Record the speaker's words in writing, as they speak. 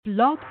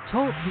Blog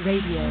Talk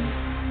Radio.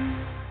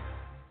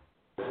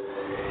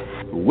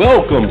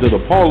 Welcome to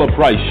the Paula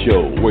Price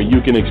Show, where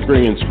you can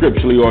experience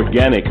scripturally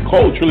organic,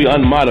 culturally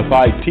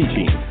unmodified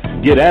teaching,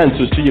 get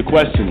answers to your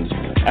questions,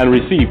 and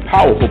receive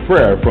powerful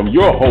prayer from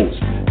your host,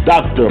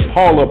 Dr.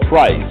 Paula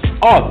Price,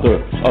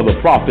 author of the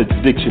Prophet's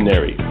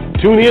Dictionary.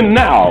 Tune in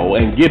now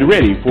and get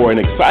ready for an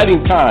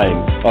exciting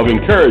time of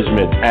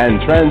encouragement and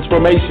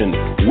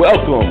transformation.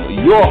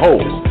 Welcome your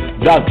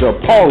host,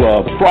 Dr.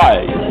 Paula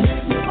Price.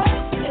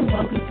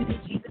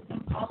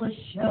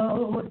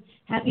 Show.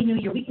 Happy New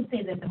Year. We can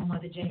say that in the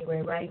month of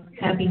January, right?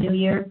 Happy New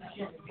Year.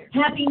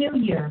 Happy New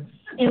Year.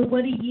 And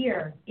what a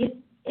year. It's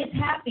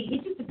happy.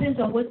 It just depends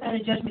on what side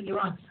of judgment you're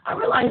on. I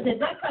realize that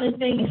kind of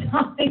thing is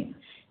always,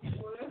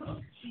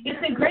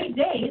 it's a great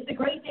day. It's a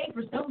great day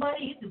for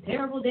somebody. It's a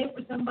terrible day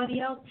for somebody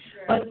else.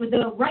 But for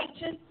the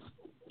righteous,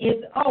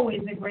 it's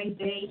always a great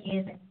day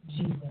in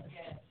Jesus.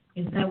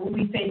 Isn't that what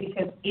we say?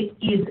 Because it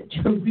is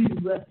true. We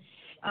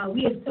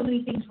have so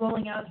many things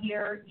rolling out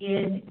here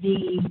in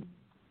the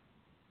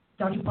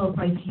Dr. Paula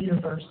Price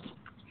universe,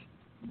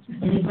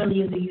 and it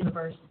really is a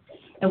universe.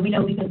 And we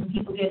know because when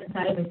people get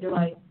inside of it, they're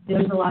like,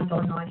 there's a lot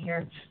going on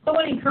here. So I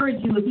want to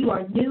encourage you, if you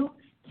are new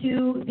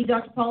to the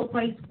Dr. Paula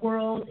Price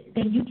world,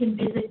 then you can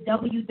visit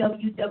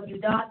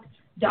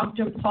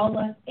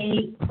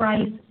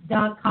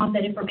www.drpaulaprice.com.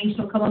 That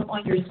information will come up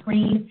on your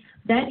screen.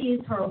 That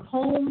is her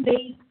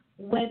home-based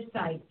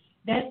website.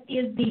 That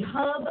is the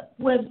hub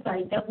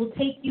website that will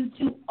take you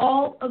to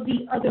all of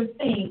the other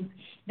things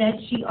that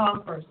she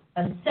offers.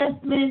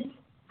 Assessments,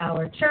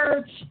 our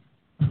church,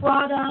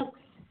 products,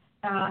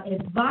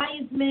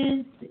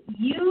 advisements,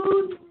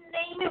 you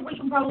name it, we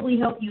can probably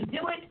help you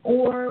do it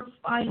or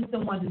find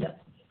someone who does.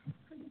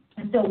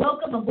 And so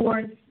welcome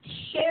aboard.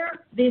 Share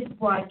this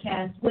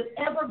broadcast.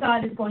 Whatever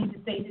God is going to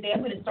say today,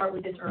 I'm going to start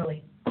with this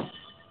early.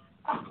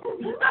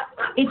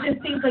 It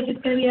just seems like it's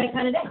going to be that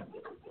kind of day.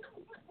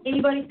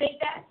 Anybody think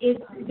that?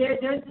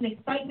 There's an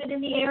excitement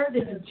in the air,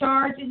 there's a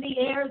charge in the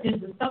air,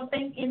 there's a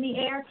something in the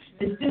air.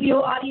 The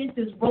studio audience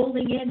is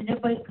rolling in, and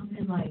everybody's coming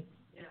in like,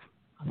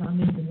 I'm not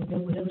missing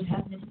whatever's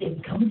happening today.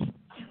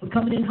 We're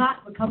coming in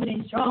hot, we're coming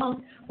in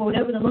strong, for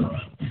whatever the Lord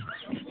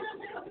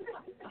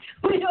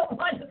we don't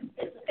want to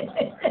miss it.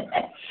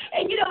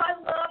 And you know, I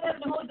love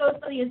having the Holy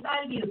Ghost on the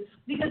inside of you,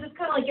 because it's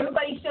kind of like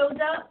everybody shows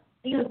up,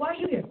 and you're like, why are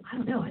you here? I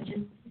don't know, I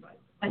just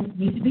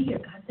need to be here.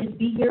 God said to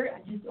be here.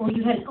 Or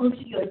you had an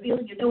unction, you had a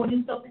feeling, no one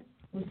knew something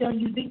was telling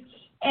you to be.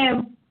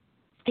 And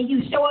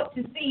you show up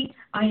to see,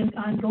 I'm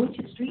going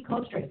to the street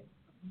called straight.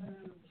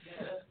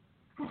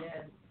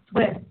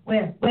 Where?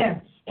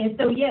 And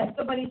so, yes,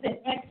 somebody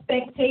said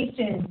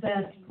expectations.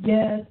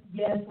 Yes,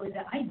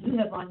 Linda, I do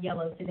have on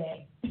yellow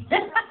today.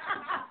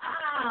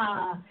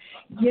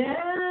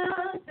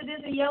 Yes, it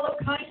is a yellow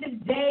kind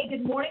of day.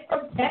 Good morning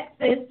from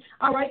Texas.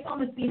 All right,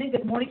 Thomasina,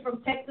 good morning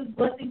from Texas.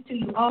 Blessings to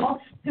you all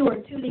who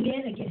are tuning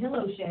in. Again,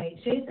 hello, Shay.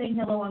 Shay's saying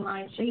hello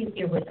online. Shay is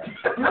here with us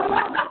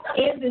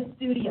in the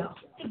studio.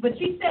 But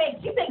she's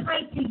saying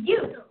hi to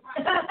you.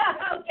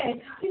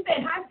 Okay, she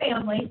said hi,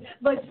 family,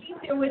 but she's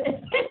here with us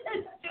in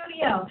the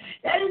studio.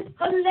 That is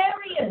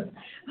hilarious.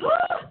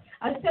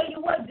 I tell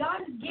you what,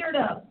 God is geared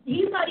up.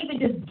 He's not even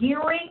just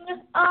gearing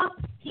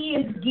up. He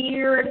is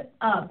geared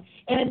up.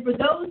 And for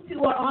those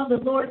who are on the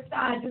Lord's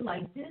side, you're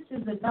like, this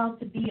is about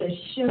to be a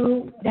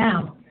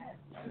showdown.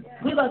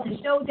 We're about to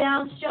show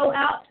down, show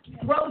out,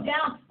 throw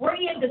down. We're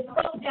in the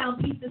throw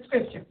down piece of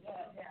Scripture.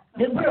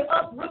 That we're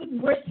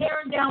uprooting, we're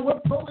tearing down, we're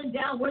pulling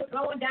down, we're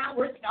throwing down,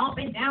 we're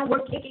stomping down,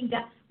 we're kicking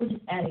down. We're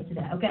just adding to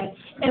that, okay?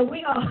 And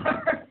we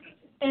are,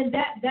 and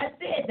that's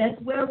it.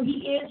 That's where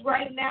he is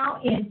right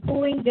now in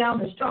pulling down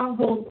the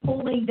stronghold,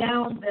 pulling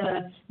down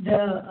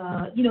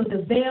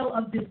the veil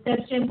of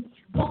deception,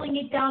 pulling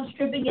it down,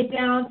 stripping it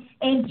down.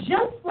 And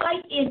just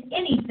like in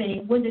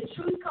anything, when the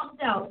truth comes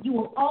out, you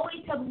will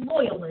always have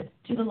loyalists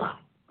to the lie.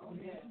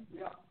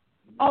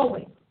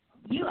 Always.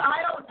 I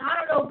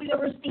don't know if we've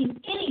ever seen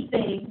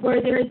anything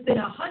where there has been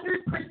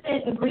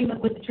 100% agreement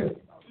with the truth.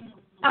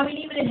 I mean,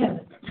 even in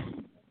heaven.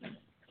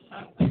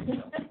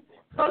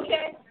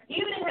 Okay?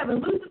 Even in heaven,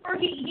 Lucifer,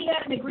 he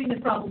had an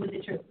agreement problem with the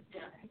truth.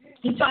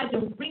 He tried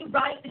to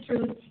rewrite the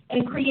truth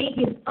and create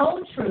his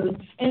own truth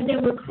and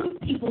then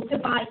recruit people to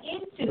buy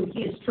into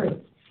his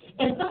truth.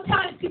 And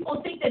sometimes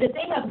people think that if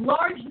they have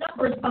large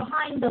numbers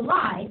behind the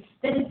lie,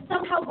 that it's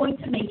somehow going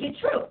to make it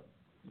true.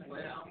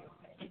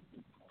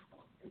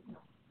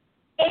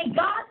 And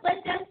God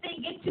let that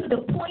thing get to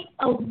the point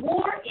of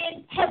war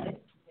in heaven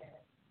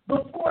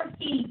before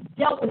he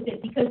dealt with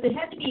it, because it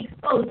had to be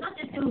exposed, not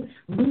just who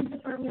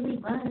Lucifer really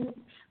was,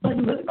 but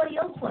who everybody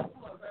else was.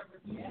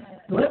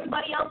 Who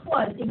everybody else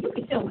was. And you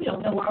can tell we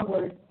don't know our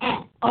word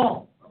at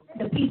all,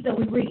 the piece that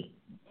we read.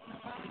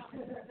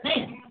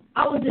 Man,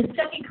 I was in 2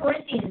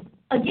 Corinthians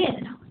again,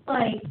 and I was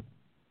like,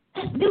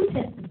 that's New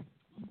Testament.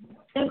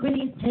 2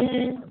 Corinthians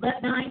 10,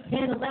 9,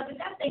 10, 11,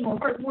 that thing will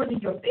hurt more than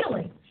your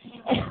feelings.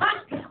 And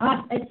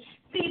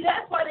see,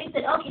 that's why they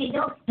said, okay,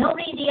 don't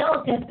read the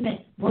Old Testament.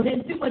 Well,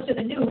 then too much of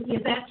the New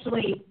is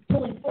actually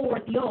pulling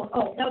forward the Old.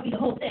 Oh, that would be the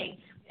whole thing.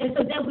 And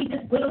so then we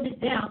just whittled it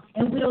down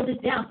and whittled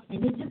it down.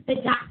 and it's just the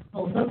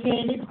Gospels, okay,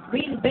 and it's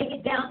really break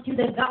it down to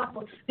the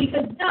Gospel.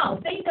 Because, no,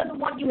 Satan doesn't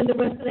want you in the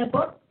rest of that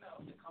book.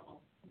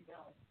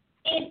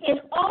 In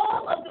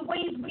all of the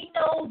ways we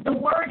know the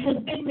Word has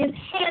been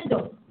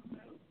mishandled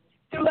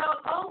throughout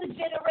all the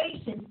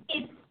generations,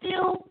 it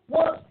still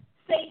works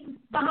Satan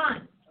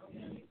behind.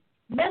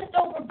 Messed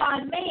over by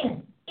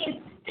man,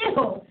 it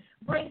still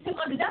brings him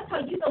under. That's how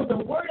you know the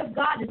Word of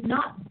God is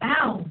not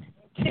bound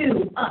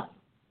to us.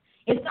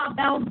 It's not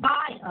bound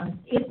by us.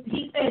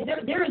 He said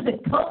there is a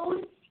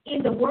code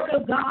in the Word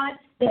of God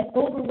that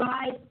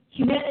overrides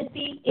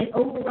humanity. It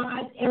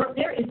overrides error.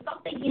 There is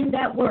something in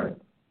that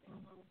Word.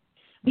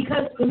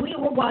 Because when we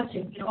were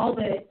watching, all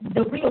the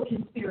real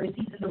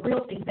conspiracies and the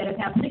real things that have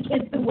happened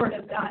against the Word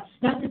of God,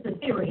 not just a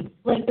theory,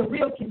 like the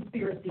real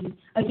conspiracies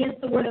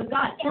against the Word of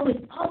God, and with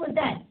all of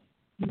that,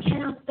 you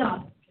cannot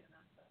stop it.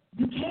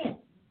 You can't.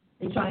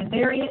 They try and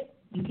bury it,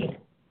 you can't.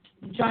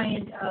 You try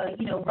and,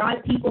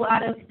 rob people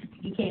out of it,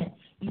 you can't.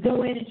 You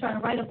go in and try to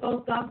write a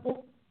false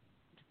gospel,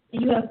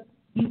 and you have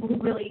people who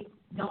really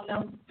don't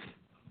know,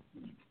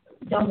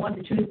 don't want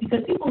the truth,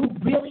 because people who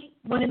really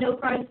want to know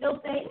Christ,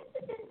 they'll say,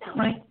 it's not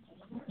right.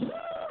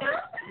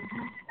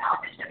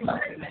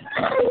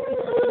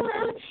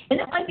 And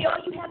that might be all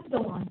you have to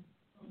go on.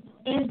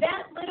 And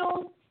that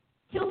little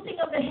tilting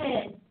of the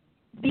head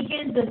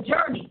begins a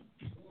journey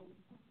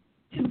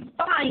to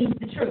find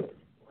the truth.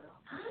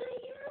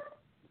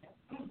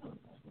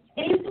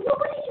 And you say, well,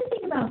 what did you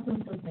think about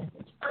so-and-so's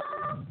message?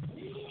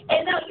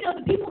 And now,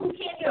 the people who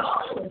can't hear, it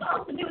was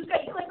awesome, it was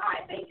great. You're like, all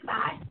right, thank you,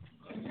 bye.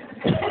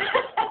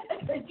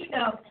 But,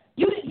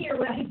 you didn't hear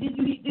what I did.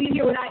 Do you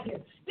hear what I hear?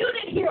 You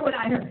didn't hear what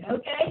I heard,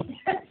 okay?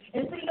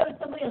 And so you go to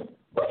somebody else.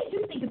 What did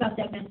you think about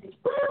that message?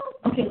 Well,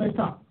 okay, let's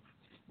talk.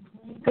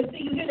 Because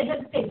you hear the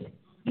hesitation.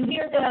 You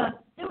hear I don't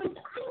know.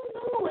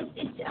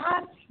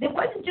 There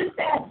wasn't just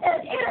that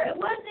error. It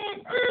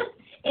wasn't.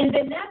 And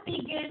then that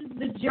begins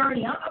the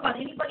journey. I don't know about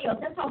anybody else.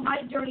 That's how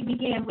my journey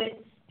began with,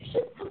 there's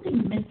just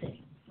something missing.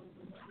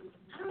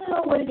 I don't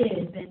know what it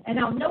is. And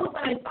I'll know it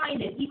when I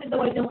find it, even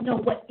though I don't know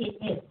what it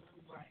is.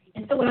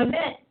 And so when I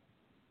met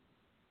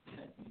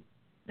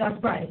Dr.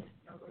 Price,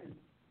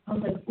 I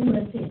was like, ooh,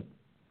 that's it.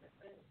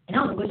 And I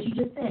don't know what she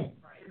just said,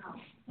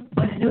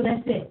 but I know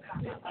that's it.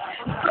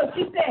 What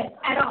she said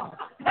at all.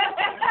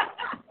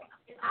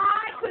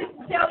 I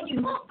couldn't tell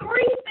you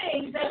 3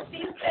 things that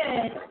she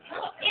said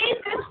in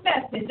this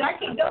message. I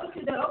can go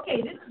to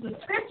this is the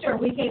scripture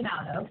we came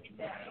out of.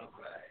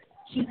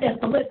 She said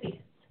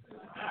Philippians.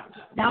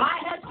 Now, I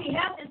actually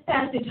have this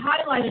passage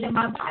highlighted in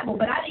my Bible,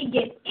 but I didn't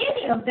get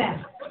any of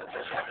that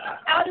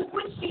out of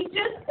what she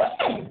just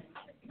said.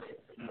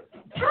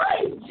 How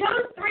is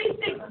John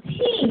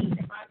 3:16,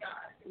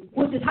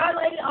 which is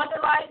highlighted,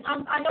 underlined?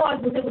 I know I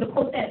was able to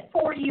quote that at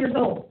 4 years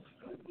old.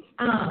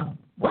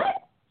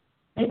 What?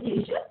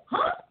 Letitia?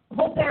 Huh? The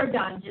whole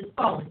paradigm just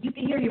falling. You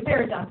can hear your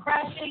paradigm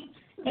crashing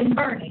and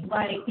burning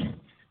like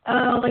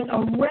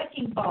a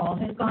wrecking ball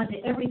has gone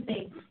to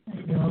everything. I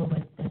said, no,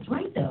 but that's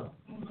right, though.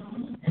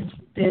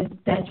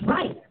 That's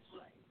right.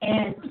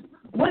 And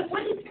what's the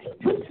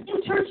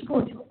new church you're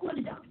going to? I'm going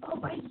to Dr. Paula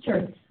Price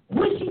Church.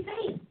 What is she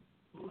saying?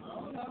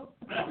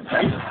 I'm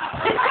like,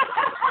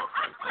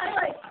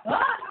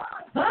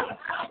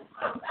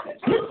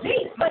 you see,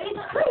 but it's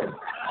true.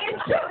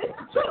 It's true. It's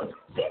true.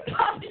 She's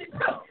talking the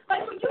truth.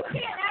 Like when you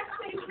can't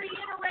actually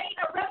reiterate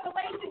a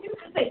revelation, you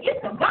can say it's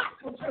the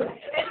gospel truth.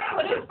 And then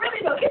when it's really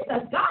though, it's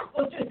the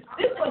gospel truth.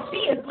 This is what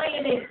she is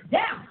laying it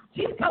down.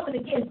 She's coming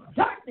against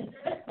darkness.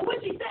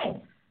 What'd she say?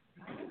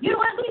 You know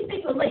what? Let me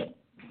send you a link.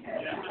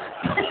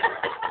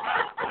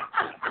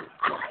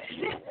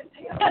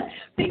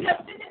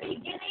 Because in the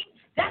beginning,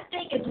 that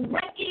thing is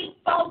wrecking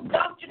false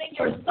doctrine in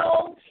your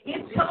soul.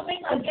 It's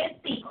coming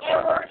against the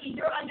error in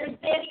your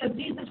understanding of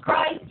Jesus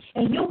Christ,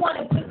 and you want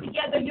to put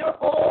together your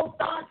own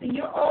thoughts and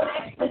your own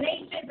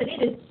explanations, and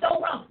it is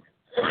so wrong.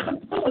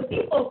 So with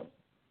people,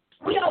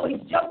 we always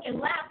joke and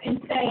laugh and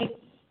say,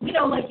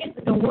 like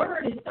the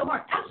word is so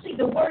hard. Actually,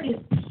 the word is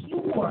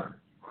pure.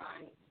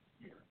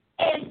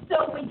 And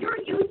so when you're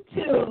used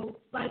to,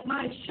 like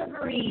my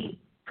sugary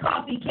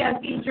coffee,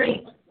 caffeine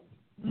drink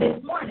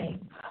this morning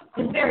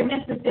is very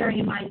necessary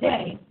in my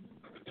day,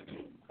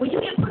 when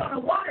you get put on a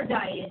water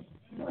diet,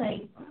 you're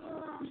like,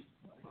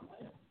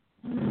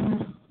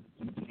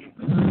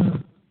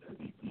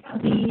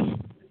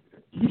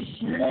 you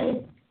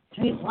should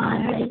drink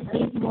water. They say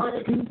if you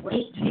want to lose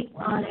weight, drink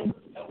water.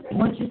 You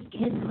want your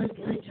skin to look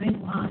good, drink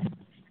water.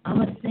 I'm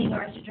a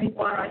singer. I should drink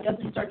water. I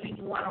definitely start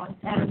drinking water on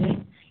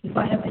Saturday if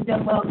I haven't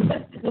done well the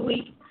rest of the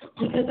week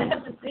because I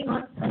have to sing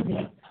on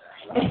Sunday.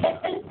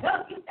 And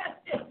so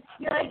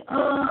you're like,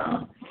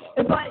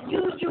 but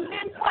you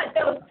miss what?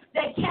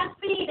 That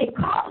caffeine, it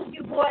calls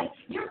you, boy.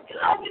 You're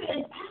good.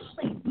 And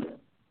Ashley,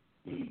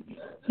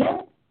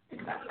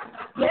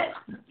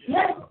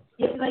 yes.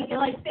 You're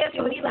like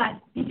Samuel and Eli.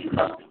 Did you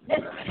go?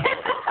 Okay.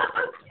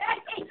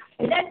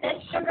 And that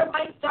sugar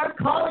might start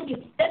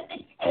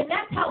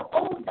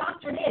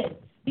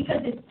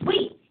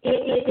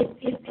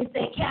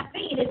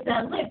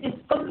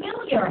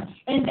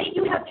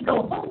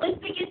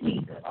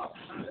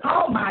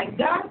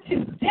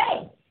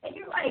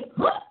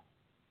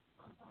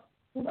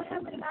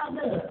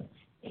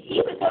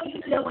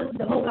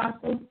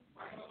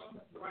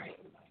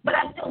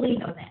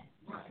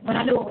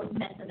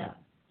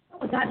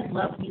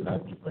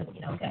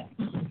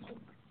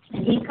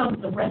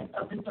comes the rest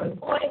of the story.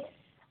 Boy,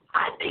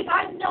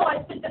 I know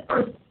I spent the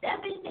first 7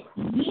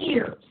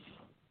 years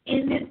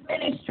in this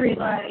ministry,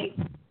 like,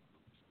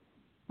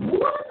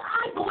 was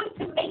I going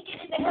to make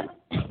it into heaven?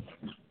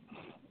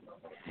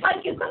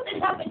 Like, if something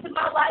happened to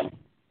my life,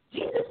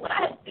 Jesus, would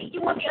I have seen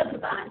you on the other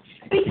side?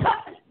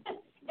 Because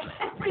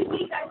every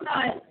week I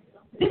thought,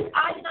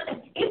 I did not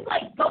know. It's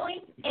like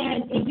going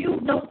and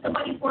you've known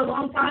somebody for a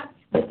long time,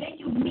 but then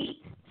you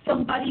meet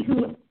somebody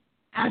who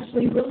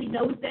actually really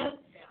knows them,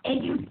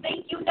 and you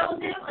think you know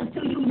them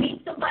until you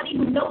meet somebody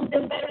who knows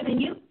them better than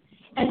you,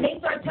 and they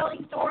start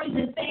telling stories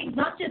and things,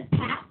 not just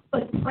past,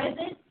 but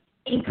present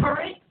and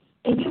current,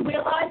 and you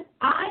realize,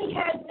 I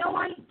had no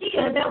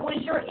idea that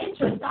was your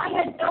interest. I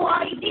had no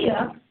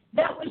idea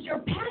that was your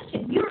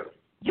passion. You're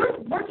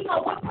working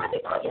on what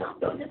project? Oh, yeah, I'm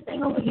doing this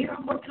thing over here.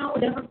 I'm working on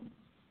whatever.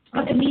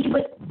 On the meeting,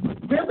 but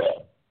really?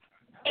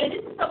 And this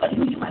is somebody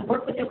who you might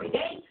work with every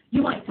day.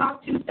 You might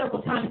talk to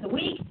several times a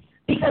week,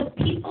 because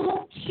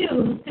people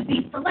choose to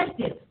be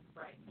selective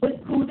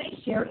with who they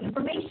share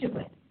information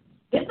with.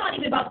 It's not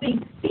even about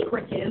being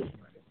secretive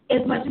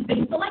as much as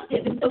being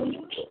selective. And so when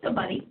you meet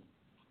somebody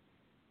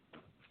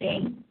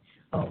saying,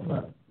 oh,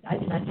 look, I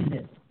did not do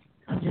this.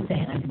 I'm just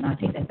saying I did not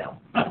take that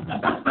bell. But,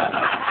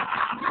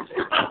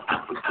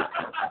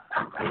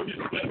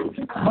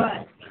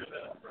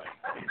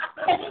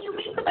 and then you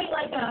meet somebody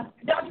like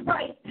Dr.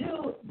 Price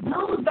who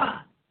knows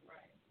God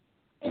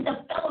in the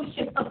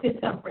fellowship of his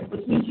suffering,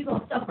 which means you're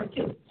going to suffer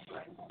too.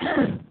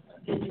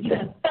 You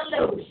have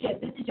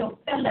fellowship. This is your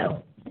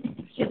fellowship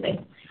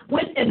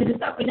with them in the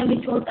suffering. That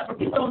means you're going to suffer.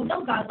 People don't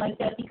know God like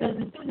that, because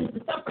as soon as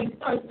the suffering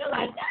starts, they're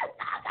like, that's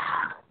not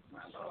God.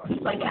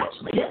 He's like,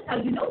 actually, that's how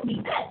you know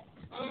me best.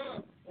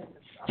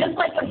 Just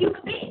like a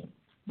human being.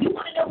 You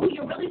want to know who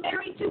you're really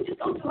married to? Just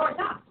go to hard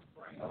times.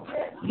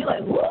 You're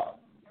like, whoa.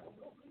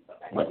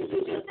 What did you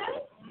just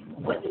say?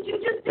 What did you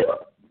just do?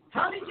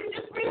 How did you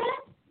just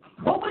react?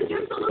 What was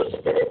your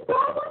solution to this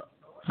problem?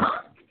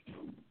 Huh?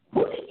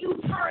 Who did you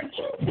turn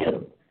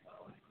into?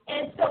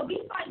 And so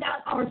we find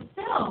out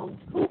ourselves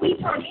who we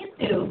turn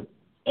into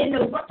in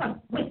those rough times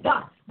with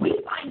God.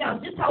 We find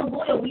out just how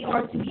loyal we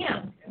are to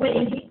Him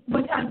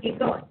when times get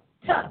going.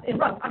 Tough and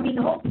rough. I mean,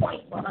 the whole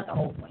point, well, not the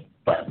whole point,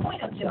 but the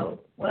point of Job,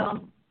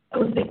 well, it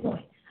was a big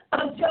point,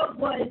 of Job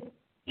was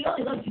he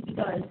only loves you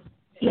because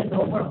he has the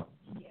whole world.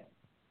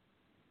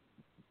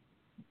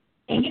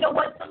 And you know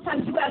what?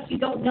 Sometimes you actually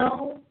don't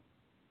know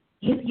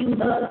if you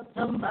love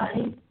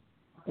somebody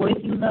or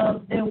if you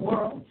love their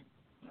world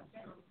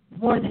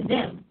more than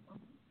them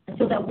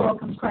until that world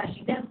comes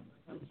crashing down.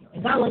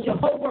 And God let your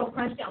whole world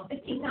crash down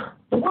 15 times.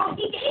 The world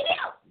He gave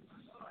you.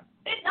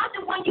 It's not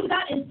the one you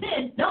got in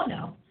sin.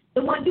 No.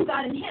 The one you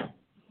got in Him.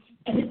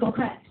 And it's going to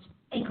crash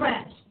and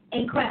crash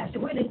and crash.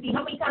 And we're going to see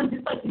how many times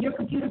it's like when your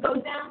computer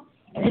goes down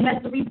and it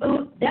has to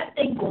reboot, that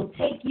thing will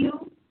take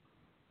you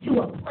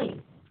to a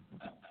place.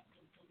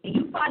 And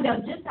you find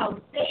out just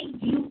how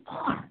saved you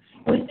are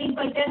when things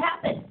like that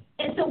happen.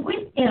 And so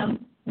with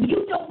Him,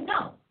 you don't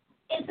know.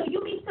 And so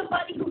you meet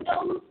somebody who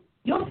knows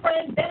your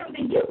friend better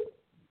than you.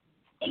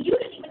 And you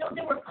didn't even know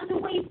there were other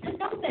ways to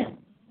know them.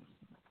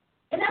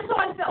 And that's how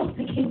I felt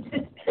when I came to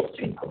this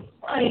ministry. I was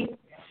like,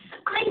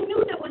 I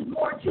knew there was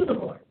more to the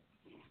Lord.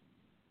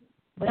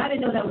 But I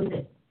didn't know that was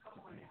it.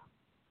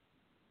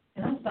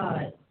 And I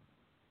thought,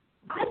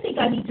 I think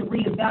I need to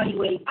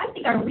reevaluate. I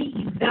think I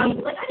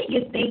reevaluate. Like, I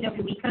didn't get saved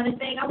every week kind of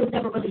thing. I was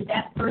never really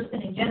that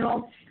person in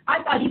general.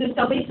 I thought either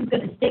salvation's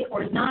going to stick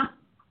or it's not.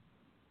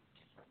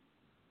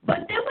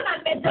 But then when I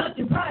met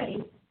Dr.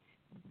 Price,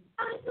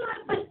 I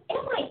thought, but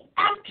am I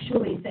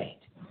actually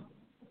saved?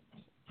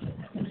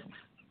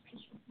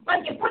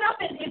 Like, if what I've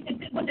been,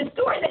 with the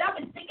story that I've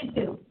been sticking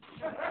to,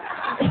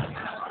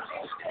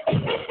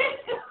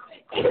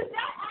 is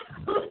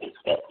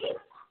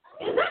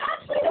that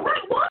actually the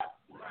right one?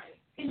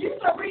 And you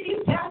start reading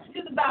these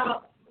passages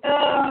about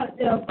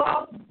the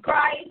false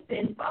Christ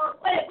and false.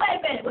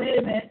 Wait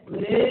a minute.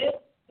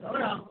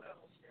 Hold on.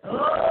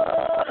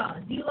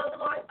 Do you love the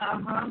Lord?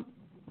 Uh-huh.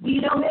 Do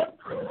you know Him?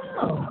 I don't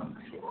know.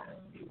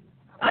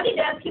 I need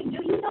to ask Him, do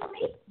you know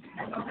me?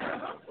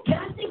 Can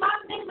I see my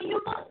name in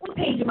your book? What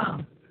page am I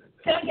on?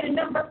 Can I get a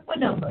number? What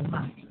number am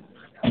I?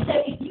 And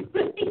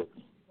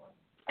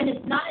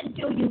it's not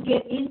until you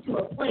get into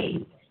a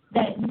place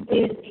that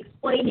is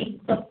explaining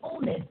the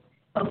fullness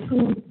of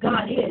who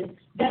God is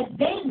that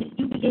then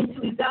you begin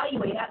to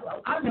evaluate.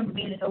 I remember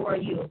being at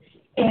ORU,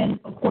 and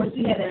of course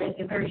we had a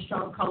very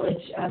strong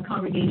college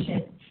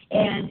congregation,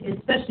 and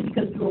especially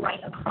because we were right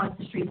across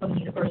the street from the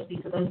university,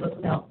 so those of us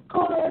without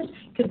cars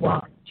could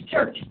walk to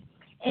church.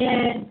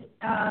 And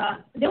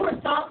there were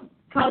some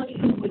colleges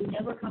who would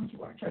never come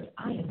to our church.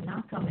 I am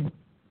not coming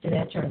to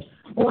that church.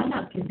 Why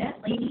not? Because that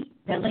lady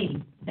is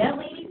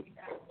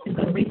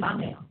going to read my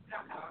mail.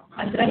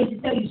 I said, I hate to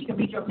tell you, she can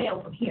read your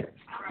mail from here.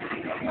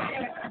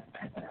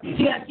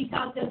 She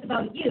talked to us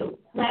about you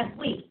last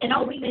week, and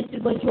all we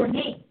mentioned was your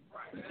name.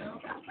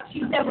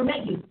 She's never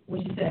met you,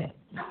 what she said.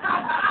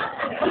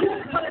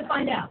 Come and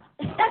find out.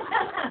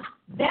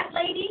 That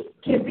lady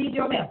can read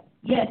your mail.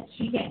 Yes,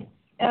 she can.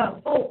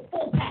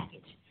 Full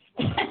package.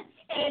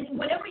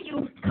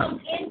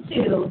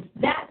 to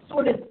that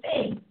sort of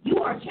thing, you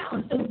are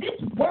challenged. So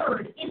this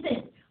word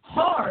isn't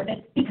hard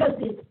because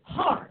it's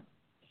hard.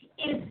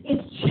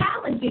 It's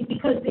challenging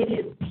because it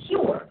is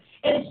pure.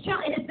 And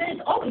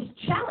it's always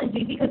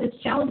challenging because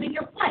it's challenging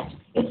your flesh.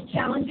 It's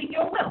challenging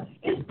your will.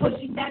 It's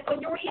pushing back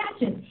on your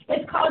reactions.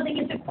 It's causing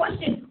it to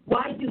question,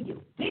 why do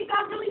you? Did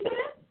God really do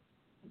that?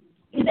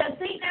 Is that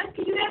Satan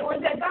asking you that, or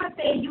is that God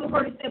saying, you have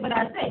heard it said what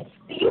I say?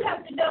 So you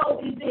have to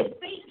know, is it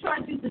Satan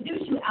trying to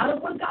seduce you out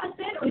of what God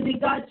said, or is it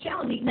God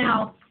challenging?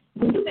 Now,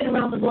 when you've been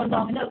around the Lord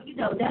long enough, you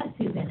know that's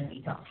his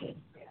enemy talking.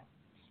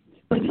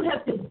 But you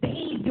have to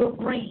bathe your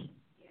brain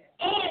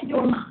and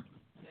your mind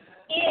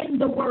in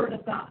the Word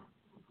of God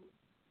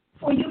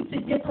for you to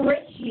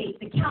differentiate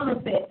the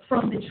counterfeit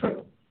from the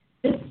true.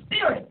 The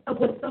spirit of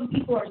what some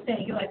people are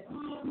saying, you're like,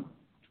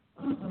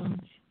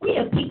 We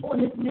have people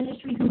in this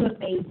ministry who have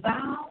made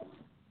vows.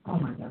 Oh,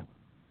 my God.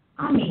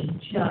 I mean,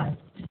 just.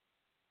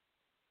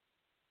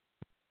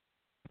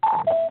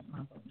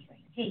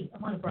 Hey,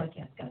 I'm on a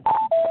broadcast, guys.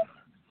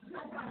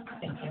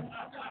 Thank you.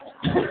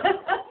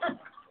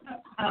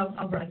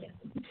 I'll broadcast.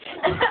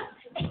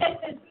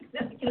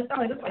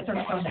 Sorry, that's why I turned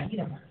my phone down. You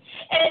know.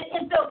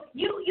 And so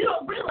you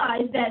don't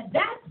realize that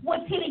that's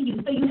what's hitting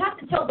you. So you have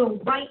to tell the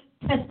right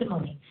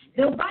testimony.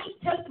 The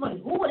right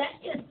testimony. Ooh,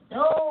 that's just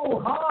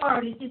so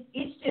hard.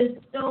 It's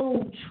just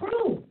so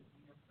true.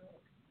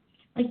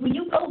 Like when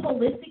you go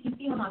holistic, you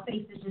see how my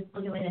face is just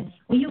looking like that.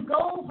 When you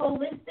go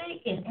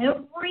holistic in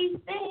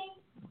everything,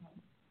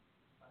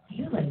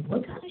 you're like,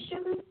 what kind of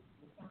sugar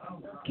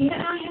can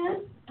I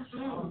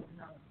have?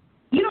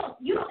 You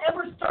don't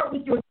ever start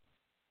with your.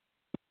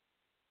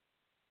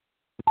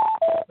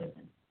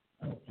 Listen.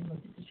 Oh, and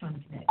look, this is trying to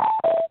connect.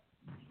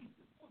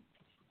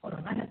 Hold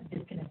on, I have to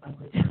disconnect my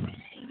Bluetooth.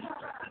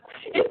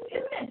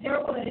 Isn't that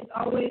terrible that it's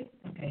always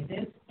okay?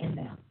 This and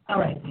that. All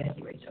right, we got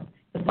you, Rachel.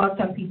 The blog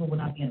talk people will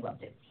not be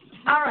interrupted.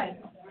 All right,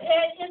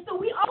 and so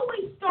we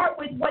always start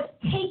with what's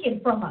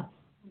taken from us,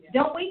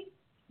 don't we?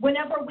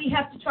 Whenever we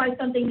have to try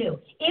something new,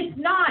 it's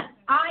not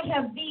I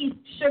have these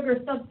sugar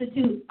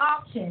substitute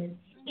options.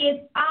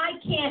 It's I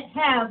can't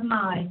have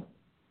mine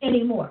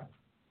anymore.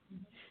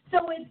 So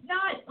it's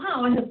not,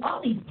 wow, I have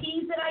all these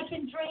teas that I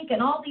can drink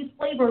and all these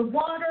flavored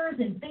waters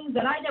and things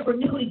that I never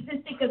knew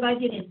existed because I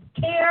didn't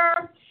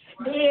care.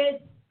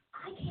 It's,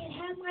 I can't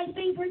have my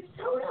favorite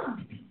soda.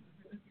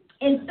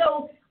 And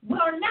so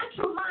our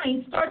natural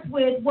mind starts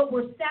with what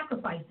we're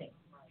sacrificing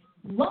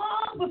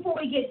long before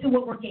we get to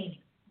what we're gaining.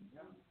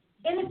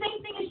 And the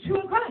same thing is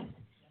true in Christ.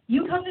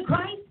 You come to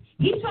Christ,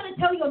 he's trying to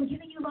tell you, I'm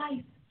giving you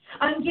life.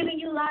 I'm giving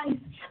you life.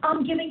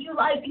 I'm giving you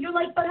life. And you're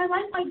like, but I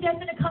like my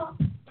death in a cup.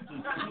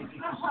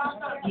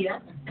 Yeah.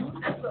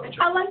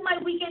 I like my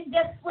weekend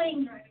death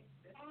fling.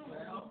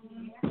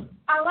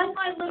 I like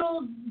my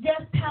little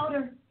death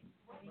powder.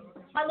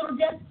 My little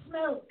death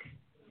smoke.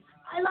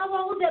 I love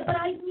all of that, but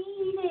I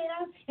need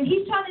it. And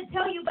he's trying to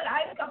tell you, but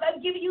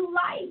I'm giving you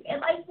life and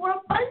life more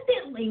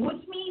abundantly,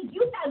 which means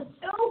you have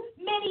so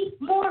many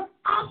more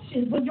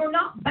options when you're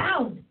not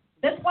bound.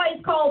 That's why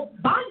it's called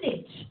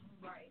bondage,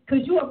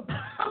 because you are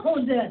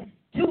bound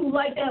to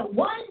like that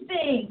one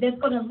thing that's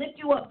going to lift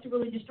you up to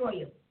really destroy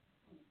you.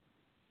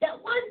 That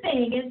one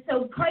thing. And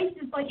so Christ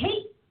is like,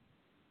 hey,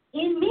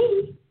 in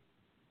me,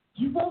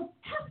 you won't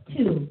have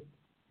to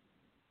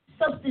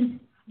substance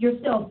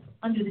yourself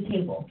under the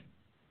table.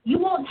 You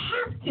won't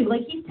have to.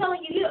 Like he's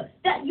telling you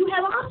that you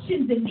have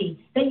options in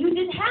me that you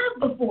didn't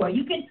have before.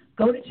 You can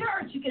go to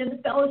church. You can have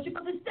the fellowship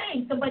of the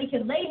saints. Somebody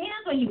can lay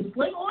hands on you,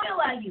 sling oil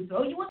at you,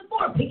 throw you on the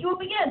floor, pick you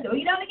up again, throw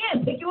you down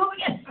again, pick you up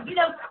again. You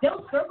know,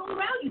 they'll circle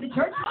around you. The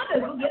church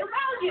mothers will get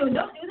around you and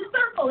they'll do the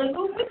circle and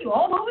move with you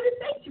all over the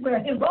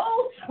sanctuary and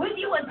roll with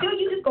you until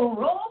you just go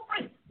roll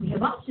free. We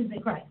have options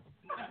in Christ.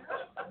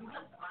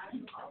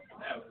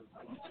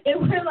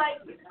 And we're like,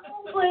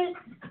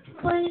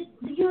 but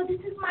you know, this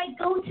is my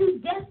go-to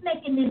death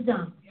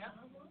mechanism.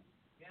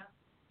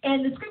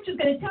 And the scripture's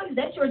going to tell you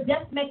that's your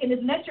death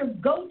mechanism. That's your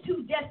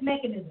go-to death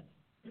mechanism.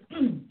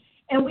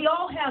 And we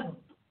all have them.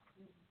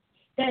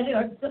 That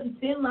are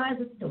sin lies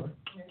at the door.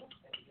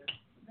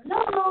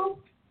 Hello.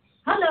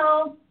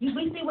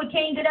 We see what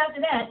Cain did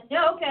after that.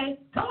 Yeah, okay.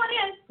 Come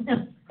on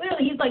in.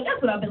 Clearly, he's like,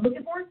 that's what I've been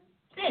looking for.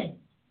 Sin.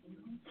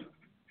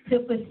 To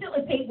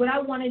facilitate what I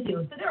want to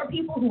do. So there are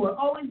people who are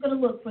always going to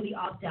look for the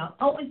opt-out,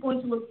 always going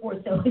to look for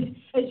it. So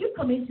as you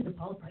come into the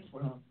Paula Price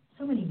world,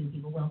 so many new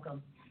people,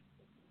 welcome.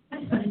 I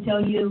just want to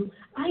tell you,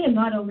 I am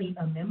not only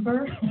a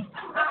member,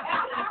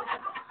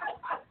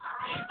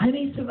 I'm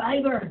a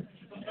survivor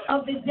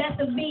of the death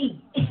of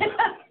me.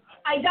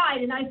 I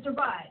died and I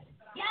survived.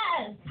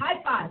 Yes,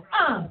 high five.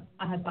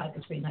 I high five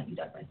the screen, not you,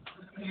 Doug.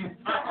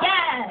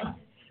 Yes.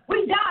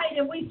 We died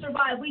and we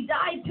survived. We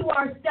died to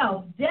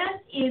ourselves.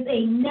 Death is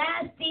a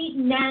nasty,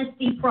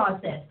 nasty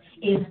process.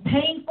 It's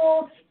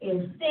painful.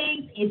 It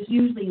stinks. It's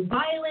usually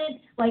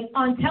violent. Like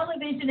on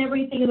television,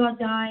 everything about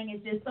dying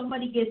is just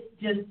somebody gets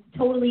just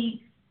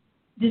totally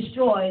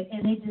destroyed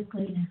and they just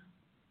go,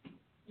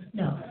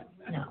 no.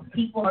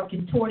 People are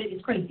contorted.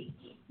 It's crazy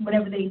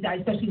whenever they die,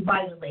 especially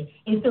violently.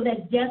 And so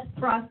that death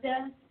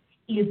process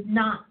is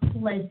not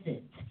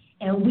pleasant.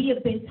 And we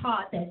have been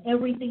taught that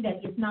everything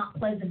that is not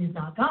pleasant is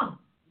not God.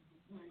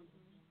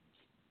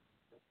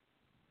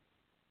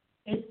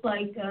 It's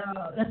like,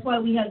 that's why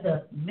we have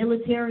the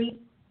military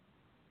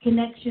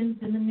connections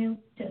in the New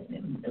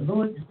Testament. The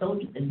Lord, the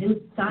soldiers, the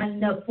new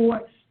signing up for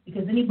it,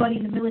 because anybody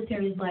in the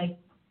military is like,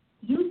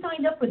 you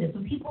signed up for this.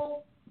 When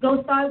people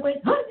go sideways,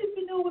 how did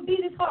you know it would be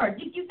this hard?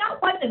 Did you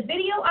not watch the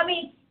video? I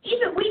mean,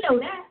 even we know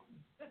that.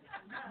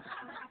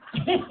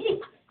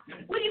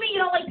 What do you mean you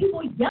don't like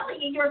people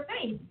yelling in your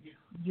face?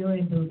 You're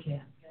in boot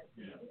camp.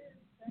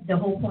 The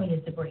whole point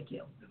is to break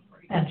you,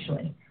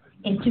 actually,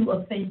 and to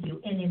offend you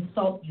and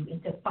insult you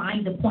and to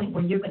find the point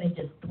where you're going to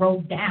just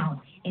throw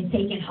down and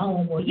take it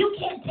home, or you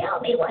can't tell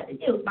me what to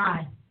do.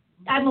 Bye.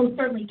 I most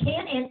certainly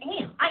can and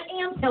am. I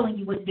am telling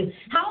you what to do.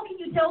 How can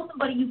you tell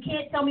somebody you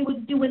can't tell me what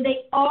to do when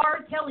they are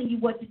telling you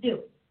what to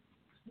do?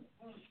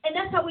 And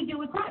that's how we do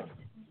with Christ.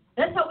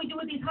 That's how we do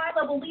with these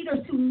high-level leaders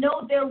who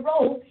know their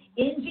role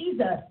in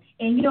Jesus.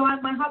 And, you know,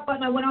 my hot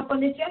button, I went off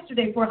on this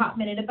yesterday for a hot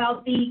minute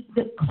about the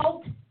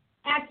cult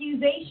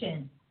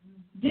accusation.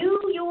 Do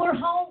your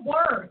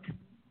homework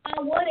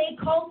on what a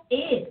cult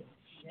is.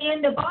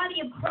 In the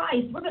body of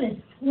Christ, we're going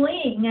to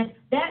sling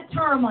that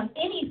term on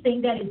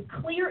anything that is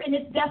clear in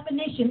its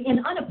definition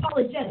and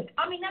unapologetic.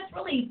 I mean, that's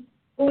really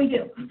what we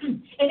do.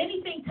 And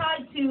anything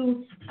tied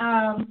to,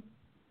 I'm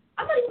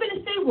not even going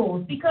to say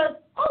rules, because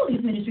all of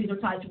these ministries are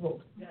tied to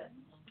rules.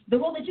 The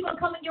rule that you're going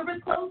to come in your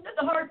wrist closed, that's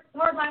a hard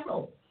line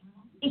rule.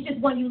 It's just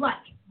one you like.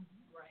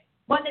 Right.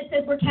 One that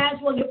says we're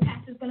casual, your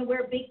pastor's going to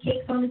wear big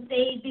kicks on the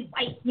stage, big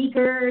white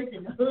sneakers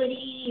and a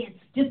hoodie, and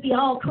just be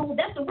all cool.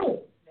 That's a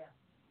rule.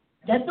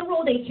 That's the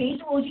rule. They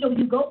changed the rules. You know,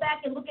 you go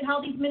back and look at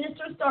how these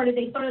ministers started.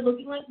 They started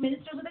looking like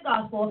ministers of the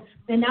gospel.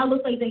 They now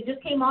look like they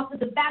just came off of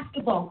the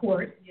basketball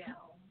court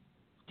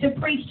to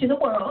preach to the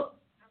world,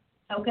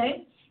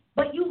 okay?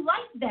 But you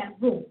like that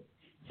rule.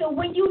 So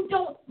when you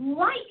don't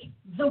like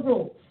the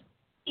rules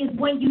is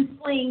when you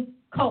sling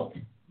cult,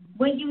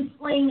 when you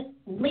sling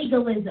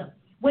legalism,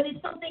 when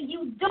it's something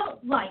you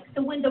don't like.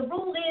 So when the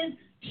rule is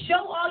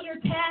show all your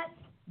tats,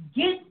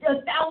 get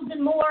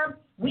 1,000 more,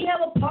 we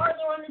have a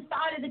parlor on the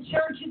side of the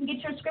church. You can get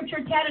your scripture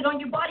tatted on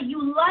your body.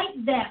 You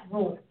like that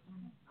rule.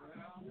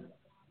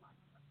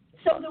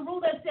 So the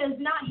rule that says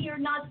not here,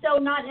 not so,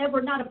 not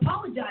ever, not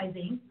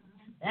apologizing,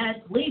 that's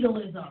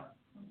legalism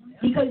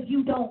because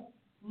you don't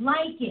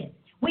like it.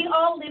 We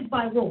all live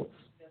by rules.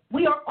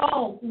 We are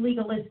all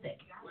legalistic.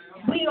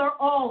 We are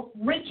all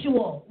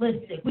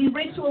ritualistic. We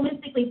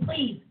ritualistically,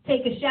 please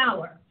take a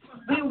shower.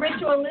 We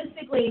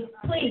ritualistically,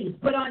 please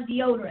put on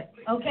deodorant,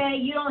 okay?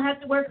 You don't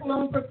have to wear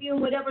cologne, perfume,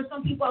 whatever.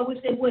 Some people, I wish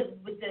they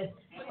wouldn't with the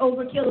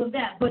overkill of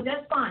that, but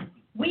that's fine.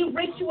 We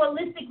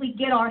ritualistically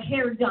get our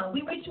hair done.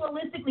 We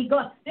ritualistically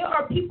go. There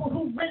are people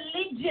who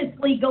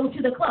religiously go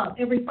to the club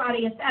every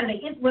Friday and Saturday.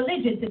 It's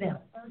religion to them.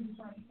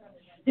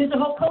 There's a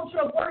whole culture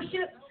of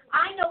worship.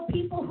 I know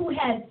people who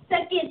had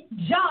second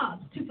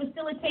jobs to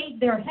facilitate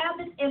their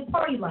habits and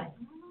party life.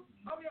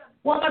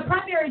 Well, my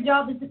primary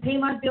job is to pay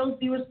my bills,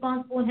 be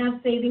responsible, and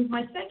have savings.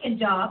 My second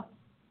job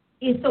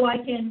is so I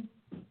can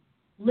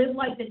live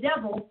like the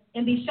devil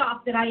and be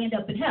shocked that I end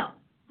up in hell.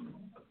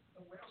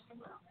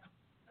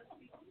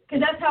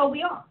 Because that's how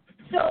we are.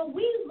 So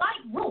we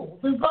like rules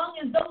as long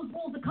as those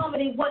rules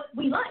accommodate what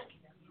we like.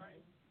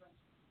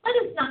 Let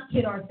us not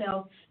kid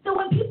ourselves. So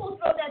when people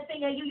throw that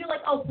thing at you, you're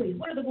like, oh, please,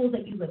 what are the rules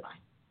that you live by?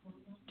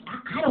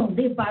 I don't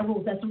live by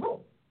rules. That's a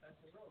rule.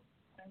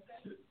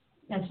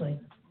 Actually,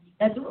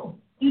 that's a rule.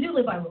 You do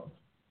live by rules.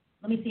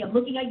 Let me see. I'm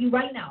looking at you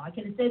right now. I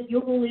can say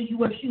your rule is you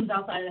wear shoes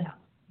outside of the house.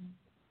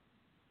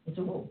 It's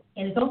a rule.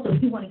 And it's also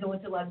if you want to go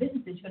into a lot of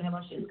businesses, you're going to have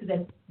on shoes because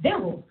that's their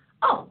rules.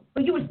 Oh,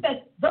 but you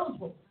respect those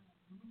rules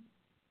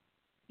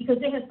because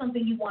they have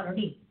something you want or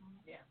need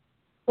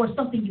or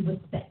something you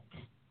respect.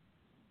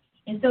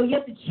 And so you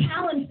have to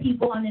challenge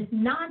people on this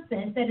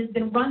nonsense that has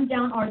been run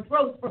down our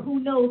throats for who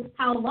knows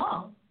how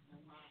long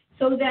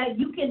so that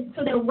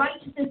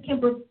righteousness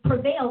can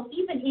prevail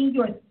even in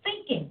your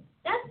thinking.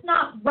 That's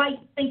not right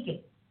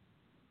thinking.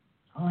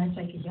 Oh, that's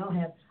right, because y'all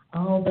have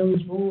all those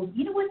rules.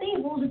 You know what? They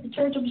have rules at the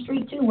church on the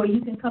street, too, where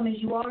you can come as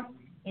you are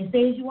and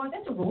stay as you are.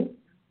 That's a rule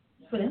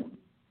for them.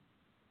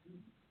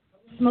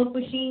 Smoke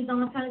machines, all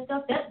that kind of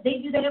stuff. They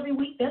do that every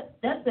week.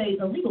 That's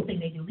a legal thing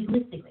they do,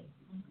 legalistically.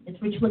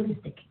 It's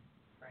ritualistic.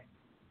 Right.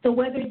 So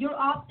whether you're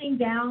opting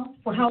down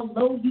for how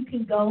low you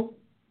can go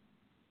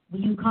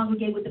when you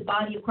congregate with the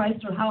body of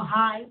Christ or how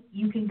high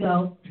you can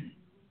go,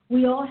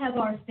 we all have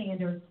our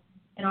standards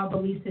and our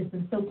belief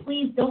system. So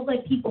please don't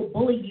let people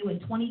bully you in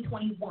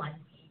 2021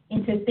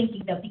 into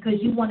thinking that because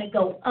you want to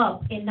go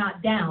up and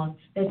not down,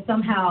 that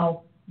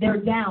somehow their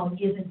down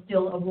isn't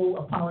still a rule,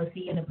 a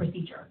policy, and a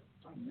procedure.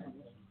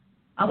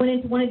 I went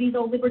into one of these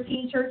old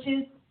libertine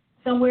churches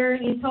somewhere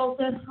in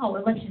Tulsa,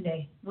 election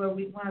day, when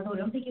I voted.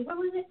 I'm thinking, where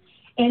was it?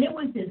 And it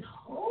was this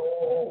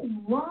whole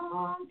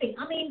long thing.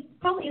 I mean,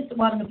 probably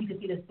I don't know if you can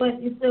see this, but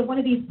it's one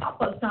of these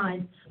pop-up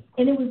signs.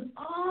 And it was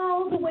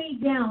all the way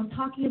down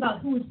talking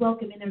about who is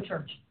welcome in their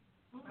church.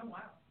 Oh, wow.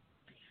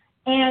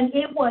 And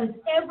it was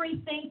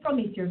everything from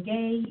if you're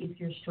gay, if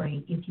you're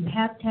straight, if you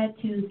have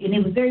tattoos. And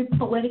it was very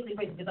poetically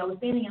written because I was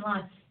standing in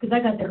line because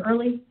I got there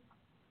early,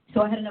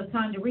 so I had enough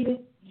time to read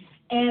it.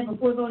 And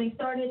before voting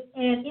started,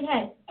 and it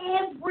had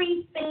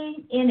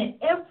everything in it,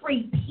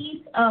 every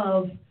piece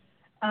of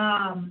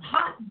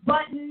hot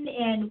button,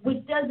 and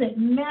it doesn't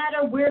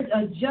matter. We're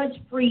a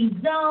judge-free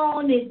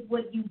zone. It's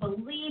what you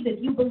believe.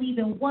 If you believe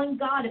in one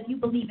God, if you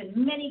believe in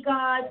many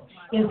gods,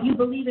 if you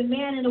believe in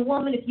man and a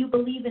woman, if you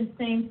believe in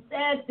same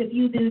sex, if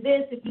you do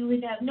this, if you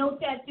have no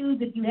tattoos,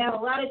 if you have a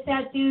lot of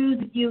tattoos,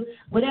 if you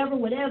whatever.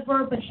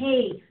 But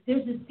hey,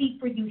 there's a seat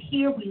for you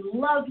here. We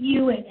love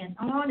you, and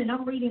on. And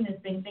I'm reading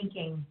this thing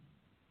thinking,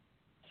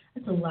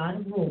 that's a lot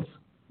of rules,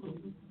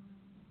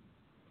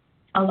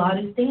 a lot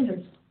of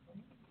standards.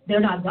 They're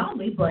not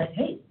godly, but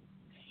hey.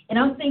 And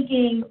I'm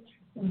thinking,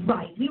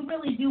 right, we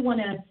really do want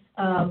to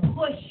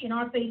push in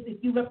our face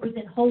if you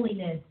represent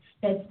holiness,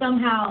 that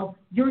somehow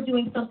you're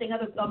doing something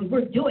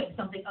we're doing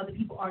something other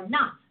people are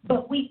not.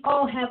 But we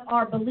all have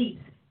our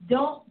beliefs.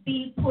 Don't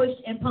be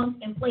pushed and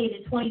punked and played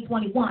in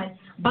 2021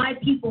 by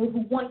people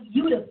who want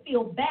you to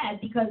feel bad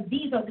because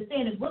these are the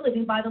standards. We're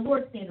living by the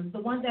Lord's standards,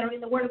 the ones that are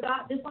in the Word of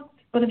God, this one,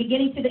 from the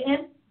beginning to the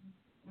end.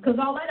 Because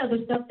all that other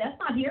stuff, that's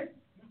not here.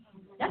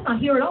 That's not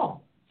here at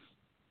all.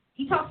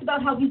 He talks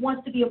about how he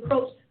wants to be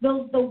approached.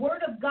 The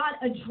Word of God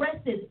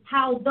addresses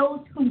how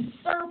those who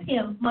serve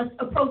him must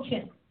approach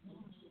him.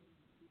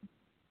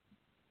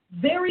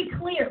 Very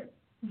clear,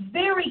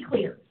 very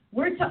clear.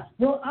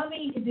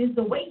 Does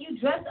the way you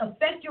dress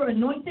affect your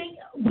anointing?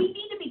 We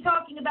need to be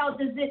talking about,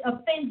 does it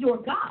offend your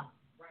God?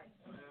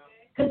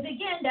 Because,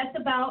 again, that's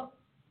about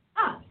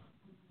us.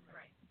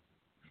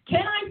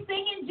 Can I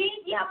sing in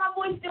jeans? Yeah, my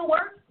voice still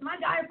works. My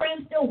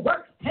diaphragm still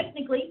works,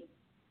 technically.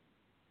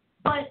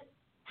 But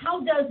how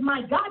does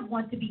my God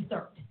want to be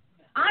served?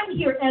 I'm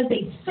here as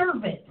a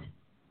servant,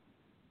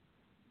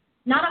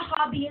 not a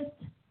hobbyist,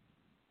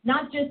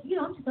 not just,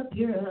 I'm just up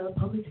here, a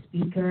public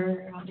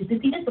speaker.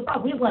 See, that's the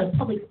problem. We have a lot of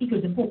public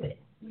speakers in pulpit.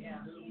 Yeah.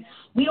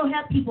 We don't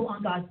have people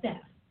on God's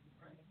staff.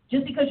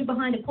 Just because you're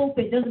behind a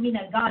pulpit doesn't mean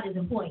that God is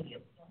employing you.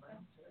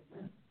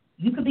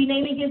 You could be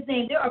naming his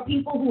name. There are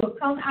people who have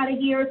come out of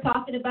here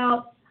talking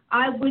about,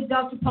 I'm with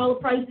Dr. Paula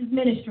Price's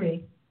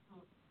ministry.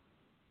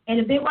 And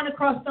if they run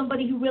across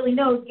somebody who really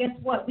knows, guess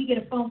what? We get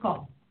a phone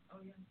call.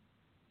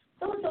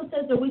 So-and-so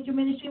says they're with your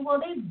ministry. Well,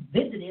 they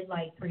visited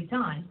like 3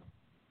 times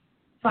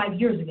 5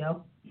 years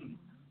ago.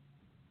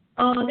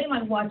 They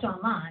might watch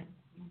online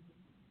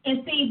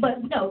and see,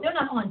 but no, they're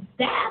not on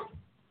staff.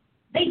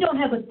 They don't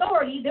have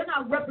authority. They're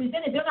not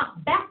represented. They're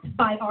not backed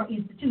by our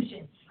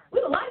institution.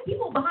 We have a lot of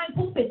people behind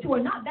pulpits who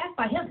are not backed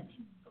by heaven.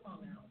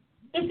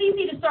 It's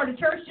easy to start a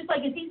church just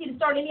like it's easy to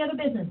start any other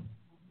business.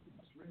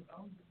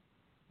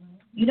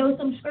 You know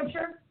some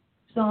scripture?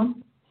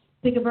 Some.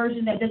 Pick a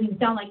version that doesn't even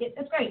sound like it.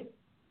 That's great.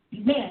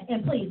 Man,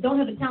 and please, don't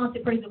have a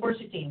talented praise and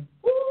worship team.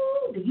 Woo,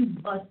 then you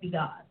must be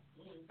God.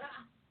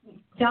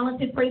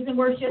 Talented praise and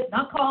worship,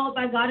 not called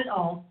by God at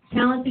all.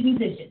 Talented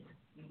musicians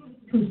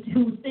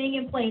who sing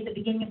and play at the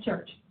beginning of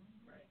church.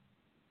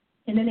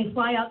 And then they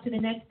fly out to the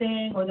next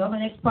thing or the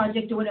next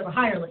project or whatever,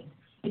 hirelings.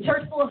 A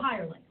church full of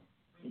hirelings.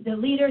 The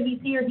leader, he's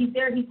here, he's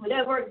there, he's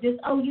whatever. Just,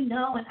 and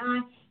I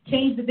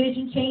change the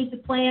vision, change the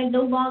plan,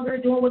 no longer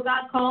doing what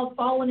God called,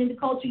 following into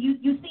culture. You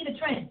see the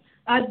trend.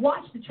 I've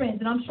watched the trends,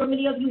 and I'm sure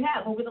many of you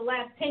have over the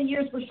last 10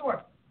 years for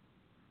sure.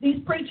 These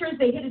preachers,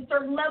 they hit a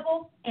certain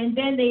level, and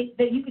then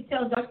you could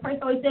tell, Dr. Price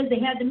always says they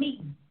had the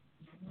meeting.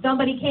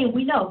 Somebody came,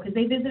 we know, because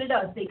they visited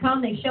us. They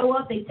come, they show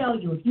up, they tell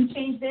you, if you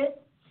change this,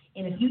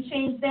 and if you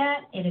change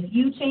that, and if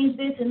you change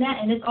this and that,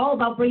 and it's all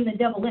about bringing the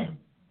devil in,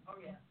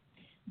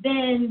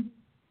 then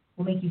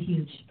we'll make you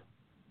huge.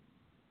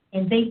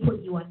 And they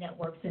put you on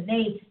networks, and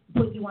they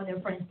put you on their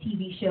friends'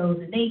 TV shows,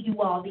 and they do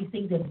all these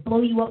things that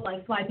blow you up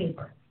like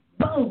flypaper.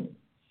 Boom.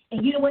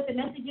 And you know what the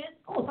message is?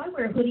 If I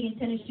wear a hoodie and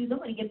tennis shoes, I'm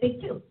going to get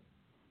big too.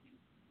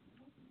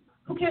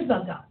 Who cares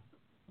about God?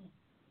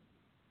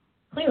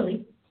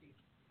 Clearly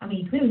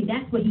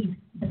that's what he's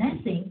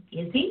blessing,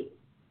 is he?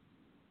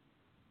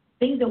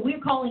 Things that we're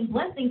calling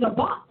blessings are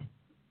bought.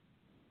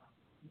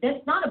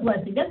 That's not a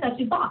blessing. That's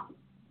actually bought.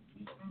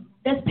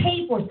 That's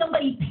paid for.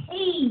 Somebody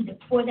paid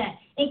for that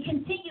and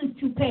continues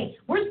to pay.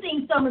 We're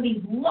seeing some of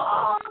these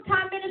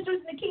long-time ministers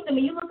in the kingdom,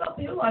 and you look up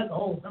and you're like,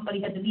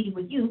 somebody had the meeting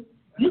with you.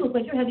 You look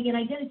like you're having an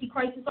identity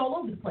crisis all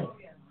over the place.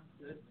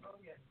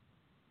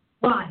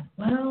 Why?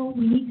 Well,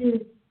 we need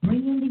to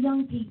bring in the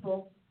young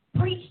people.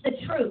 Preach the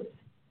truth.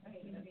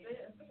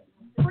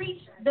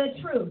 Preach the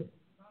truth.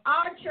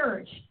 Our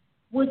church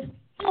was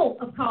full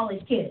of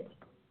college kids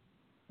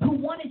who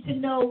wanted to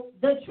know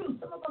the truth.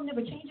 Some of them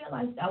never changed their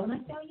lifestyle, when I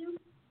tell you.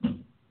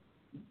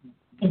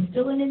 And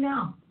still in it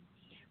now.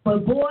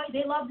 But boy,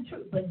 they love the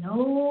truth. But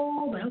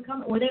no, they don't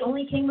come, or they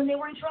only came when they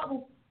were in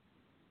trouble.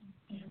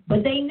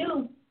 But they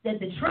knew that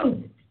the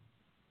truth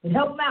would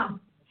help them out,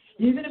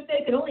 even if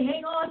they could only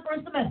hang on for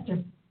a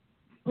semester.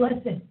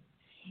 Bless them.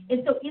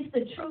 And so it's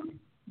the truth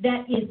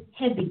that is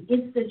heavy.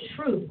 It's the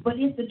truth, but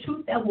it's the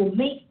truth that will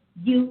make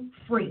you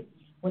free.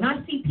 When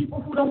I see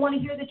people who don't want to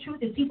hear the truth,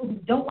 there's people who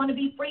don't want to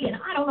be free, and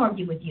I don't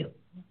argue with you.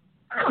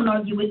 I don't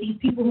argue with these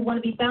people who want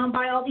to be bound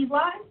by all these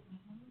lies.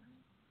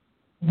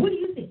 What do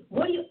you think?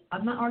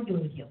 I'm not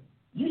arguing with you.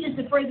 You're just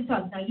afraid to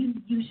talk. Now,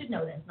 you should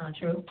know that's not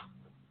true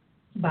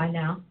by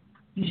now.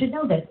 You should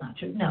know that's not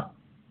true. No.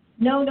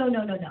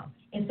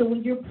 And so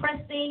when you're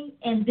pressing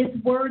and this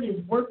word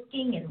is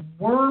working and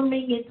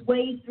worming its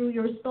way through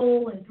your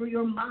soul and through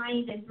your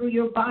mind and through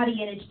your body,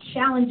 and it's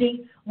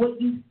challenging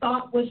what you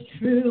thought was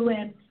true,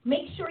 and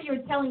make sure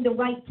you're telling the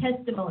right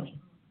testimony,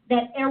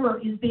 that error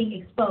is being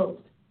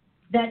exposed,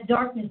 that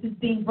darkness is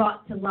being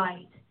brought to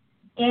light.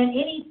 And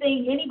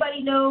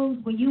anybody knows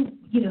when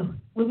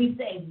when we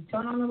say we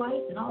turn on the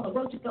lights and all the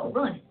roaches go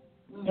running,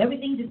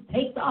 everything just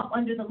takes off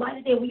under the light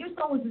of day. Well, your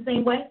soul is the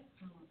same way.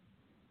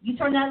 You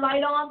turn that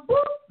light on, boop,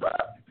 boop.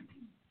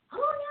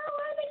 Oh, no,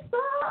 I'm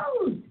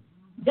exposed.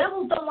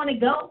 Devils don't want to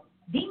go.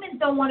 Demons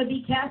don't want to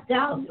be cast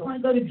out. You don't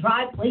want to go to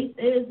dry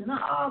places. And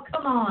oh,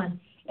 come on.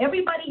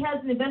 Everybody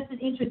has an invested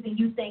interest in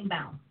you staying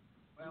bound.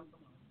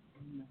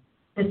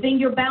 The thing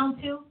you're bound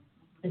to,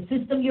 the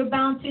system you're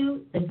bound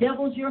to, the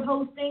devils you're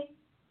hosting,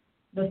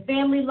 the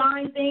family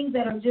line things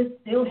that are just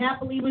still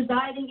happily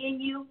residing in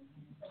you.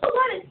 There's a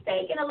lot at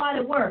stake and a lot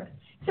at work.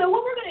 So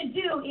what we're going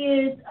to do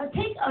is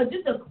take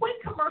just a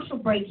quick commercial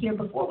break here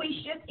before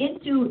we shift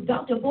into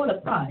Dr. Paula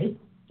Price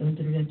to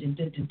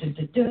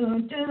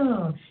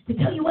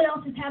tell you what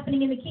else is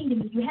happening in the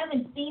kingdom. If you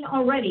haven't seen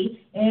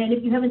already, and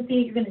if you haven't seen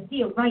it, you're going to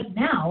see it right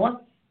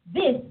now.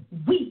 This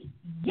week,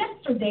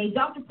 yesterday,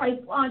 Dr. Price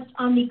launched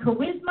on the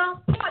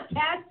Charisma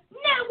Podcast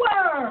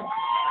Network.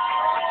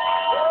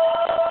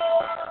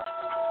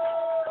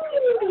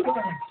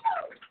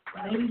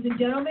 Ladies and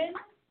gentlemen,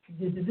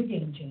 this is a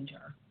game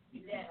changer.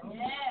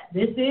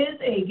 This is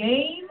a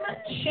game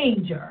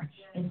changer.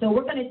 And so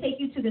we're going to take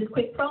you to this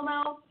quick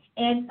promo.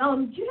 And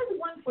do you have the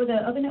one for the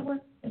other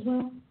network as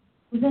well?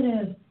 Was that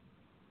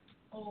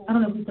I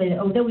don't know if we played it.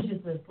 Oh, that was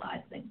just the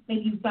slides thing.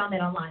 Maybe you found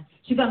that online.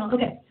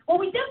 Okay. Well,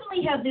 we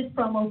definitely have this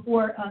promo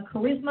for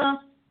Charisma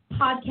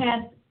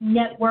Podcast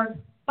Network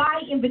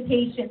by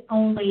invitation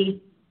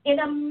only. An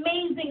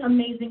amazing,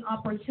 amazing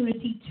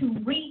opportunity to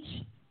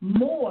reach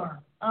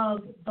more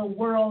of the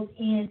world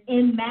in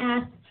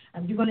mass.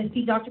 You're going to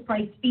see Dr.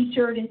 Price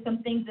featured in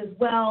some things as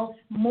well.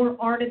 More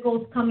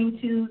articles coming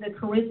to the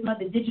Charisma,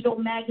 the digital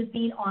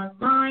magazine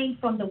online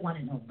from the one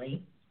and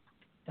only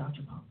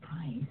Dr. Paula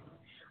Price.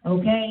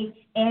 Okay?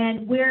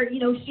 And where,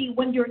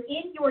 when you're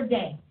in your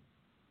day,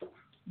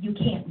 you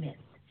can't miss.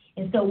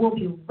 And so we'll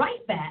be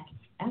right back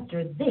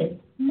after this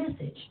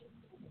message.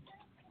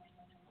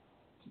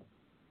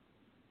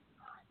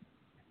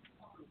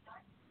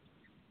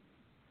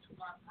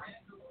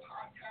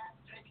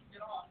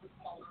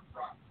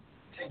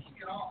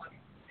 Taking it on,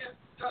 it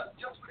does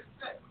just what it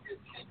says.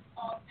 It takes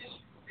on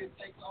issues. It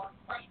takes on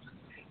questions.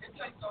 It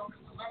takes on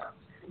concerns.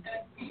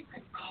 And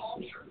even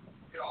culture,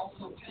 it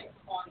also takes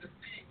on the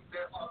things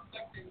that are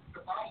affecting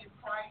the body of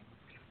Christ,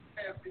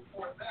 and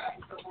before that,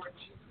 the Lord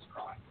Jesus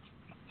Christ.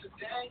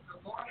 Today,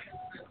 the Lord has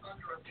been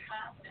under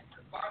attack, and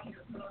the body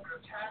has been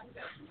under attack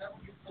as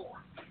never before.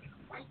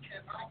 We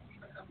cannot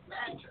even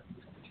imagine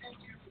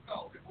 10 years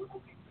ago that we will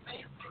be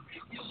facing the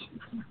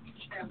issues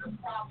and the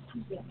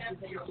problems and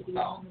the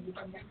assault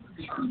against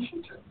the church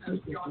as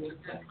we are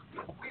today.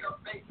 We are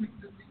facing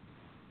disease.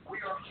 We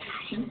are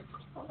facing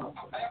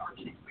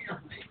anarchy. We are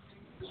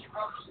facing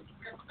disruptions.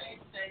 We are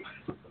facing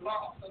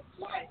loss of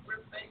life.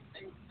 We're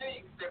facing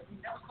things that we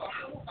never thought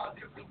about.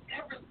 If we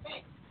ever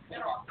think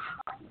that our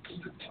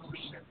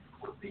Constitution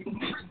would be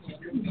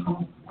written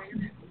the way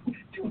it is,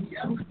 do we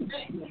ever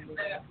think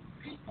that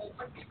people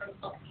wouldn't even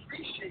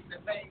appreciate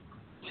the name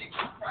Jesus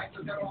Christ,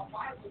 or that our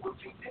Bible would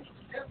be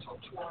incidental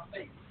to our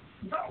faith?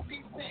 None of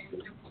these things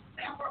you would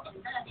ever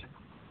imagine.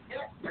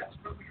 Yet that's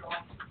where we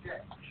are today.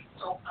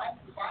 So I'm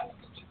inviting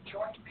you to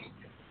join me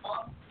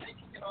on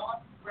Taking It On,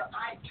 where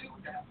I do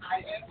that.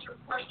 I answer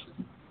questions.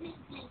 We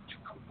need to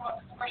confront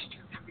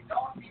questions, and we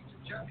don't need to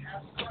just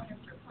have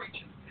sermons and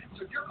preaching.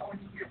 So you're going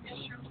to hear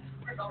issues.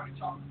 We're going to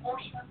talk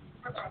abortion.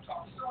 We're going to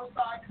talk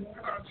suicide. We're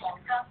going to talk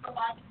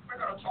afterlife.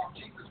 We're going to talk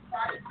Jesus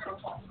Christ. We're going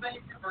to talk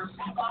Savior versus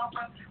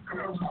Sovereign. We're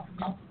going to talk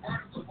about the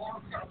word of the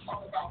Lord. We're going to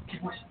talk about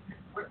twins.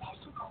 We're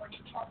also going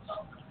to talk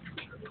about the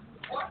future.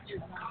 What is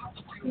God's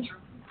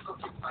future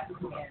looking like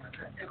for us?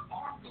 And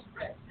are we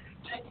ready?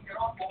 Taking It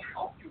On will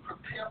help you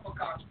prepare for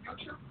God's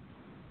future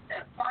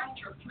and find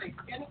your place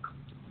in it.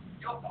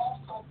 You'll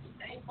also be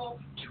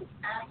able to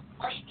ask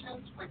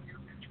questions when you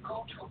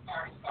go to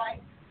our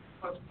site.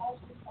 But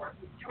most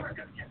importantly, you're going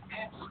to get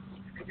answers.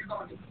 And you're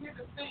going to hear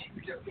the things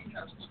that we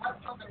have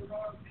swept under the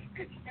rug and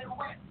hid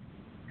away.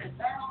 And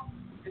now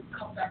it's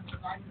come back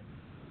tonight.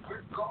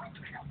 We're going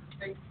to have to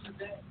face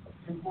today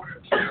in order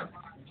to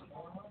survive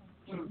tomorrow.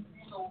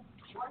 So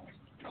join us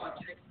on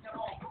Taking It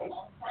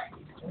On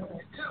Friday. What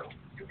you do,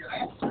 you get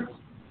answers.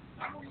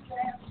 Not only get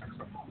answers,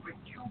 but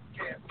you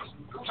get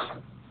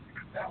solutions.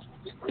 Because that's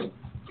what we do.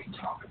 We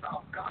talk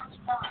about God's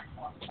mind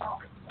on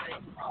solving the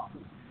same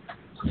problem.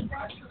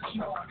 Subscribe to the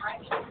show on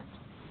iTunes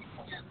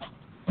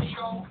and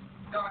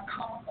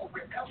show.com or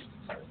wherever you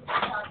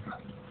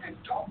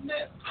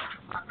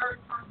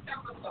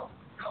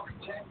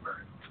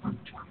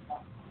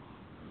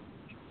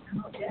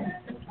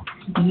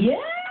Yay!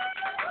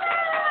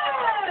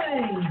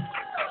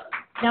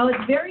 Now,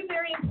 it's very,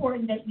 very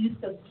important that you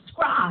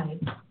subscribe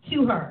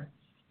to her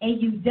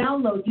and you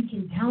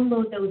can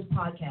download those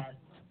podcasts.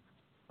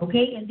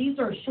 Okay? And these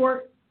are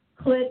short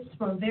clips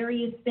from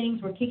various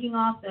things. We're kicking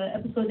off. The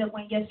episode that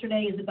went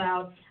yesterday is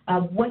about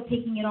what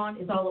Taking It On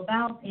is all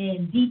about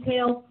in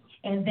detail.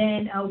 And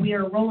then we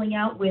are rolling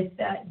out with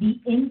the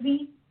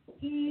envy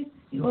piece,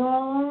 you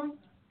all.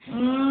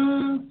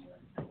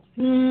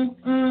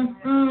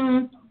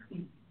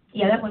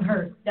 Yeah, that one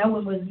hurt. That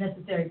one was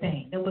necessary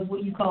pain. That was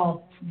what you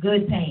call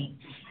good pain.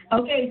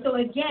 Okay, so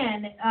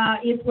again,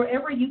 it's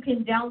wherever you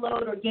can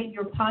download or get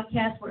your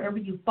podcast, wherever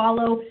you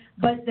follow.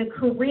 But the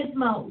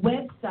Charisma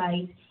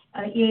website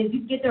is, you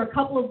can get there a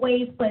couple of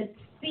ways, but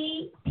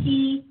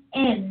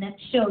CPN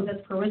Shows,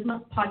 that's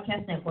Charisma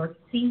Podcast Network,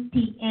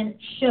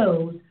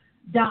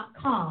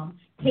 CPNshows.com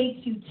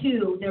takes you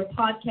to their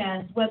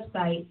podcast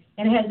website,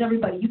 and it has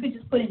everybody. You can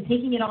just put in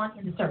Taking It On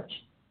in the search.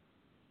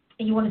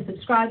 And you want to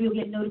subscribe, you'll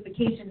get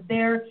notifications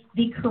there.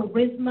 The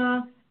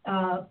Charisma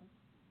app,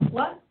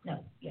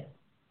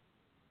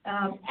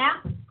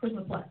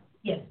 Charisma Plus,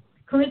 yes.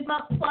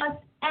 Charisma Plus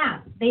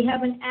app. They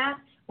have an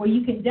app where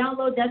you can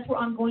download. That's where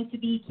I'm going to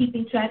be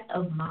keeping track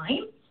of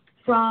mine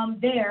from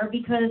there,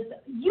 because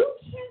you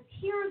can't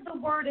hear the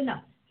word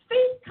enough.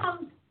 Faith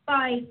comes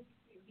by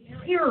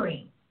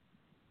hearing,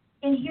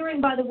 and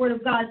hearing by the word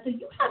of God. So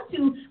you have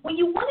to, when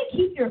you want to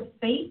keep your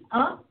faith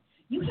up,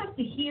 you have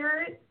to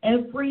hear it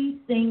every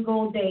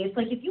single day. It's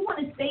like if you want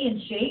to stay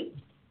in shape,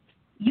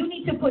 you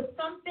need to put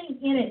something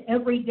in it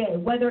every day,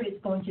 whether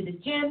it's going to the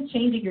gym,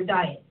 changing your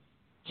diet.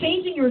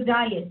 Changing your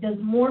diet does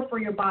more for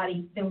your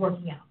body than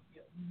working out.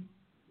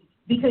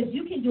 Because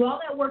you can do all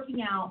that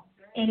working out,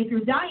 and if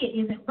your diet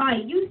isn't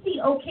right, you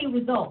see okay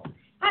results.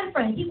 I had a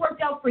friend, he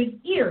worked out for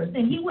years,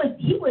 and he was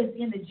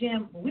in the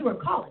gym when we were in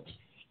college.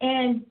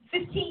 And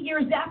 15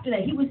 years after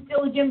that, he was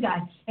still a gym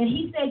guy. And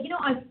he said,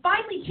 I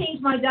finally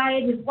changed my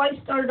diet. His wife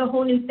started a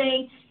whole new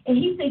thing. And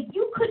he said,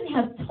 you couldn't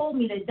have told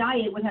me that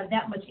diet would have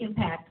that much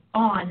impact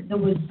on the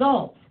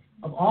results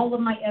of all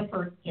of my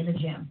effort in the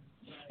gym.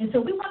 And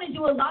so we want to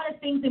do a lot of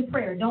things in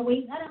prayer, don't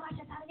we?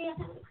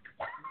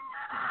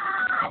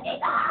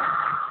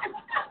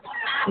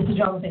 It's a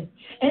drama thing.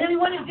 And then we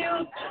want to do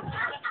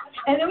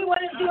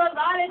a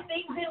lot of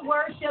things in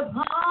worship.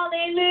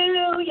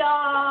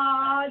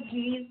 Hallelujah,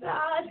 Jesus.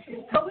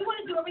 But we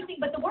want to do everything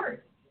but the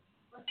word.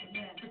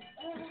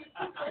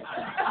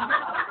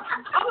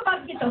 I'm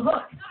about to get the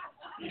hook.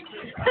 You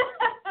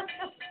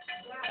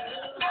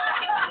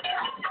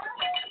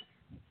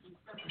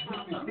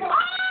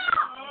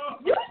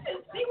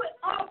should see what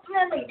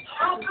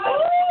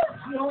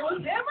you will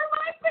never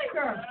my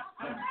finger.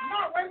 No,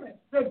 wait a minute.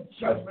 The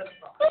judgment.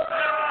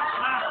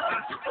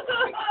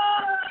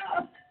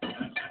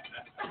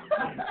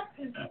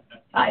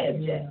 I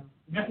am Jen.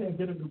 You can't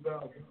get a new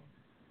bell.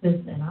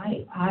 Listen,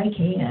 I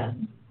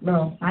can.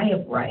 No, I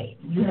have right.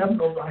 You have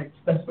no rights.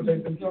 That's what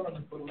they've been telling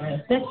us for the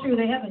last. That's true.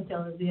 They have been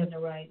telling us we have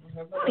no rights. I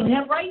don't even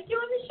have rights here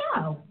on the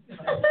show.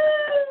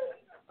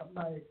 I'm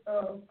like,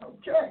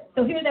 okay.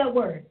 So hear that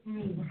word.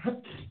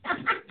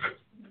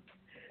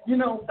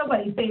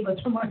 Somebody save us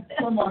from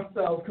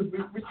ourselves. Because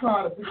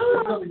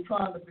we're really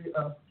trying to be.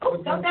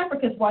 South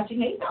Africa's watching.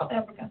 Hey, South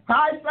Africa.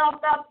 Hi,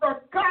 South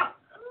Africa.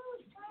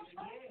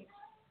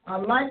 I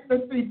like the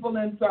people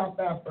in South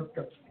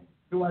Africa.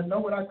 Do I know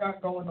what I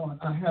got going on?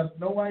 I have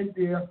no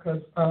idea,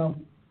 because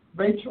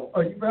Rachel,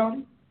 are you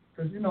ready?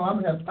 Because,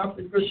 I'm having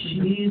nothing good to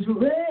do. She's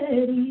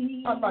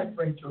ready. I like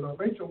Rachel, though.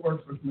 Rachel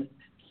works with me.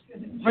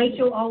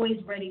 Rachel,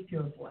 always ready,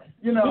 pure boy.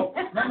 Let me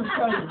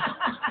tell you.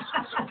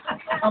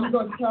 I'm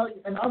going to tell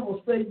you, and I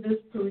will say this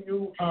to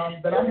you,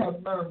 that I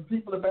have learned.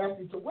 People have asked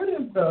me, so what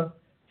is the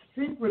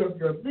secret of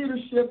your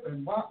leadership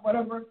and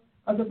whatever?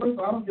 I said, first of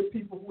all, I don't get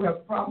people who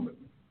have problems with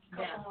me.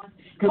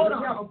 Hold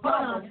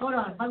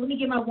on. Let me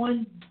get my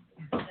one.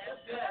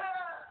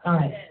 All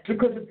right.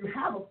 Because if you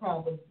have a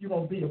problem, you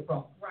won't be a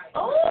problem. Right.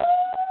 Oh.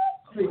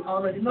 See,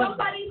 already know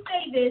Somebody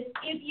say this.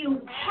 If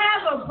you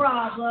have a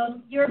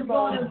problem, you're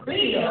going to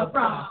be a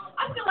problem.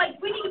 I feel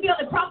like we need to be on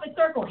the prophet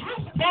circle.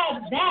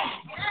 Hashtag that.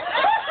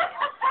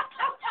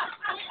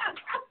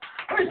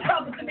 Where's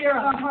Prophet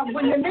Samira?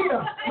 When you need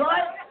her,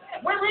 right?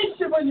 We reach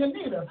you when you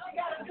need her.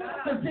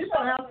 Because people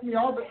ask me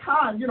all the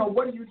time,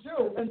 what do you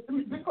do? And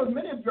because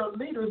many of your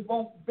leaders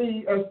won't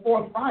be as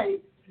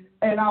forthright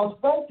and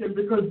outspoken,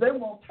 because they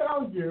won't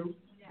tell you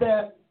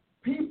that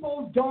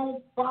people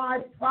don't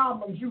fight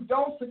problems. You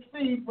don't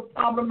succeed with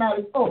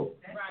problematic folks.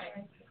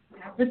 Right.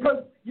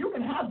 Because you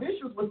can have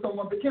issues with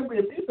someone, but can we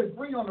at least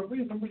agree on the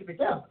reason we're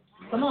together?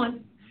 Come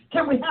on.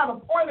 Can we have a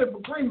point of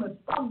agreement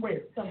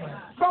somewhere?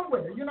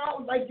 Somewhere.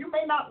 Like you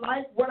may not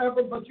like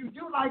whatever, but you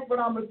do like what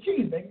I'm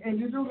achieving, and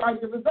you do like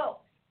the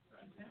results.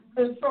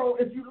 And so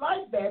if you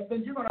like that,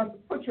 then you're going to have to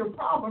put your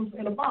problems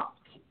in a box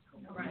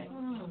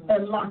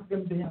and lock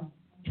them down.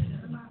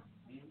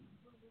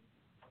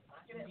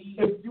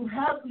 If you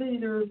have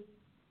leaders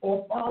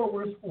or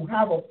followers who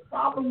have a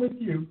problem with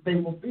you, they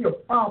will be a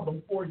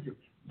problem for you.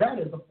 That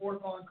is a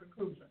foregone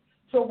conclusion.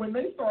 So when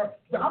they start,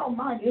 I don't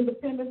mind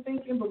independent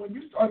thinking, but when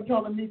you start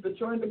telling me that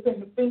your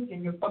independent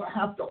thinking is going to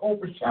have to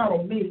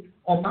overshadow me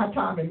on my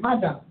time and my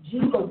dime,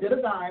 you go get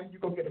a dime, you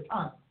go get a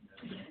time.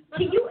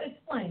 Can you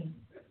explain?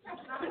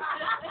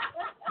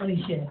 Let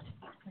me shift.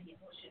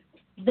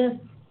 The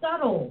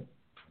subtle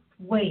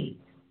ways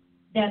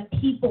that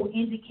people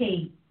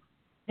indicate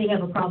they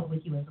have a problem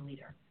with you as a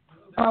leader.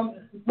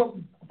 But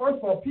first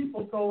of all,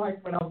 people feel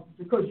like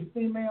because you're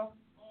female,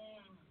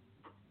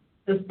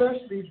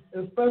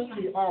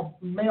 especially our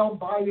male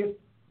biased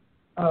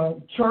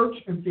church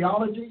and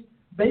theology,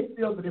 they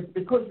feel that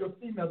because you're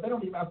female, they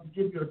don't even have to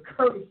give you the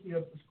courtesy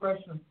of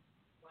discretion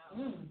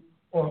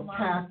or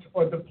tact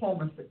or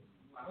diplomacy.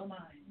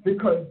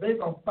 Because they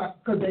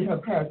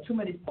have had too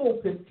many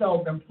pulpits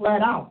tell them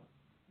flat out,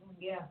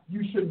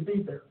 you shouldn't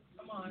be there.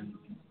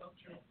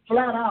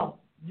 Flat out,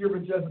 you're a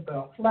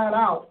Jezebel. Flat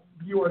out,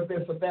 you are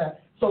this or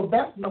that. So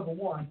that's number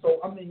one. So,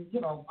 I mean, you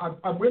know,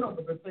 I went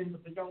over the thing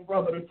with the young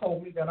brother that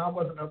told me that I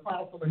wasn't an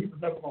apostle and he was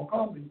never going to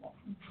call me one.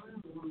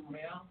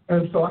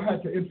 And so I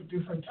had to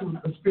introduce him to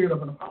the spirit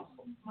of an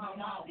apostle.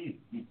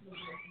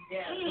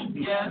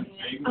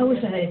 I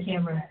wish I had a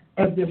camera.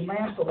 As the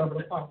mantle of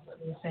an apostle.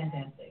 It's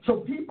fantastic. So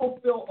people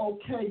feel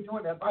okay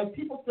doing that. Like,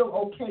 people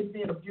feel okay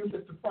being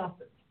abusive to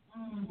prophets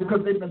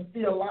because they've been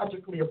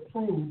theologically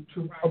approved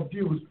to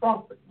abuse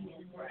prophets.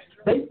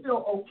 They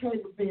feel okay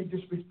with being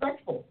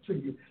disrespectful to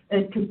you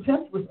and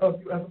contemptuous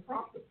of you as a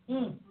prophet.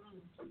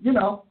 You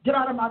know, get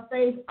out of my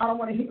face. I don't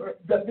want to hear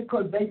that,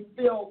 because they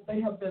feel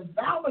they have been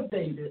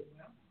validated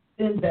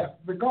in that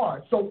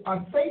regard. So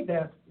I say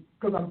that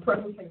because I'm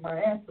prefacing my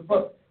answer.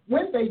 But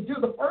when they do,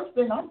 the first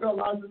thing I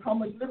realize is how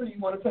much liberty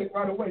you want to take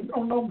right away. You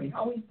don't know me.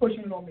 How are you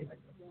pushing it on me like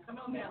that? Come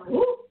on now.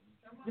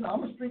 You know,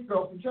 I'm a street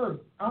girl from Jersey.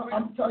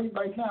 I'm telling you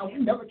right now, we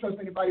never trust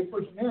anybody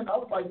pushing in. I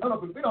was like, no,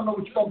 because we don't know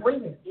what you're going to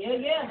bring in.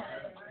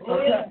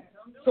 Okay.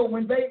 So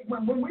when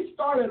we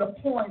start at a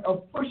point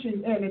of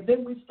pushing in, and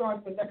then we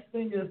start, the next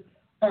thing is,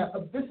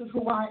 this is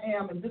who I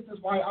am, and this is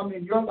why I'm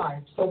in your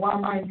life, so why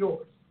am I in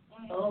yours?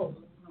 Oh,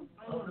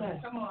 okay.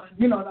 Come on.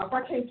 You know, now if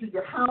I came to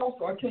your house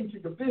or I came to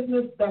your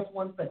business, that's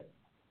one thing.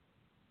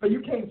 But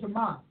you came to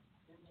mine.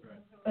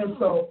 And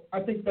so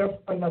I think that's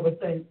another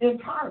thing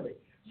entirely.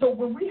 So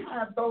when we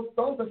have those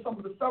are some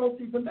of the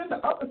subtleties. And then the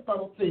other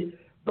subtlety,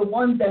 the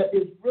one that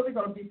is really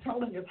going to be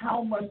telling is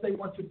how much they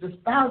want to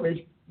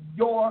disparage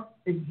your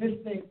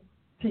existing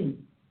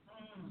team.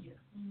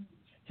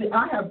 See,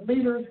 I have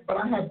leaders, but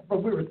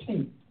we're a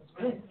team.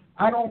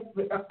 I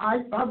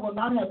will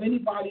not have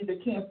anybody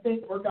that can't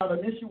think, work out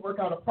an issue, work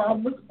out a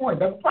problem. What's the point?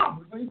 That's a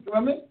problem. You know what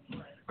I mean?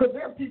 Because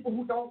there are people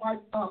who don't like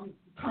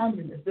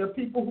timeliness. There are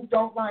people who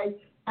don't like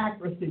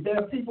accuracy. There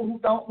are people who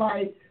don't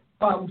like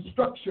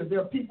structure. There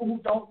are people who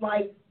don't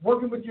like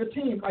working with your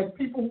team. Like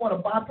people who want to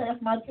bypass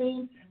my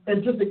team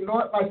and just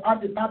ignore it. Like, I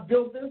did not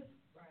build this.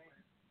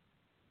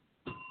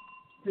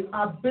 See,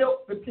 I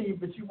built the team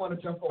that you want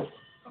to jump over.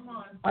 Come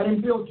on. I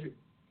didn't build you.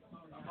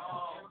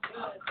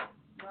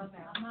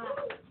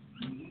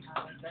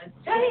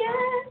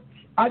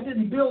 I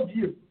didn't build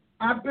you.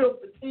 I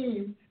built the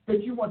team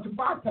that you want to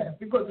bypass.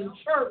 Because in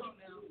church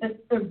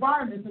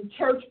environments, in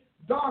church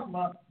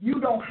dogma, you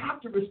don't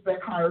have to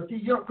respect hierarchy,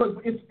 because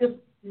it's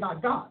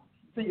not God.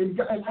 See, in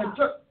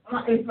church,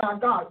 it's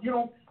not God. You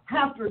don't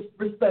have to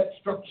respect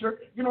structure.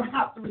 You don't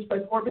have to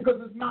respect order,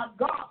 because it's not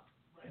God.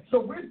 So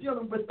we're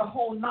dealing with the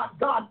whole not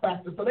God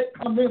factor. So they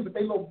come in with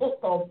their little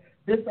book called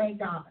 "This Ain't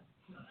God."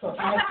 So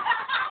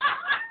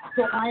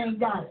I ain't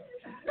got it.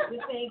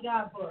 This ain't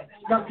God book.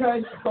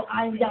 Okay, so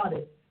I ain't got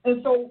it.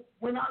 And so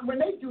when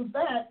they do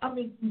that, I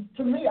mean,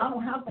 to me, I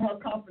don't have to have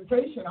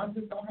confrontation. I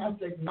just don't have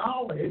to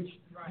acknowledge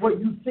what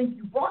you think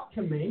you brought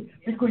to me,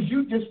 because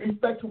you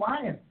disrespect who I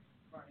am.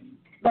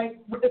 Like,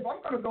 if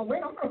I'm going to go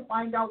in, I'm going to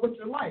find out what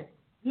you're like.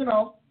 You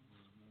know,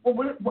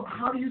 well,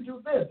 how do you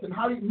do this?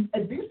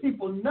 And these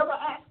people never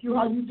ask you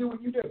how you do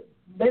what you do.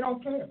 They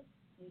don't care.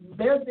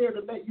 They're there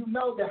to let you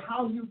know that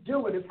how you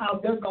do it is how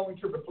they're going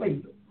to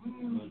replace it.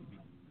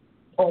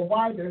 Or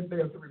why they're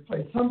there to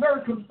replace. So I'm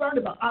very concerned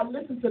about. I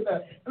listen to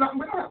that, and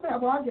we don't have to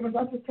have arguments.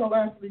 I just tell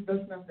Ashley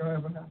that's not going to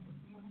ever happen.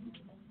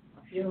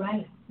 You're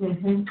right.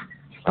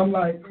 I'm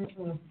like,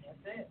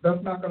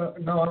 that's not going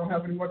to. No, I don't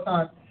have any more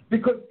time,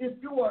 because if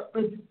you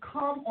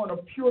come on a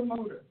pure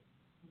motive,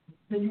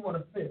 then you want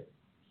to fit.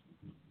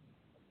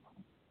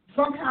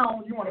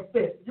 Somehow you want to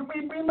fit.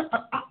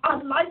 I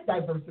like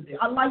diversity.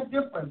 I like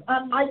difference.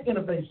 I like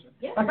innovation.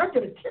 Yeah. Like, I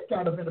get a kick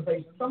out of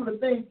innovation. Some of the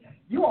things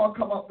you all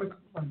come up with,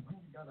 I'm like,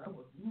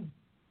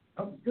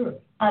 that was good.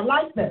 I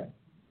like that.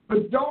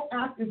 But don't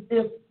act as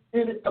if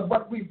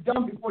what we've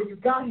done before you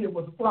got here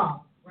was a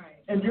flop. Right.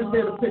 And you're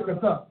there to pick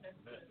us up.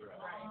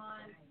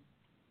 Right.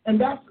 And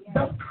that's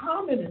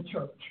common in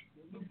church.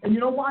 And you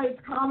know why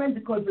it's common?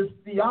 Because it's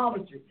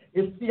theology.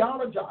 It's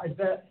theologized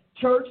that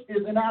church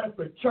is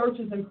inadequate. Church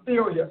is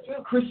inferior.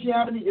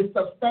 Christianity is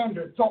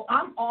substandard. So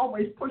I'm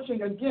always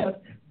pushing against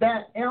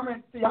that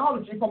errant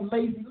theology from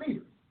lazy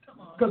leaders.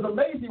 Because the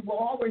lazy will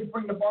always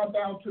bring the bar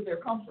down to their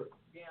comfort.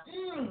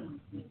 Yeah.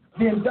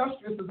 The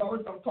industrious is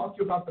always going to talk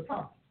to you about the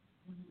top.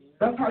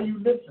 That's how you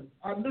listen.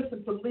 I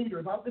listen to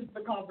leaders. I listen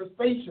to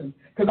conversations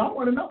because I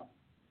want to know.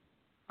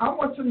 I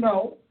want to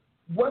know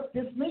what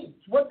this means.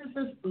 What does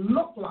this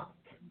look like?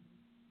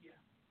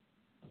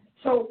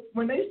 So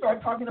when they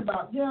start talking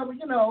about, you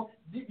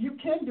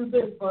can do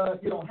this,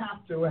 but you don't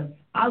have to, and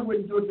I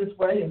wouldn't do it this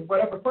way, and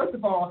whatever. First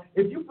of all,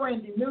 if you're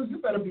brand new, you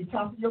better be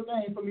top of your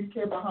game for me to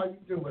care about how you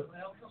do it.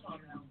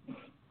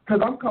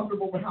 Because I'm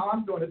comfortable with how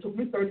I'm doing it. It took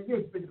me 30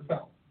 years to figure this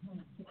out.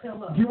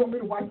 Do you want me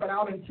to wipe it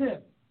out in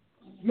 10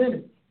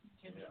 minutes?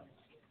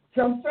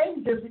 So I'm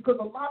saying this because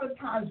a lot of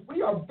times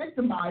we are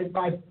victimized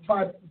by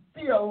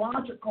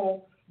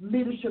theological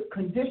leadership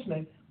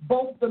conditioning,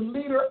 both the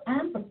leader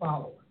and the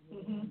follower.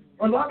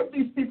 A lot of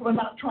these people are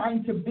not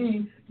trying to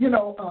be,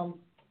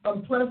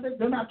 unpleasant.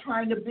 They're not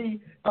trying to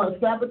be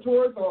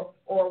saboteurs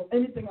or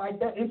anything like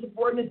that,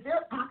 insubordinate.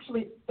 They're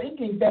actually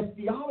thinking that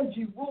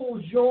theology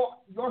rules your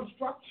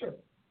structure.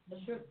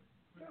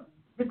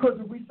 Because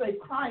if we say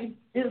Christ,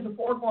 it is a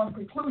foregone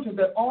conclusion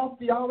that all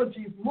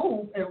theologies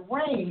move and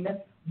reign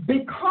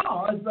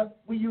because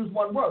we use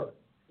one word.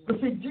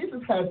 But see,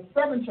 Jesus has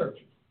 7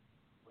 churches.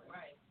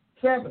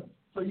 7.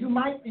 So you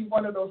might be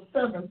one of those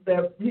 7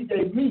 that he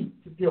gave me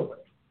to deal with.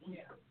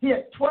 He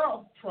had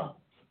 12 tribes.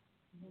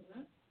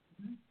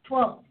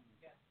 12.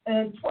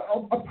 And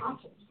 12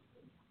 apostles.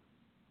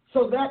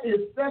 So that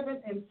is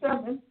 7 and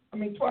 7.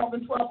 12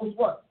 and 12 was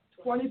what?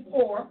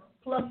 24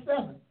 plus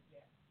 7.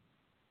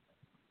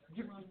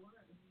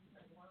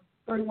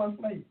 31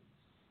 slaves.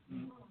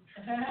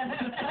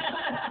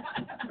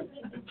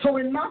 So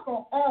we're not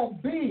going to all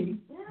be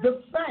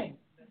the same.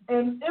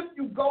 And if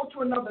you go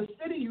to another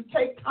city, you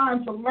take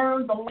time to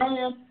learn the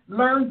land,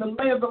 learn the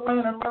lay of the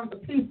land, and learn the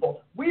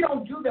people. We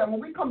don't do that.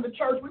 When we come to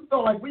church, we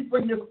feel like we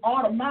bring this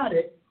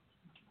automatic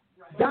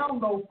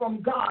download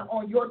from God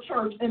on your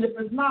church, and if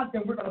it's not,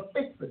 then we're going to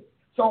fix it.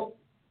 So,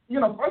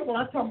 first of all,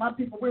 I tell my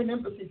people we're an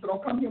embassy, so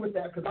don't come here with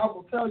that, because I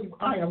will tell you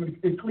I am an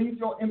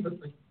ecclesial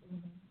embassy.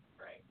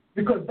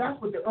 Because that's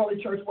what the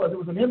early church was. It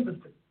was an embassy.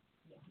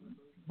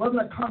 It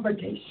wasn't a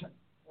congregation.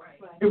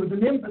 It was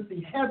an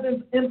embassy.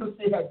 Heaven's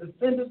embassy had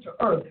descended to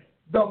earth.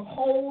 The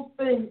whole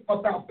thing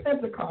about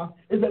Pentecost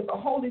is that the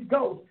Holy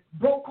Ghost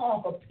broke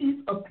off a piece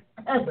of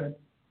heaven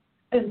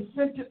and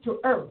sent it to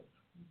earth.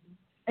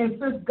 And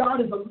since God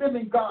is a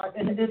living God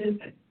and it is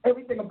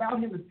everything about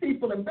him is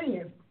people and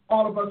beings,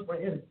 all of us were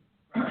in it.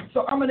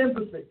 So I'm an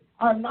embassy.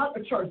 I'm not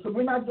a church. So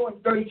we're not doing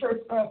dirty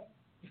church stuff.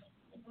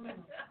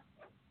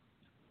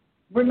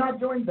 We're not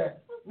doing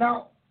that.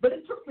 Now, but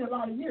it took me a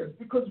lot of years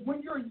because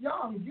when you're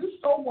young, you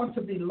so want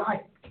to be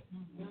liked.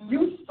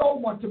 You so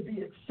want to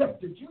be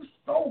accepted. You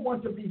so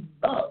want to be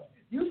loved.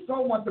 You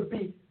so want to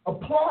be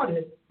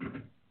applauded.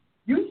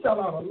 You sell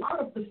out a lot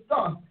of the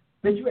stuff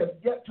that you have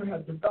yet to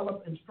have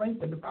developed and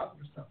strengthened about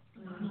yourself.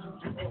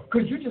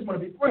 Because you just want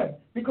to be friends.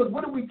 Because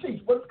what do we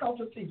teach? What does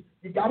culture teach?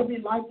 You got to be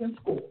liked in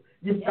school.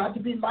 You've got to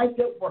be liked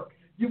at work.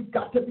 You've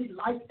got to be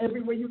liked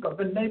everywhere you go.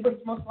 The neighbors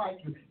must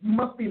like you. You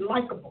must be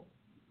likable.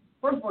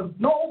 First of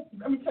all,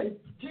 let me tell you,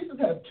 Jesus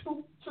had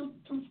two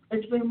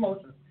extreme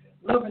emotions,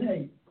 love and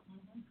hate.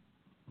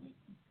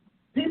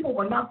 People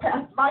were not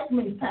passive. Like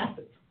means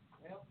passive.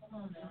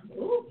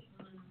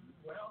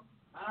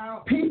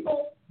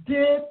 People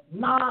did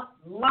not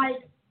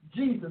like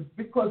Jesus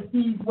because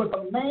he was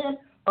a man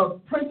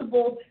of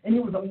principles and he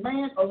was a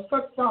man of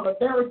such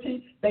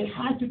solidarity, they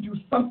had to do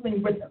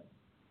something with him.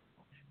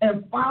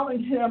 And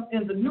filing him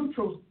in the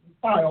neutral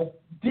file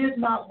did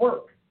not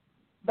work.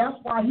 That's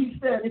why he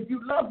said, if you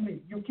love me,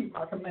 you keep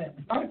my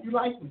commandments. Not if you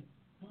like me.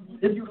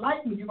 If you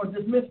like me, you're going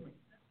to dismiss me.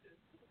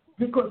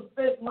 Because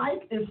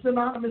like is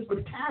synonymous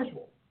with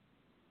casual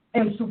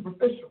and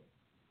superficial.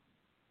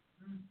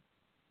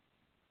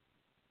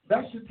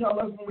 That should tell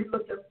us when we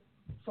look at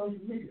social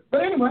media.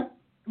 But anyway,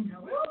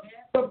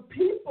 the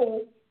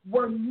people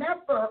were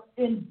never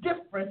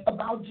indifferent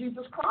about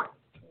Jesus Christ.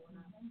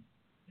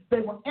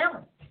 They were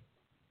errant.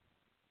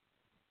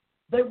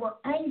 They were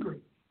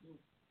angry.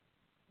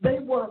 They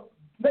were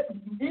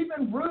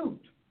even rude.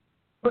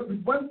 But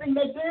one thing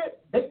they did,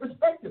 they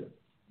respected him.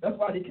 That's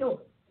why they killed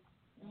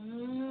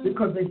him.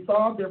 Because they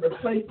saw their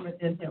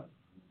replacement in him.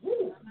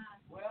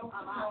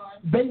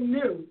 They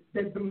knew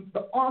that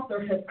the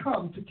author had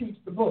come to teach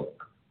the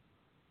book.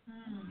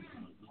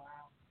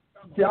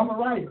 See, I'm a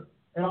writer.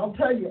 And I'll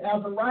tell you,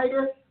 as a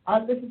writer,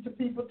 I listen to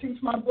people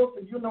teach my book,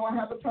 and I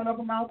have a ton of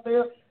them out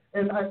there,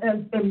 and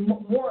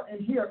more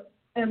in here.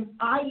 And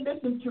I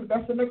listen to,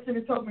 that's the next thing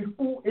that tells me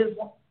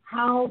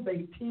how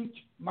they teach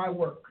my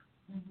work.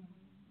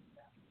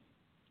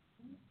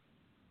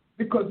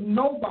 Because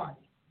nobody,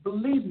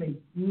 believe me,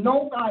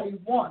 nobody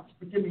wants,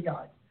 forgive me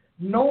guys,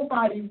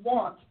 nobody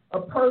wants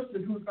a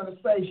person who's going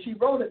to say, she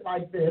wrote it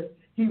like this,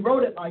 he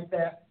wrote it like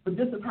that, but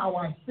this is how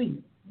I see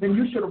it. Then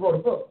you should have wrote a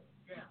book.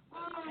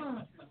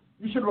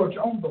 You should have wrote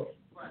your own book.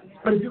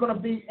 But if you're going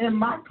to be in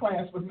my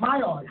class with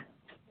my audience,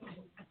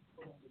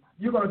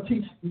 you're going to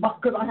teach,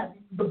 because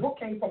the book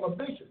came from a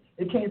vision.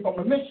 It came from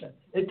a mission.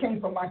 It came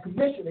from my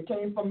commission. It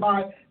came from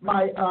my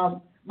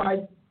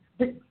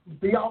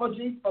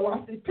theology,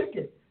 philosophy, pick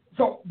it.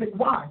 So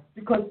why?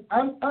 Because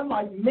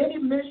unlike many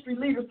ministry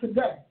leaders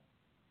today,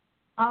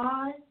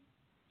 I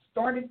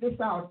started this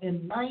out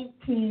in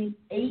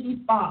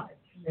 1985,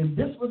 and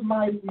this was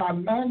my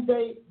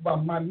mandate,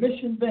 my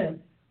mission then,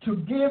 to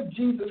give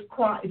Jesus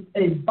Christ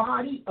a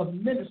body of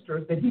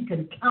ministers that he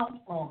can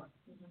count on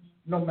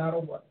no matter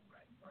what.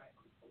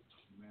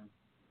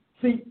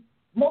 See,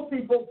 most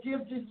people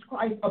give Jesus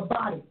Christ a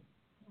body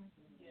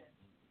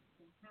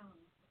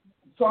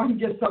so I can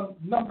get some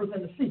numbers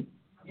in the seat.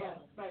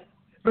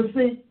 But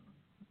see,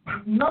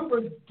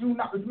 numbers do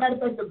not. As a matter of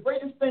fact, the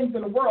greatest things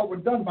in the world were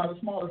done by the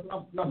smallest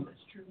numbers,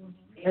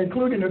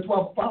 including the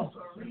 12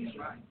 apostles.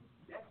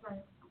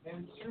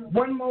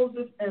 One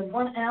Moses and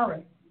one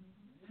Aaron,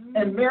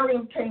 and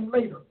Miriam came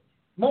later.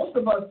 Most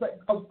of us,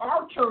 of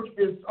our church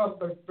is,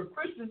 the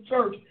Christian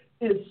church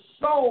is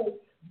so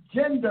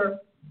gender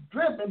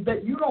driven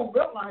that you don't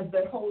realize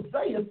that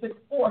Hosea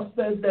 6:4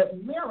 says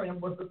that Miriam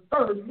was the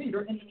third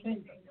leader in the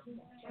kingdom.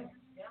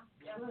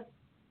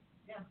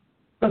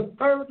 The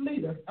third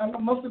leader. I know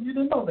most of you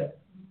didn't know that.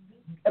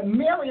 And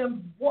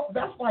Miriam,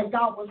 that's why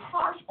God was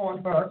harsh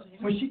on her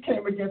when she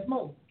came against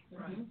Moses.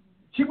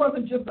 She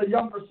wasn't just a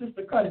younger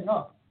sister cutting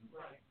up.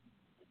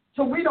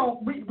 So we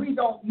don't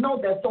know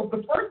that. So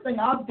the first thing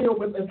I'll deal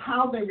with is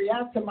how they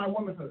react to my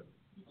womanhood.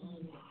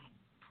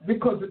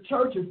 Because the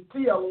church is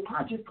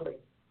theologically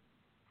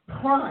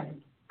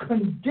primed,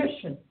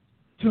 conditioned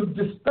to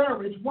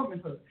disparage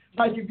womanhood.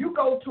 Like if you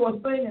go to a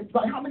thing, it's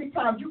like how many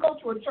times you go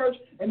to a church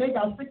and they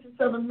got 6 or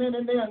 7 men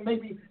in there and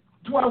maybe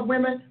 12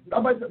 women.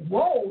 Somebody says,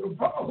 "Whoa, the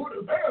brotherhood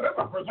is there. They're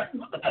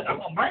representing that's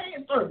a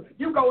man, sir."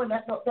 You go in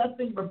that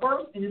thing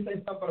reversed and you say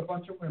something about a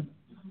bunch of women.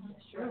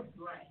 Sure,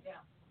 right,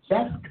 yeah.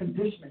 That's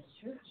conditioning.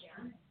 Sure.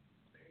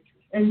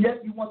 And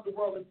yet you want the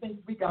world to think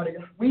we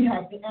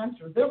have the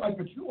answer. They're like,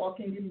 but you all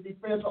can't even be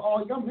fair to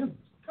all your members.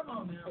 Come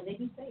on now. And they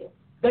can say it.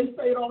 They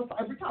say it all the time.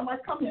 Every time I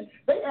come in,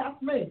 they ask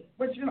me.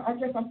 But, I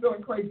guess I'm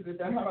feeling crazy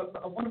today. I had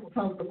a wonderful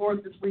time with the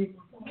Lord this week.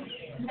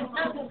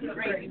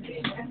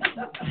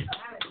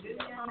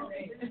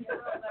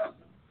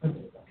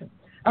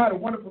 I had a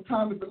wonderful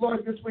time with the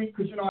Lord this week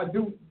because, I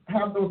do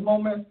have those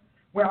moments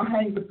where I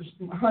hang with the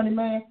honey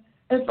man.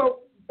 And so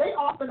they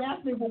often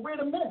ask me, well, wait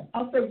a minute.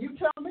 I say, well, you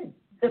tell me.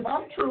 If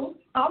I'm true,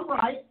 I'm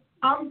right,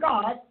 I'm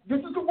God, this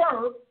is the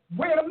word,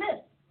 wait a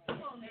minute.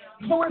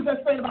 So what is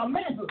that saying about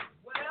manhood?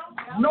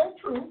 No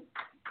truth,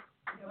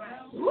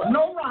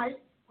 no right,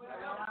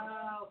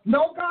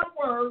 no God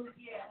word,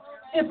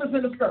 if it's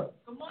in the skirt.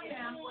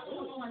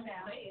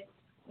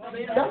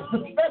 That's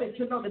pathetic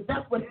to know that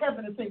that's what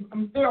heaven is saying.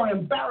 They are an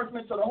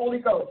embarrassment to the Holy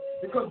Ghost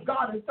because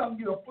God is telling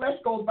you the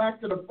flesh goes back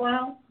to the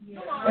ground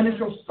and it's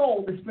your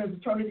soul that spends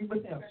eternity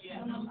with him.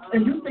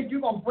 And you think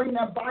you're going to bring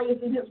that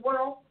bias in his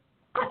world?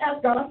 I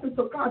asked God, I said,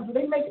 so God, do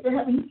they make it to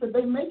heaven? He said,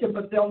 they make it,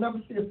 but they'll never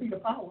see a seat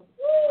of power.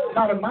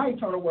 Not in my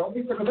eternal world.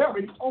 He said, because they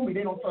already told me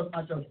they don't trust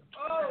my judgment.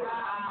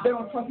 They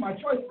don't trust my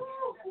choices.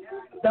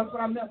 That's what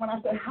I meant when I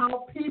said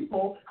how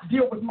people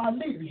deal with my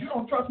leaders. You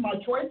don't trust my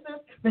choices,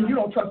 then you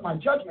don't trust my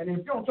judgment. And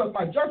if you don't trust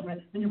my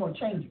judgment, then you're going to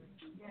change it.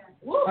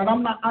 And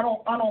I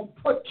don't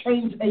put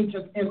change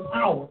agents in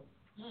power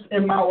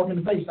in my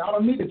organization. I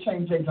don't need a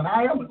change agent.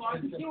 I am a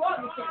change agent.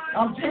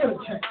 I'm here to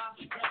change.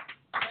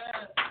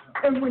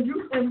 And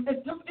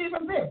it's just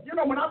even this,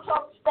 when I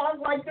talk strong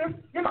like this,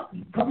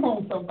 come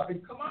on, somebody.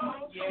 Come on.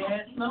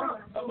 Yes, no.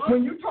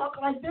 When you talk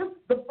like this,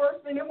 the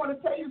first thing they want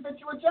to tell you is that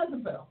you're a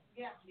Jezebel.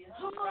 Yeah.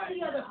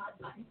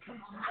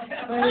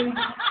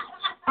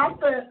 I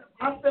said,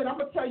 I'm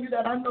going to tell you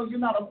that I know you're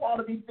not a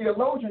quality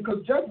theologian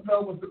because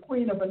Jezebel was the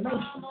queen of a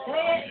nation.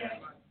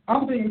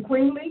 I'm being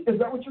queenly. Is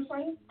that what you're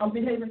saying? I'm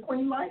behaving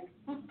queen-like?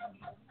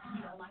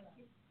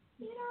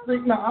 See,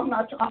 no, I'm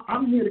not.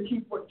 I'm here to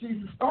keep what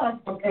Jesus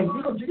started, and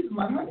Jesus is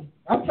my honey.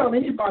 I'm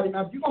telling anybody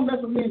now, if you're going to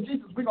mess with me and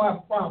Jesus, we're going to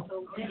have a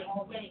problem.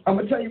 I'm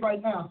going to tell you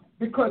right now,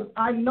 because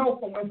I know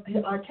from when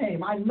I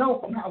came. I know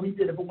from how he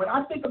did it. But when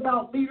I think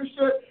about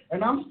leadership,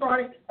 and I'm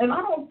starting, and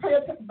I don't pay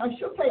attention, I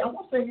should say, I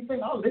won't say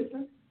anything, I'll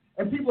listen.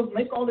 And people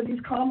make all of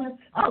these comments.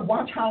 I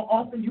watch how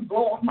often you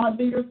blow off my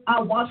leaders. I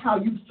watch how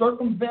you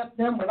circumvent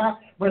them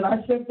when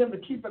I send them to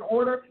keep an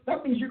order.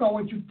 That means you're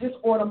going to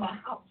disorder my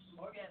house.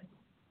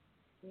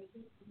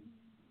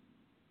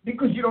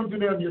 Because you don't do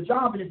that on your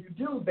job, and if you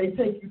do, they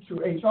take you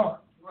to HR.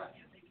 Right.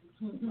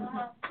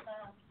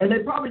 And they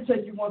probably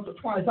take you once or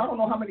twice. I don't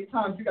know how many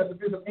times you got to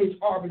visit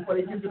HR before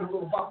they give you the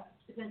little box.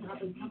 Depends on how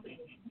many companies.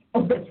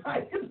 Oh, that's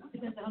right.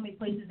 Depends on how many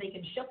places they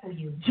can shuffle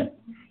you.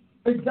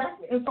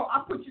 Exactly. And so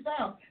I put you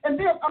down. And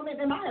then,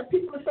 and I have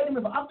people that say to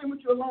me, I've been with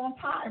you a long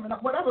time, and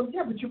whatever,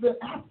 yeah, but you've been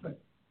absent.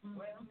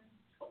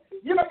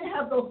 You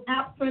have those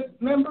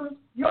absent members.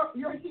 You're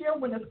here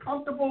when it's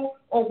comfortable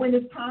or when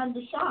it's time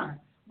to shine.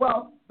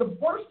 Well, the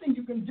worst thing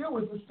you can do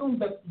is assume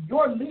that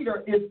your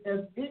leader is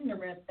as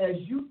ignorant as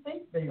you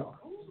think they are.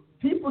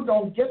 People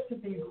don't get to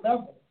these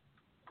levels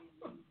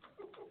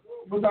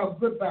without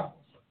good battles.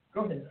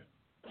 Go ahead.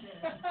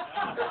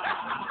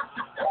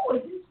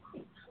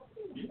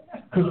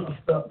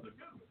 Stuff.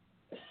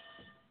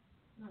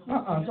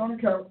 Don't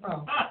care.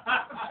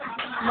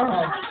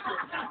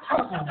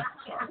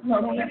 No. No,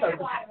 I don't need that.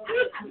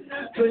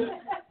 See?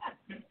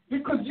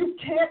 Because you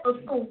can't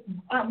assume.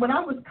 When I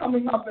was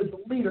coming up as a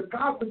leader,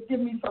 God was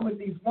giving me some of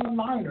these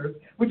one-liners,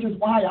 which is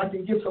why I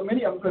can give so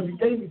many of them, because he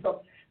gave me some.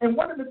 And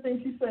one of the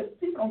things he said,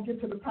 people don't get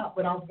to the top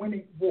without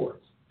winning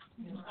wars.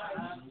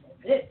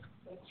 That's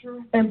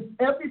true. And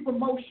every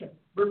promotion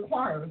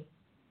requires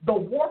the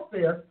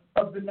warfare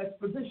of the next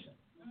position.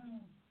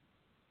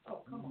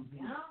 Oh, come on.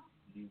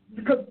 Yeah.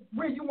 Because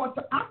where you want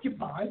to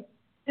occupy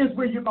is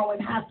where you're going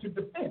to have to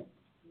defend.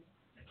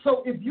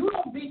 So if you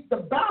don't beat the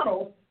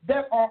battles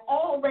that are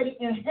already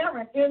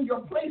inherent in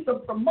your place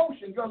of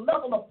promotion, your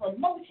level of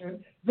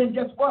promotion, then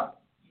guess what?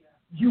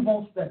 You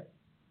won't stay.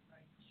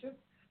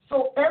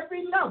 So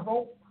every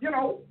level,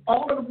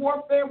 all of the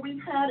warfare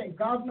we've had, and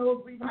God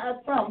knows we've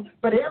had some,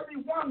 but every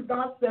one,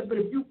 God said, but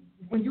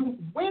when you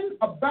win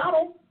a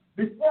battle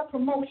before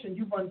promotion,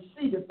 you've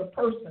unseated the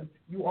person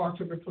you are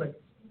to replace.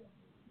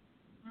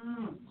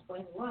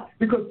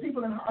 Because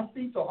people in high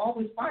seats are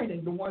always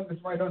fighting the one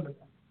that's right under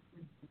them.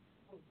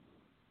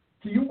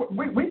 So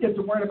we get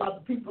to worry about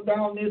the people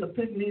down there, the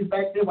pygmies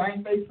back there. Why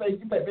ain't they safe?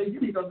 You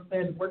need to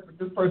understand to work with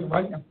this person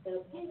right now.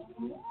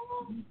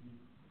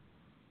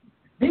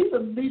 These are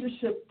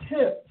leadership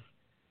tips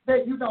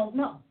that you don't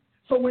know.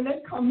 So when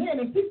they come in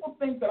and people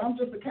think that I'm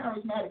just a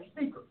charismatic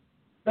speaker,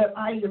 that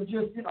I am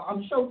just,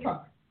 I'm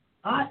showtime.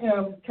 I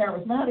am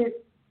charismatic.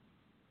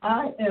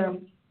 I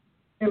am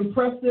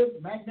impressive,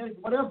 magnetic,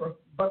 whatever,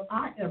 but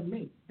I am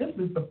me. This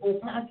is the full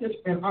package,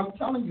 and I'm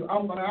telling you,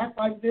 I'm going to act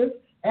like this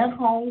at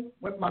home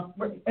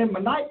in my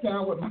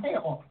nightgown with my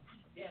hair on.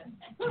 Yeah.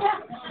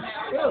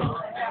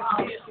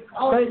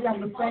 Baby,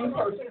 I'm the same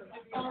person.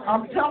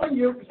 I'm telling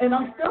you, and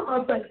I'm still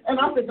going to say, and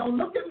I said, don't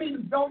look at me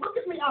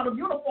out of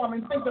uniform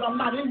and think that I'm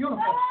not in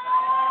uniform.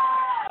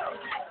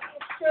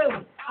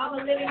 True. I'm a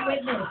living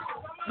witness.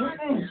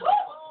 Mm-mm.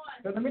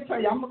 So let me tell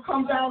you, I'm going to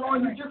come down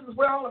on you just as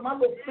well in my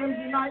little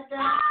flimsy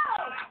nightgown.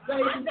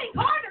 Baby. I think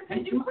harder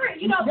because you're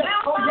free. I'm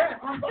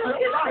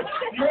right.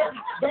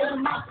 Baby,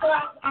 my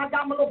thoughts, I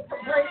got my little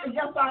break, and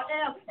yes, I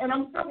am, and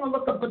I'm still going to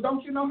look up, but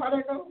don't you know how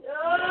that goes?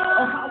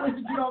 Or how is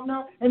it you don't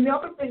know? And the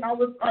other thing I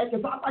was like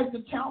is I like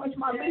to challenge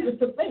my leaders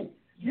to think.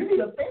 You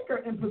need a thinker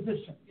in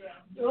position.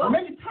 Yeah.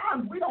 Many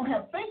times we don't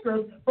have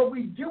thinkers, but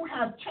we do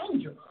have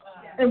changers.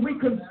 And we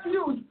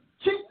confuse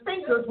cheap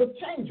thinkers with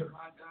changers.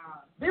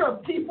 There are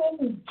people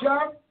who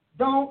just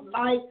don't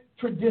like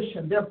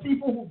tradition. There are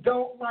people who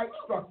don't like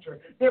structure.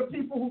 There are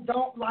people who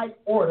don't like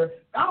order.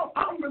 I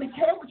don't really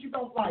care what you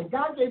don't like.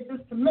 God gave this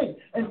to me.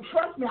 And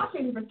trust me, I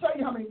can't even tell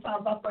you how many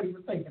times I thought he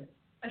was taking it.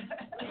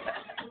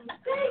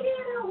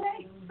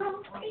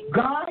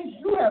 Guys,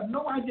 you have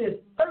no idea.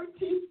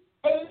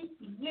 38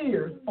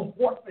 years of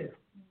warfare.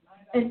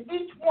 And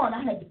each one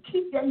I had to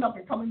keep getting up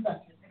and coming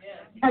back.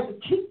 I had to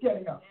keep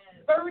getting up.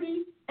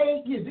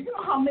 38 years. Do you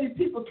know how many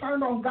people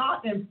turned on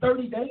God in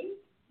 30 days?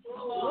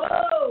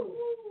 Whoa.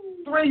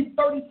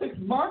 36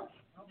 months,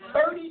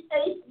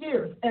 38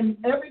 years. And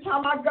every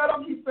time I got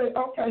up, he said,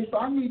 okay, so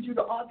I need you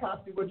to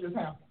autopsy what just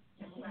happened.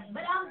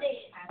 But I'm dead.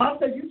 I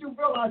said, you do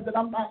realize that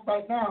I'm not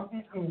right now.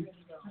 Mm-mm.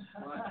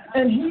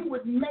 And he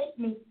would make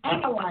me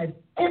analyze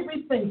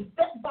everything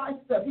step by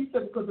step. He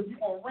said, because if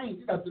you're on range,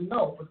 you got to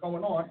know what's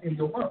going on in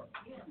your world.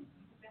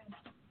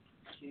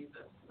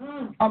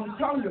 I'm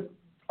telling you,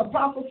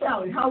 Apostle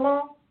Sally, how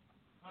long?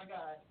 My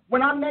God.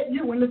 When I met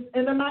you in the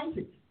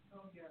 90s.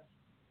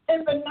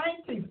 In the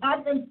 90s,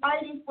 I've been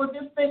fighting for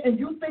this thing, and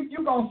you think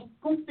you're going to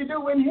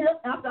scoop-de-doo in here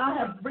after I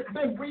have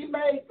been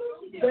remade?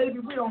 Baby,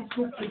 we don't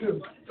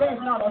scoop-de-doo. There's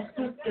not a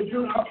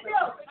scoop-de-doo up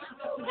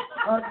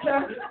there.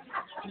 Okay?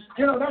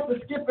 That's a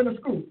skip and a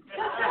scoop.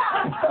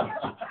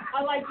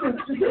 I like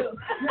scoop-de-doo.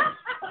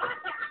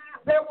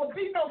 There will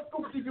be no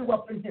scoop-de-doo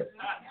up in here.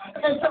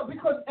 And so,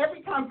 because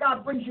every time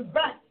God brings you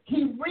back,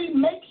 he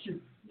remakes you.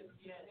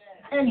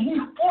 And he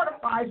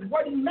fortifies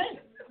what he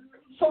made.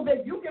 So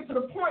that you get to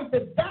the point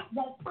that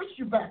won't push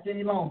you back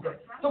any longer.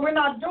 So we're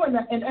not doing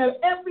that. And at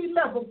every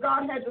level,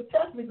 God had to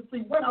test me to see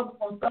when I was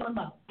going to sell them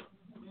out.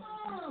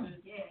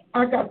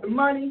 I got the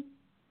money.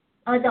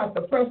 I got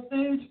the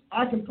prestige.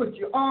 I can put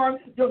you on.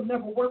 You'll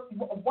never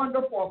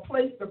wonder for a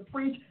place to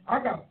preach. I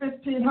got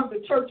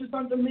 1,500 churches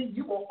under me.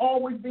 You will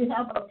always be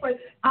having a place.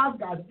 I've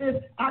got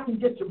this. I can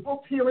get your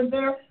books here and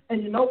there.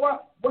 And you know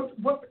what?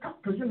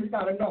 Because you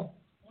got to know.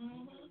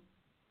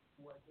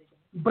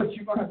 But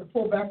you're going to have to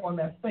pull back on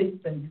that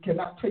faith thing. You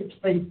cannot teach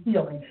faith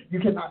healing.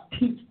 You cannot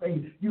teach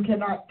faith. You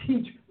cannot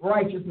teach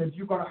righteousness.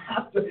 You're going to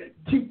have to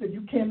teach that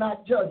you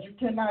cannot judge. You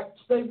cannot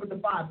stay with the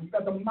Bible. You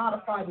got to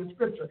modify the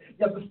scripture.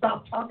 You have to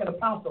stop talking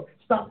apostle.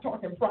 Stop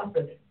talking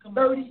prophet.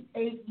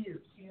 38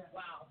 years. Yeah.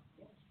 Wow.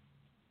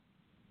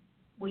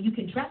 Well, you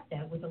can track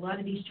that with a lot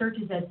of these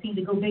churches that seem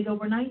to go big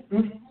overnight.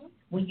 Mm-hmm.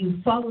 When you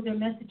follow their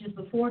messages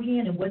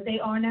beforehand and what they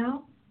are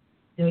now,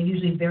 they're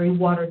usually very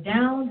watered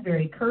down,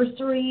 very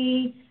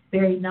cursory,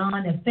 very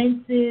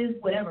non-offensive,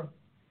 whatever.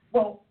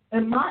 Well,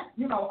 and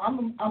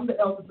I'm the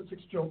eldest of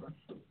 6 children,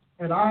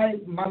 and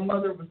my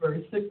mother was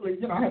very sickly.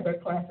 I had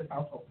that classic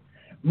household.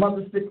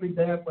 Mother sickly,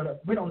 dad, whatever.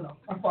 We don't know.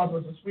 My father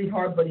was a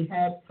sweetheart, but he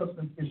had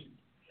substance issues.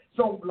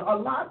 So a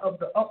lot of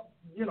the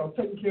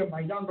taking care of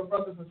my younger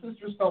brothers and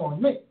sisters fell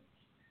on me.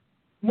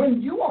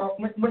 When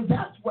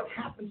that's what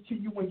happens to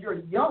you when you're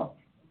young,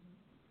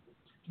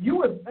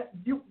 your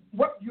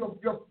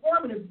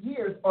formative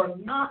years are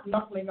not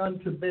knuckling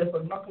unto this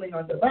or knuckling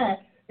unto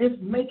that. It's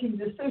making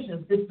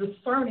decisions. It's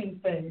discerning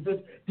things.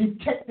 It's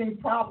detecting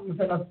problems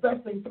and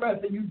assessing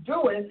threats. And you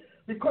do it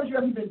because you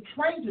haven't been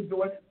trained to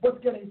do it. What's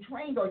getting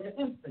trained are your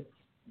instincts.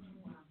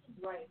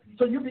 Right.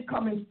 So you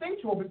become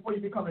instinctual before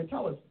you become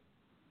intelligent.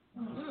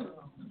 Mm-hmm.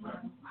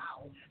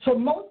 So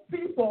most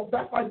people,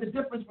 that's like the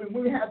difference when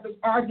we have this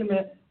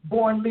argument,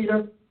 born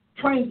leader,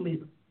 trained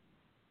leader.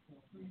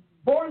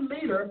 Born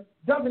leader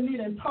doesn't need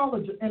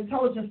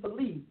intelligence to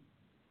lead.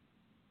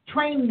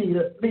 Trained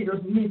leaders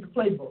need the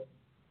playbook.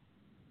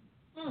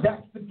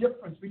 That's the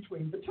difference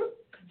between the two.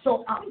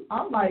 So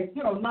I'm like,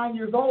 9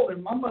 years old,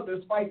 and my mother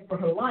is fighting for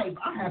her life.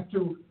 I have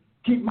to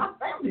keep my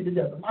family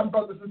together, my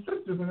brothers and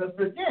sisters, and that's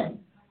again.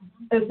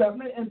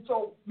 And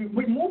so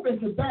we move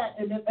into that,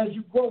 and then as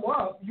you grow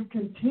up, you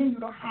continue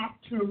to have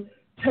to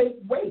take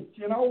weight,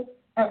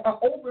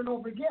 over and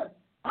over again.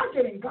 I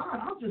get in God,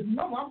 I just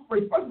know I'm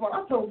free. First of all,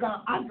 I told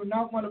God I do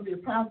not want to be a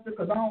pastor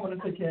because I don't want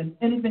to take care of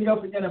anything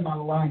else again in my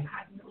life.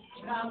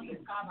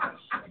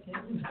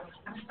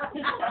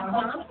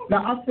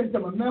 Now, I sent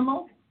him a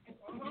memo.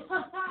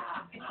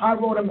 I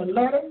wrote him a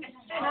letter.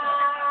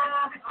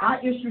 I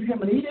issued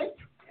him an edict.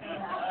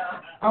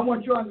 I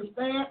want you to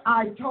understand,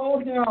 I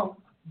told him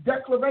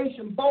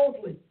declaration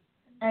boldly,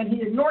 and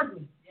he ignored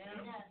me.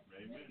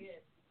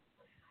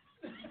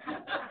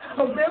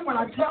 So then when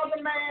I tell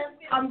the man,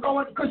 I'm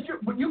going, because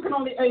you can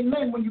only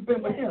amen when you've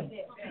been with him.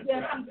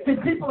 See,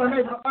 people are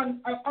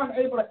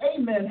unable to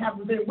amen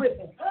having been with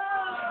him.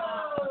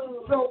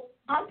 So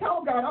I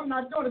told God I'm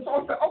not doing it. So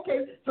I said,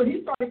 okay. So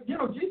he started,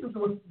 Jesus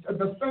was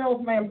the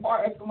salesman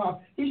par excellence.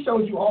 He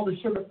shows you all the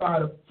sugar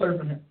side of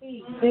serving him.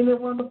 Isn't it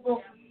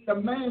wonderful? The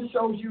man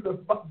shows you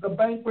the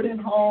banqueting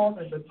hall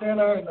and the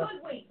dinner and the,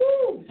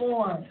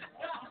 boy.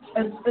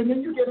 And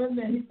then you get in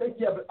there and he said,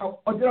 yeah,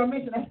 but did I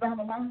mention that's down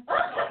the line?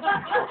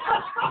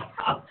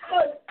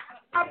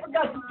 I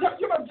forgot to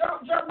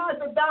Jeremiah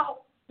said,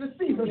 thou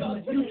deceivest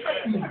me. You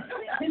tricked me.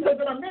 He said,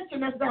 did I mention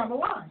that's down the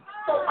line?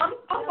 So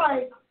I'm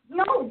like,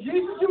 no,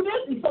 Jesus, you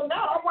didn't. So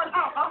now I went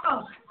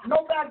out.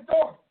 No back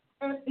door.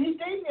 And he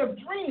gave me a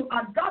dream.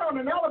 I got on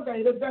an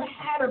elevator that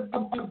had a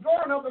door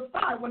on the other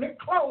side. When it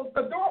closed,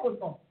 the door was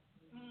gone.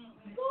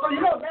 So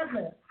you know what that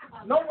meant.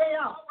 No way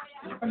out.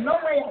 No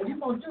way out. You're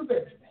going to do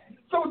this.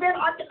 So then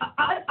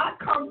I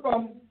come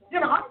from,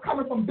 I'm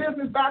coming from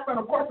business background.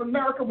 Of course, in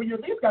America, when you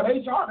at least got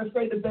HR to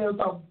say that there's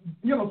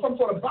some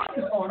sort of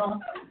bias going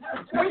on.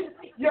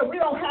 We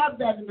don't have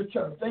that in the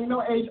church. There ain't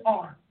no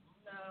HR.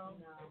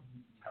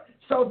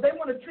 So they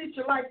want to treat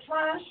you like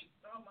trash.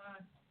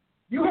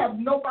 You have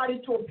nobody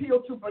to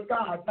appeal to but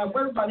God. Now,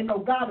 everybody know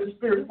God is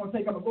spirit. It's going to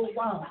take them a little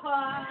while.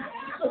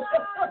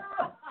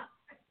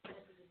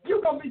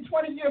 You're going to be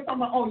 20 years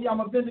talking about, I'm going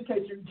to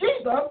vindicate you.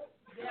 Jesus,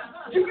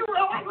 do you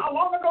realize how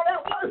long ago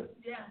that was?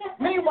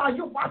 Meanwhile,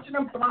 you're watching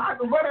them thrive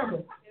or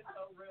whatever.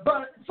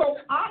 But so,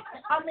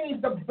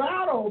 the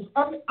battles,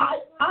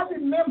 I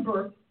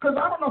remember, because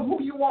I don't know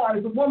who you are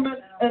as a woman,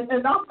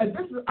 and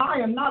I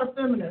am not a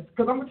feminist,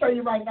 because I'm going to tell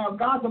you right now,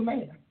 God's a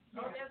man.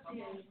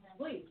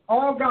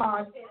 All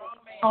God,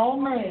 all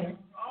man,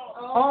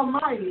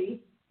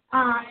 almighty,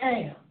 I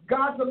am.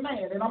 God's a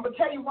man, and I'm going to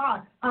tell you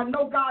why. I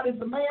know God is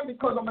a man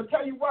because I'm going to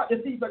tell you what,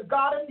 if he's a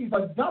goddess, he's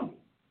a dummy.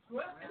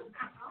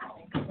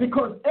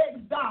 Because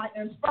eggs die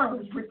and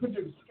sperms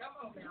reproduce.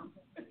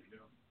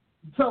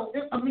 So,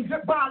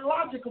 just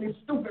biologically it's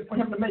stupid for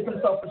him to make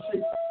himself a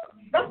sheep.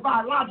 That's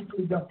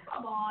biologically dumb.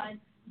 Come on.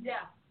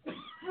 Yeah.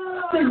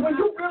 See, when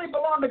you really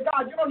belong to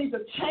God, you don't need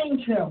to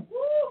change him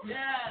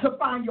to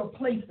find your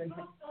place in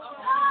him.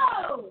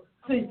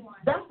 See,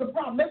 that's the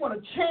problem. They want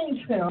to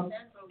change him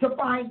to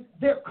find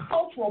their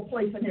cultural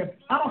place in here.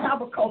 I don't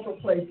have a cultural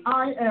place.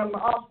 I am the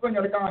offspring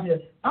of the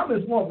Godhead. I'm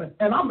this woman,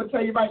 and I'm going to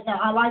tell you right now,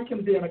 I like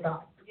him being a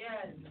God.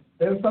 Yes.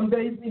 There's some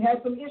days he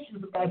had some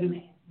issues about his,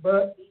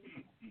 but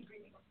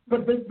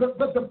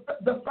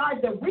the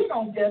side that we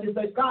don't get is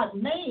that God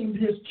named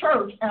his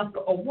church after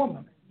a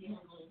woman.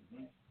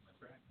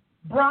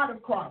 Bride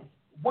of Christ,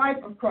 wife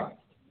of Christ.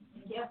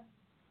 Yeah.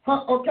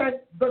 Okay,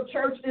 the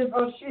church is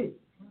a she.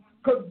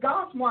 Because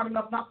God's smart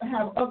enough not to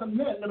have other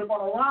men that are going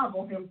to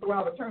rival him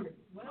throughout eternity.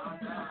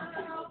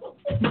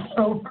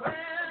 So,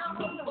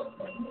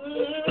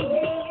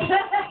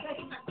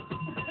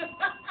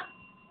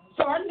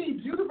 so I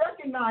need you to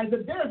recognize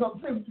that there's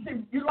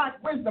you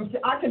lack wisdom. See,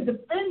 I can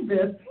defend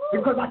this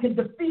because I can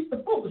defeat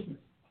the foolishness.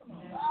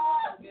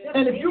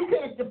 And if you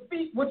can't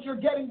defeat what you're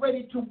getting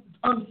ready to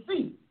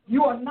unseat,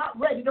 you are not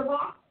ready to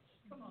rise.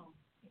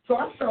 So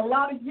I spent a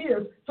lot of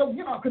years. So,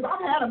 because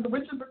I've had them, the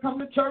witches that come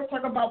to church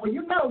talking about, well,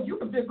 you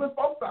can be a good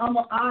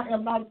spokesperson. I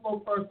am not a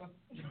spokesperson.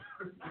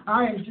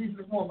 I am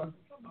Jesus' woman.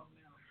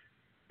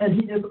 And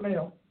he is a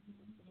male.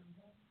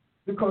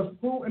 Because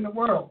who in the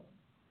world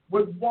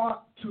would want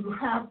to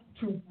have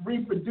to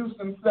reproduce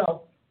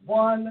himself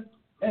one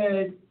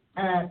egg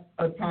at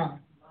a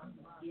time?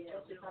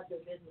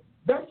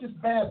 That's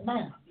just bad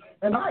math.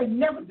 And I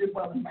never did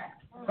well in math.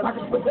 But I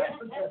can put that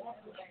in there.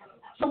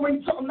 So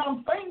now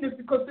I'm saying this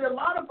because there are a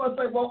lot of us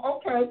say,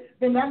 well, okay,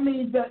 then that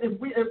means that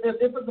if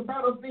it's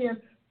about us being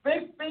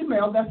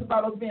female, that's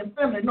about us being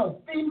feminine.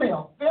 No,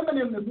 female.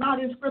 Feminine is not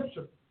in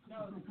Scripture.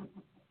 No.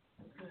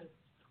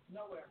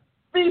 Nowhere.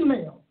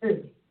 Female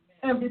is.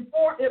 And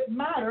before it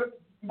mattered,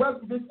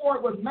 before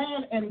it was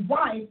man and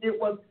wife, it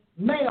was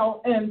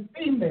male and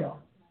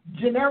female,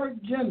 generic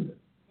gender.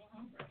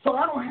 So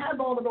I don't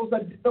have all of those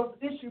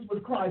issues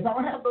with Christ. I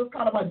don't have those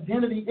kind of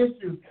identity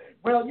issues.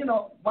 Well,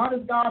 why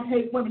does God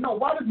hate women? No,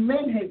 why does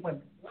men hate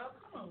women? Well,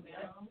 come on,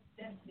 man.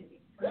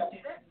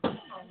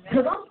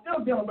 Because I'm still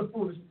dealing with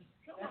foolishness.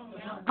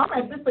 I'm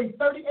at this thing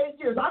 38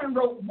 years. I done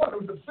wrote,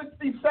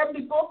 60,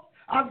 70 books?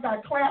 I've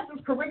got classes,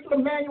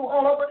 curriculum manual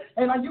all over,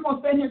 and are you going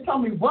to stand here and tell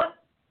me what?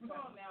 Come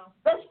on now.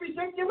 That's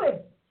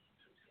ridiculous.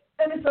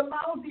 And it's a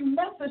lousy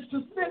message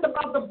to send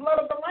about the blood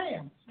of the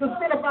Lamb, to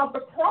send about the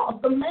cross.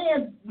 The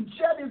man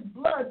shed his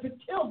blood to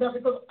kill them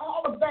because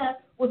all of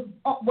that was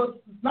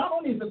not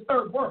only the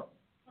third world.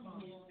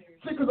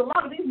 See, because a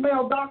lot of these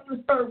male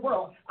doctors, third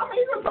world. I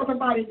mean, you're talking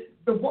about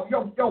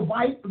your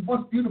wife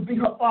wants you to be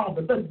her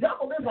father. The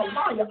devil is a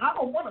liar. I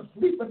don't want to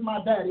sleep with my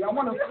daddy. I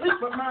want to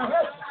sleep with my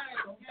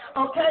husband.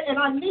 Okay? And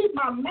I need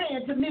my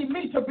man to need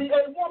me to be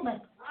a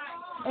woman.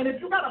 And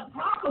if you got a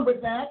problem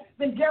with that,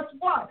 then guess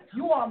what?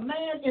 You are a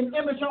man in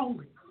image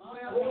only.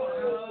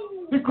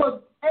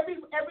 Because every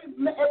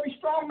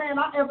strong man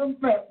I ever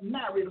met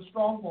married a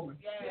strong woman.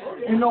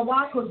 You know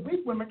why? Because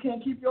weak women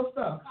can't keep your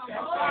stuff.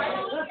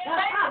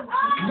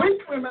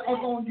 Weak women are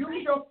going to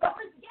use your stuff.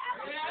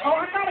 Oh,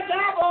 I got a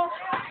gavel.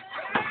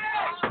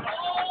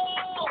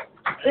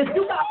 If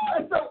you got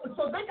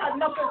so they got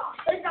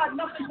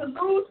nothing to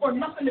lose or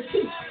nothing to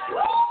keep.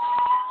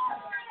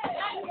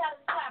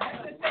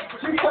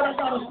 She said I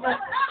got to say.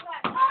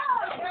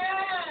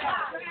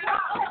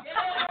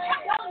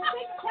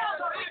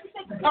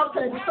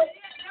 Okay.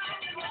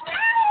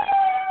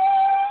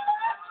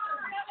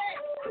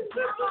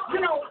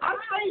 I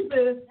say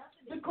this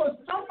because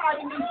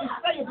somebody needs to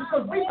say it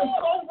because we've been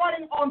so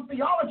running on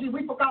theology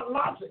we forgot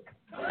logic.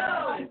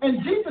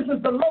 And Jesus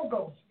is the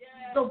logos,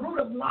 the root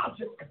of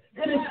logic.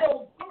 It is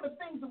so some of the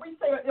things that we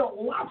say are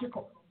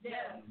illogical.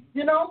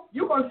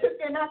 You're going to sit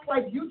there and act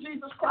like you,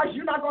 Jesus Christ,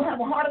 you're not going to have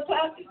a heart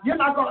attack, you're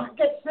not going to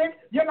get sick,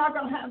 you're not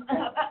going to have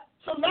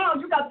so now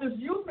you got this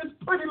useless,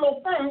 pretty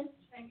little thing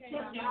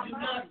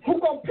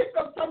who's going to pick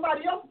up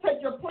somebody else to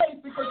take your place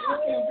because you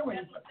can't do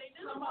anything.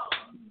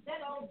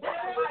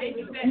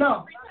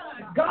 No.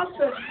 God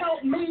said,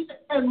 help me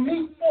and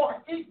me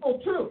more equal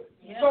too.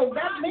 So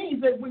that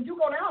means that when you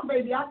go down,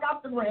 baby, I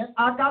got the rent,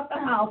 I got the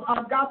house,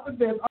 I got the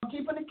this, I'm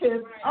keeping the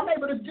kids, I'm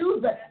able to do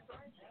that.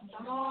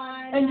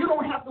 And you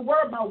don't have to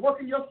worry about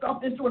working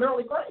yourself into an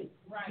early grave.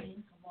 Right.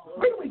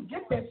 Where do we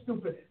get that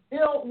stupid?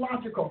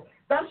 Illogical.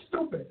 That's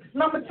stupid.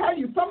 Now, I'm going to tell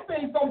you, some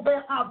things don't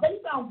bear out. They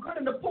sound good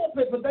in the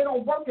pulpit, but they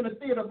don't work in the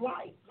theater of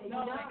life.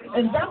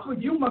 And that's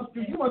what you must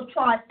do. You must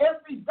try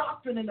every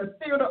doctrine in the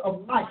theater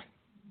of life.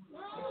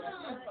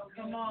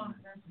 Come on.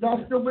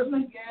 Y'all still with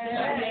me?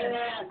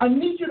 Yeah. I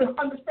need you to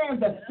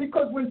understand that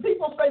because when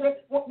people say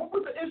that, what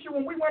was the issue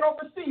when we went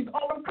overseas?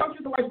 All them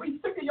countries are like, we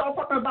sick of y'all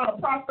talking about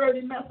a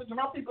prosperity message and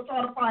our people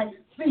trying to find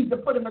seeds to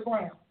put in the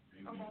ground.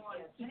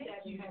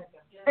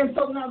 And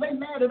so now they're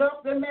mad at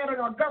us, they're mad at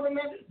our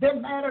government, they're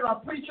mad at our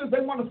preachers,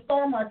 they want to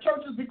storm our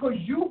churches because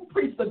you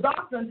preach the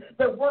doctrine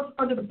that works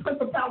under the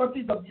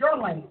principalities of your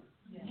land.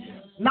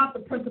 Not the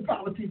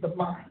principalities of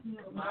mine.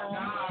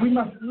 We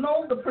must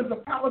know the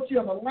principality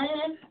of a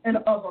land and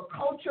of a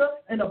culture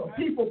and of a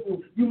people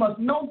group. You must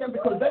know them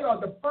because they are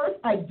the first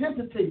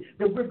identity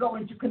that we're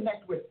going to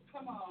connect with.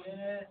 Come on.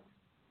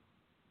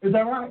 Is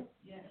that right?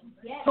 Yes.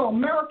 So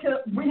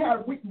America, we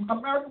have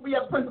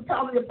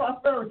principality of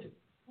prosperity.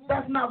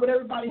 That's not what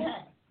everybody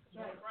has.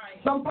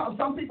 Some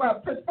people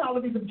have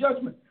principalities of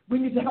judgment. We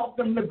need to help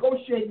them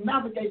negotiate and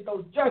navigate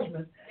those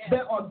judgments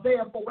that are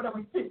there for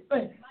whatever thing.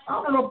 I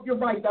don't know if you're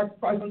right, Dr.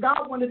 Price. When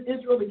God wanted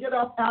Israel to get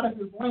out of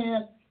his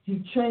land,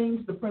 he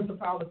changed the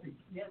principalities.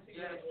 Yes,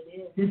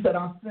 he said,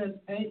 I sent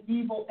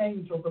evil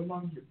angels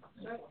among you.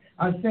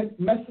 I sent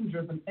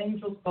messengers and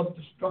angels of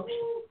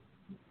destruction.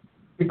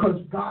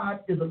 Because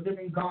God is a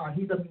living God.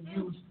 He doesn't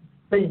use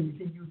things.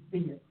 He uses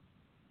beings.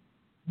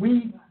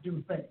 We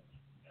do things.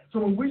 So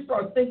when we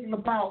start thinking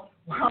about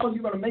how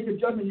you're going to make a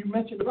judgment, you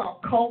mentioned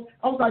about cult.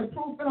 I was like,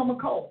 prove that I'm a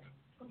cult.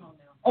 Come on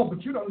now. Oh,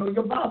 but you don't know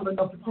your Bible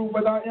enough to prove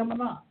whether I am or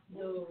not.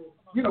 No.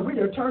 We're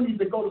the attorneys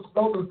that go to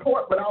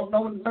court without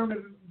learning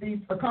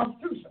the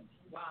Constitution.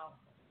 Wow.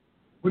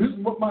 Well, this is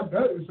what my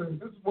daddy said.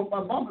 This is what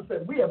my mama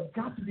said. We have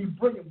got to be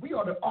brilliant. We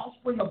are the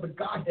offspring of the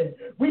Godhead.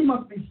 We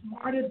must be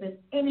smarter than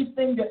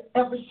anything that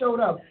ever showed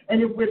up.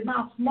 And if we're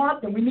not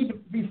smart, then we need to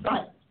be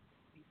silent.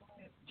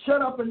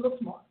 Shut up and look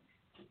smart.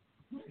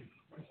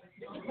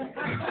 Don't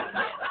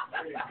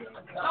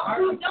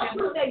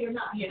prove that you're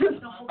not.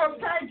 Just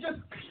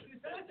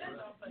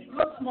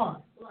look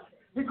smart.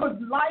 Because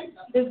life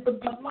is a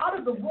lot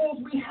of the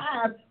rules we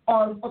have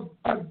are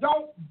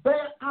don't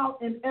bear out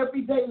in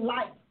everyday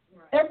life.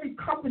 Every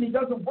company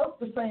doesn't work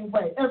the same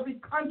way. Every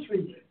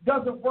country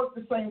doesn't work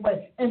the same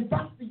way. And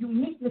that's the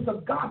uniqueness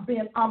of God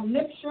being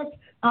omniscient,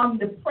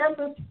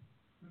 omnipresent,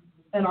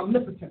 and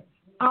omnipotent.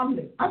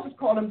 I just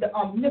call him the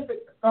omnipotent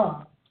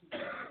God.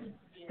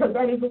 Because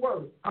that is a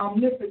word.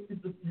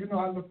 Omnipotent is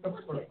I looked up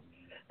the word.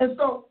 And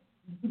so,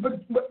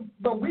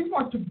 but we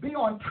want to be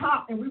on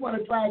top, and we want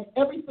to drag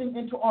everything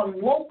into our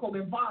local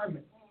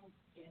environment,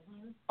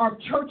 our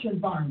church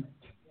environment.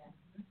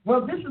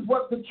 Well, this is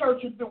what the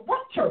church is doing.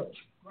 What church?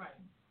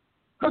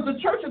 Because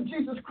the Church of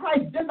Jesus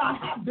Christ did not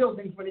have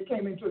buildings when it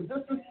came into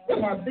existence.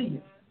 It had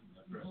beings.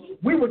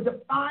 We were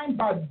defined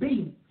by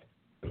beings,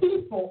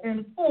 people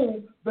in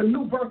whom the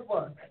new birth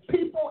was,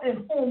 people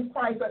in whom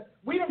Christ was.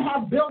 We didn't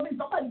have buildings.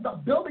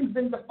 The buildings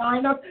didn't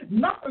define us.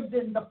 Nothing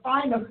didn't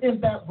define us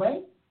in that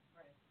way.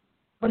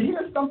 But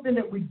here's something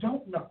that we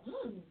don't know.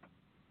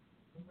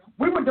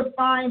 We were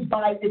defined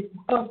by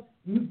us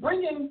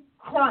bringing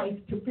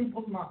Christ to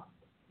people's minds.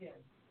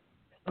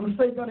 I'm going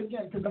to say that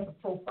again because that's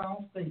a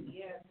profound statement.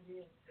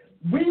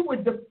 We were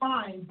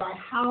defined by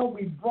how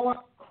we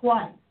brought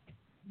Christ,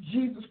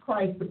 Jesus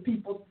Christ, to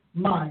people's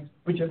minds,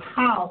 which is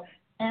how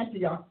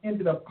Antioch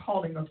ended up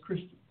calling us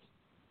Christians.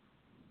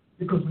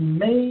 Because we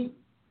made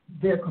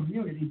their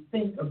community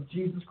think of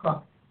Jesus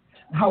Christ.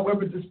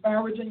 However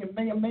disparaging it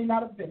may or may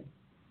not have been,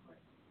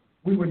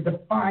 we were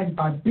defined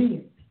by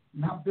beings,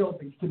 not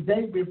buildings.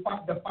 Today we're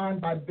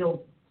defined by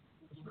buildings.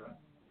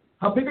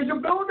 How big is your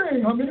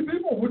building? How many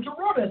people? What you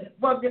running?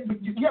 Well,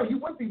 yeah, you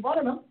wouldn't be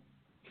running them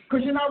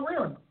because you're not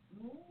rearing them.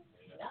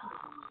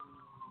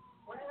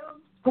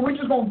 So we're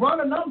just going to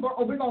run a number,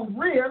 or we're going to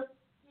rear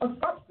a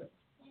substance,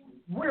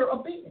 rear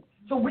a being.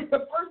 So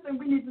the first thing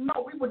we need to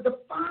know, we were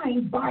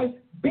defined by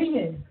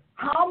beings.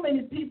 How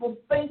many people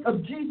think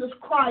of Jesus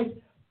Christ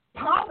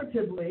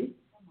positively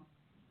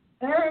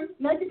and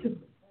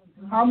negatively?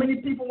 How many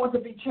people want to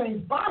be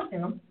changed by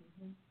him,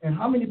 and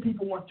how many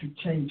people want to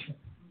change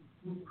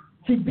him?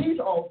 See, these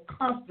are all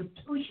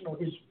constitutional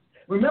issues.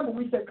 Remember,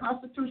 we said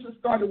Constitution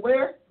started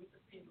where?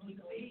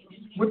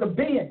 With the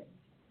being.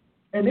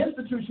 And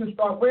institutions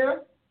start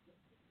where?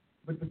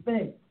 With the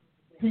thing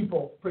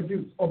people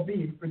produce or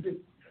being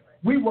produced.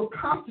 We were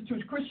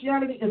constituted.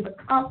 Christianity is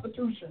a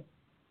constitution.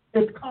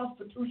 It's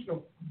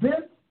constitutional. This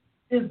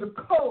is the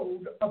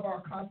code of our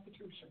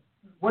Constitution.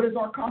 What is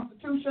our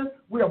Constitution?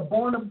 We are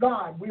born of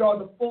God. We are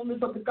the fullness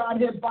of the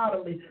Godhead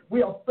bodily.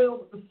 We are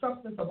filled with the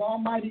substance of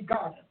Almighty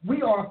God.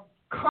 We are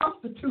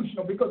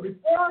constitutional because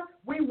before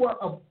we were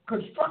a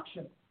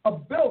construction, a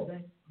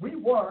building, we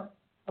were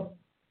a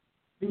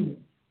being.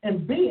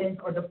 And beings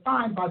are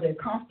defined by their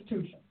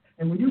constitution.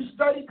 And when you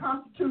study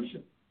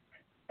Constitution,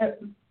 as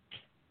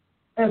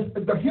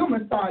the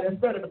human side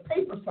instead of the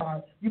paper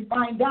side, you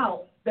find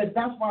out that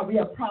that's why we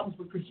have problems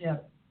with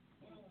Christianity.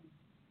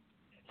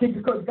 See,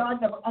 because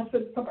God never, I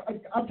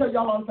tell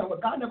y'all all the time,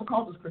 but God never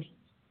called us Christians.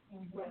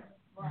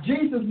 Right.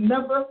 Jesus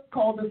never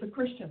called us a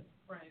Christian.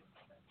 Right.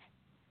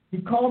 He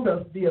called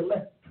us the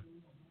elect.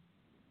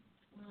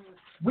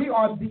 We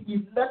are the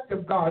elect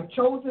of God,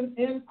 chosen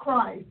in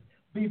Christ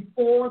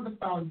before the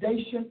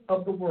foundation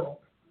of the world.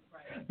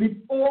 Right.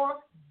 Before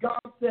God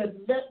said,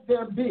 let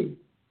there be,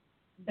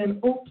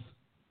 and oops,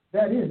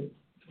 that is.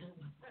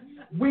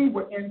 We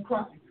were in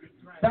Christ.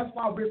 Right. That's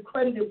why we're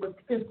credited with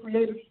his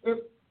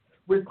creatorship.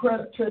 We're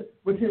credited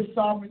with his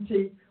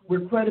sovereignty.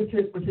 We're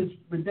credited with his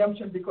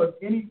redemption because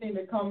anything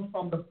that comes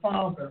from the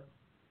Father,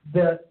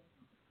 that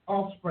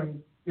offspring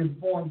is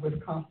born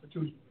with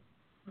constitution.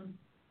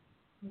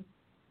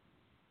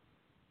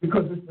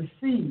 Because it's the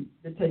seed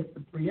that takes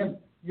the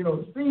preeminence. You know,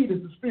 the seed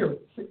is the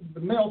spirit. The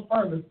male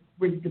sperm is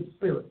where you get the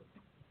spirit.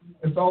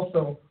 It's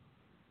also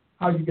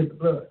how you get the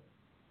blood.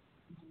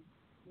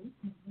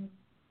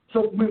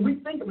 So when we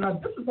think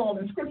about this is all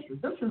in Scripture.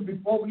 This is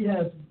before we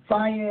had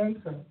science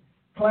and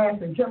class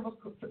and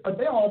chemical.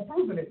 They're all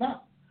proving it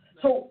now.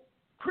 So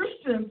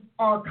Christians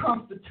are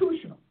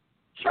constitutional.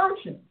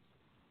 Churches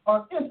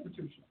are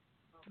institutional.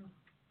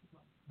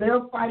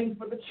 They're fighting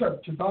for the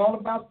church. It's all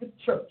about the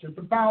church. It's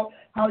about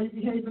how you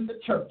behave in the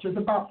church. It's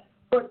about,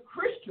 but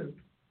Christians,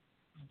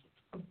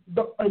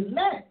 the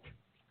elect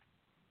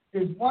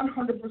is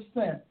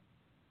 100%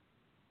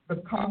 the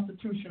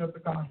constitution of the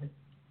Godhead.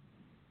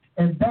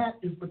 And that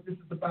is what this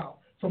is about.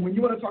 So when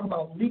you want to talk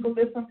about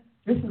legalism,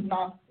 this is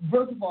not,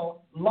 first of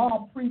all,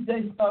 law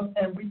predates us,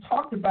 and we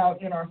talked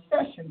about in our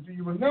session, do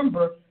you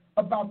remember,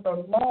 about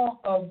the law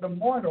of the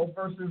mortal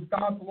versus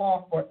God's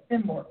law for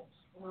immortals?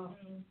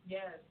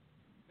 Yes.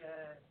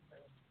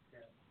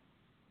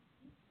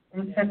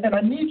 And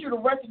I need you to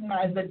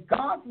recognize that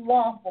God's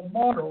law for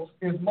mortals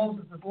is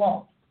Moses'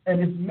 law,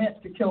 and it's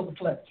meant to kill the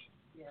flesh.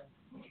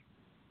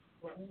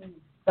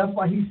 That's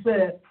why he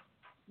said,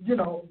 you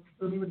know,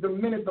 the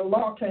minute the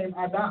law came,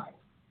 I died.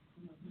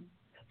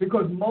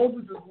 Because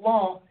Moses'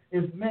 law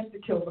is meant to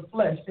kill the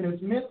flesh, and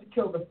it's meant to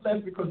kill the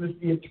flesh because it's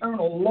the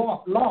eternal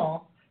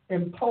law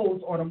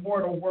imposed on a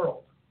mortal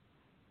world.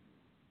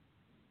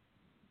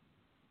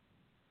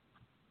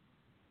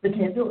 They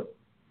can't do it.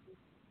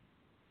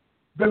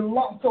 The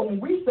law. So when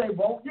we say,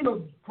 well, you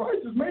know, Christ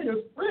has made us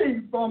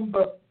free from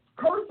the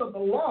curse of the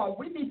law,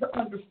 we need to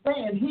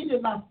understand he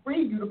did not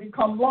free you to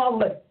become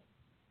lawless.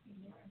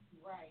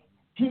 Right.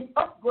 He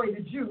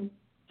upgraded you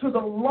to the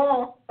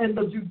law and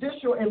the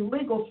judicial and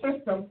legal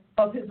system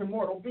of his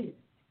immortal being.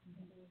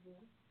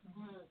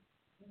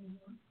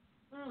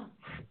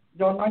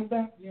 Y'all like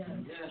that? Yeah.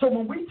 So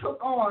when we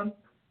took on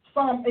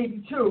Psalm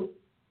 82,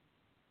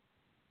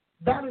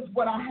 that is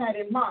what I had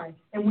in mind.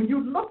 And when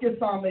you look at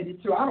Psalm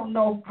 82, I don't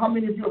know how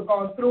many of you have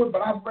gone through it,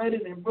 but I've read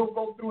it and we'll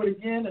go through it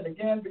again and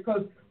again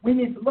because we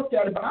need to look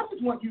at it. But I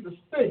just want you to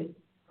see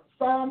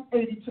Psalm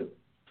 82.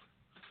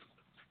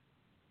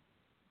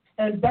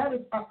 And that is,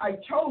 I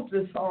chose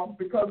this psalm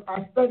because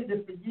I studied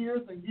it for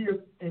years and years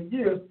and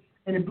years,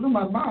 and it blew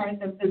my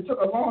mind, and it took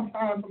a long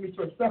time for me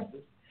to accept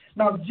it.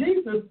 Now,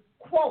 Jesus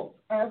quotes,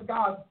 as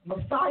God's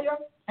Messiah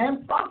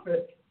and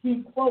prophet,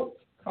 he quotes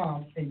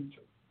Psalm 82.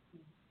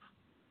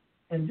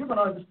 And you're going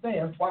to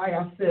understand why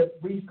I said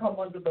we come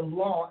under the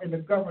law and the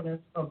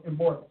governance of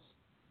immortals.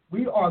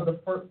 We are the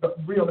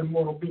real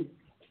immortal beings.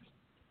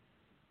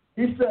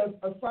 He says,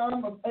 a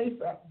psalm of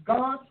Asaph,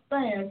 God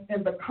stands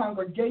in the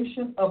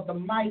congregation of the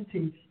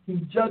mighty. He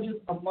judges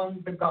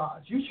among the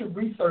gods. You should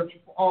research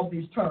all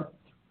these terms.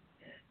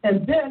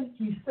 And then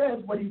he says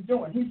what he's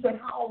doing. He said,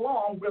 how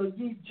long will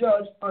ye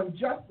judge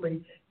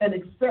unjustly and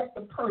accept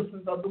the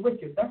persons of the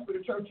wicked? That's what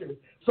the church is.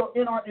 So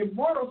in our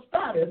immortal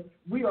status,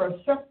 we are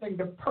accepting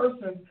the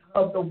persons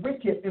of the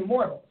wicked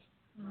immortals,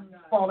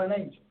 fallen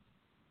angels.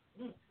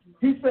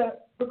 He said,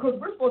 because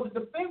we're supposed to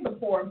defend the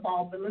poor and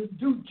fatherless,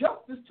 do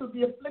justice to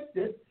the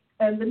afflicted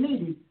and the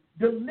needy,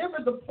 deliver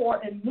the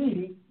poor and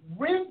needy,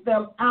 rid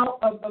them out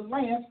of the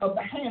land of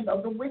the hand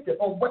of the wicked,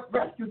 or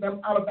rescue them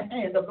out of the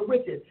hand of the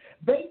wicked.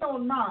 They know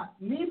not,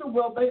 neither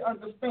will they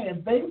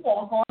understand. They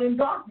walk on in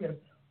darkness.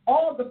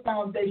 All the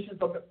foundations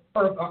of the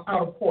earth are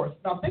out of course.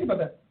 Now think about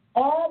that.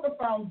 All the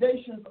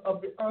foundations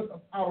of the earth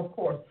are out of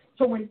course.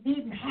 So when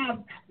Eden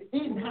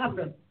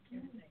happened,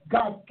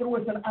 God threw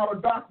us in outer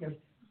darkness.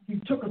 He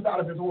took us out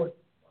of his order.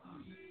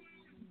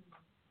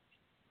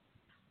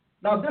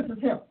 Now this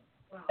is him.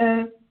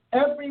 And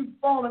every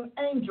fallen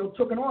angel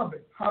took an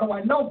orbit. How do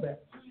I know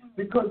that?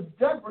 Because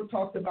Deborah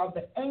talked about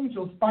the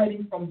angels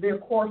fighting from their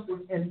courses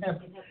in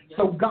heaven.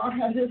 So God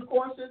had his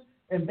courses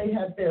and they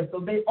had theirs. So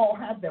they all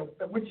had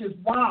that, which is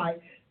why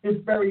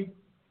it's very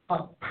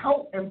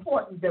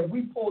important that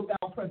we pull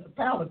down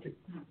principalities,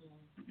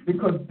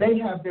 because they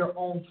have their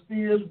own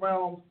spheres,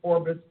 realms,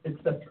 orbits,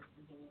 etc.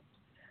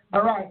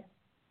 All right.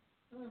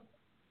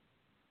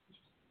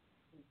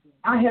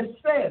 I have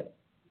said,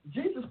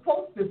 Jesus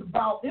quotes this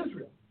about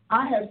Israel.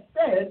 I have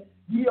said,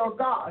 ye are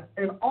gods,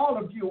 and all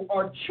of you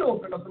are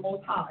children of the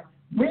Most High.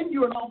 When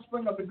you're an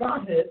offspring of the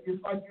Godhead,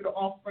 it's like you're the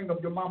offspring of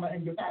your mama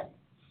and your daddy.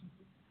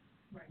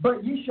 Right.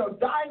 But ye shall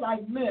die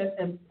like men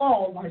and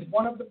fall like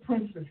one of the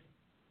princes.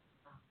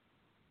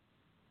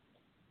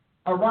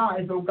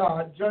 Arise, O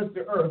God, judge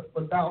the earth,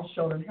 for thou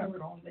shalt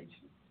inherit all nations.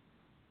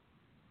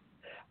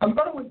 I'm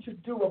going to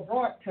do a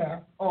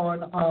broadcast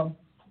on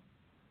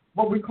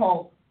what we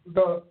call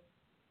the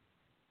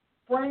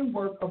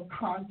framework of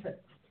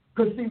context.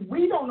 Because, see,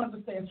 we don't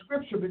understand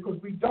Scripture because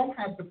we don't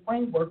have the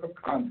framework of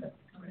context.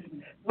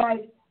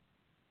 Like,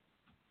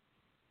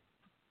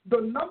 the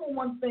number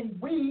one thing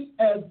we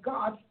as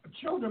God's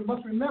children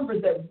must remember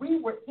is that we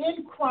were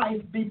in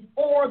Christ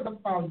before the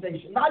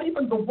foundation. Not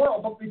even the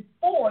world, but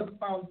before the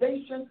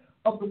foundation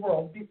of the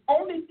world. The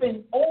only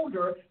thing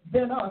older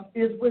than us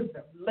is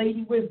wisdom,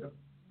 Lady Wisdom.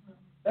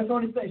 That's the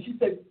only thing. She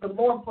said, the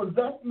Lord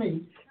possessed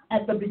me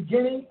at the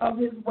beginning of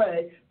his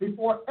way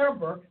before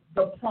ever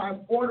the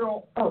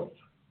primordial earth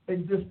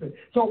existed.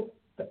 So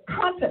the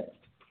context.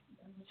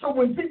 So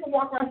when people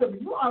walk around and say,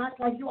 you all act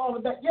like you all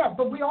of that. Yeah,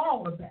 but we are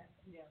all of that.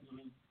 Yeah.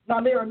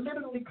 Now, there are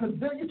literally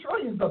gazillion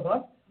trillions of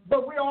us,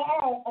 but we are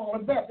all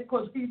of that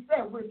because he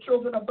said we're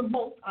children of the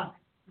Most High.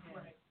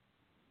 Right.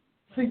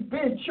 See,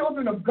 being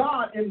children of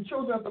God and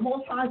children of the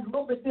Most High is a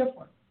little bit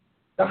different.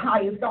 The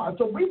highest God.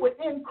 So we were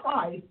in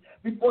Christ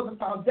before the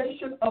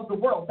foundation of the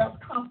world. That's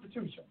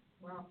constitution.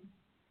 Wow.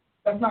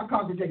 That's not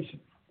congregation.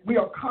 We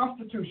are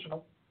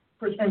constitutional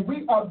Christian. And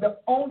we are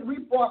we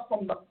brought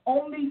from the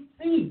only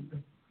seed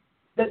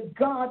that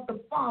God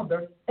the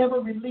Father ever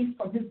released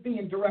from his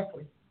being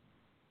directly.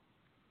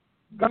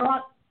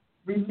 God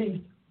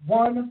released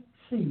one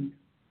seed,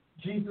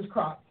 Jesus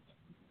Christ.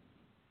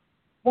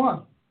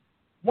 One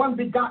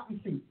begotten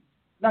seed.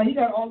 Now, he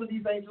had all of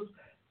these angels.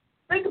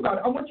 Think about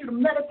it. I want you to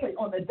meditate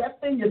on that.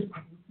 That thing is,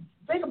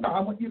 think about it.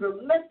 I want you to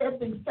let that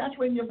thing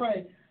saturate your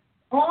brain.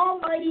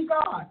 Almighty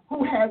God,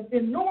 who has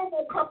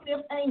innumerable company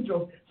of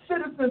angels,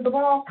 citizens of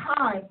all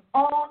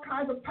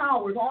kinds of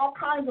powers, all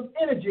kinds of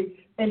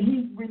energy, and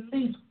he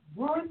released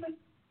one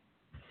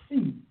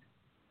seed,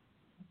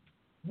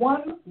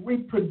 one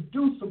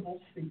reproducible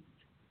seed.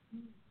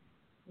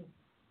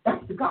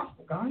 That's the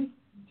gospel, guys.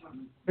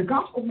 The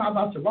gospel is not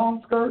about your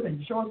long skirt and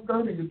your short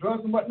skirt and your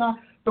drugs and whatnot.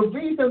 The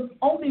reason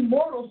only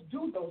mortals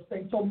do those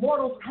things, so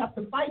mortals have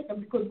to fight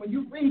them, because when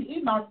you read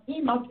Enoch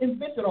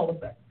invented all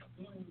of that.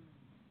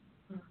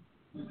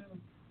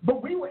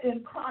 But we were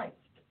in Christ.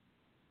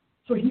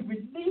 So he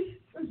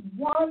releases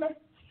one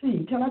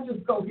seed. Can I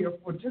just go here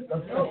for just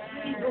a second?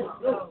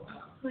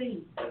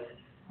 Please.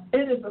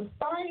 It is a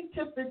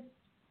scientific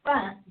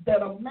fact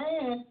that a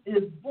man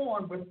is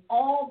born with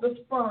all the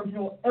sperm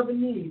he'll ever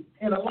need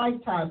in a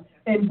lifetime,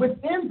 and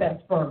within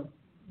that sperm,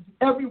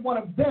 every one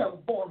of them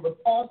born with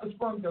all the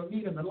sperm they'll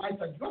need in a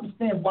lifetime. Do you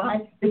understand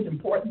why it's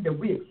important that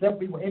we accept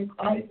we were in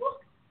Christ?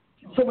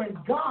 So when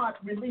God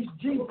released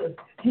Jesus,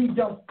 he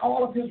does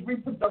all of his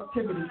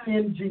reproductivity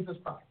in Jesus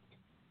Christ.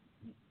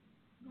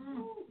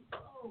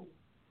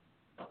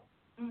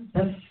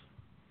 That's,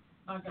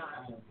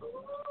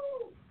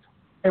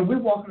 and we're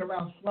walking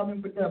around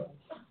slumming with devils.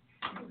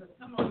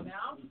 Come on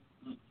now.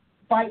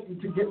 Fighting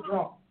to get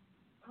drunk.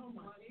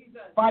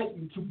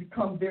 Fighting to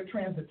become their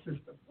transit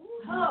system.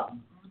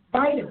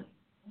 Fighting.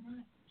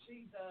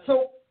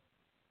 So,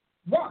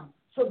 one.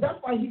 So that's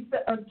why he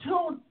said,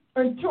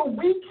 until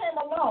we came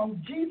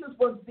along, Jesus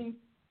was the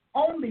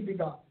only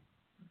begotten.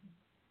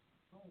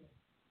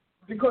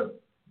 Because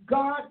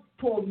God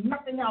pulled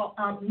nothing out,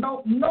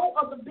 no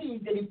other being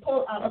did he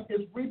pull out of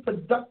his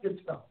reproductive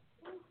stuff.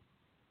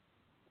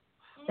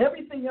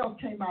 Everything else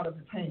came out of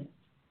his hands.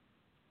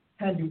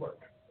 Handiwork.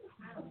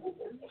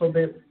 So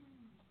they're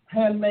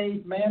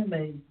handmade,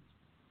 man-made,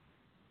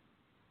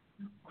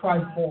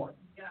 Christ-born.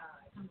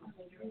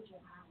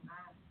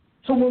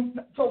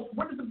 So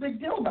what is the big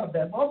deal about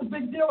that? Well, the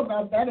big deal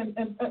about that, and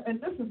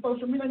listen,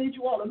 social media, I need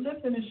you all to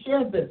listen and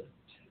share this.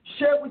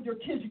 Share it with your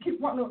kids. You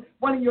keep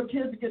wanting your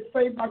kids to get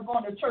saved by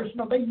going to church.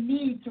 No, they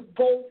need to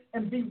go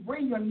and be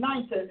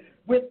reunited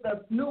with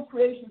the new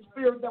creation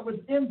spirit that was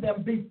in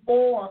them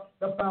before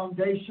the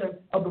foundation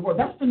of the world.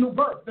 That's the new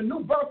birth. The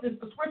new birth is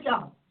the switch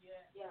out.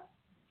 Yeah.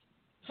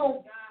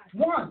 So,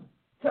 one,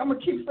 so I'm going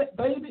to keep saying,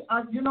 baby,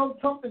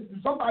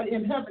 somebody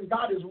in heaven,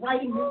 God is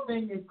writing this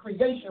thing in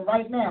creation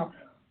right now,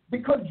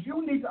 because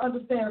you need to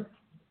understand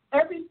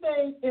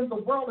everything in the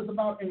world is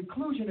about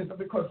inclusionism,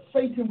 because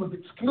Satan was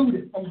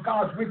excluded from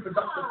God's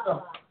reproductive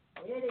stuff.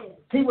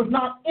 He was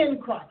not in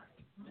Christ.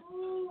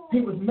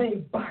 He was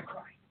made by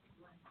Christ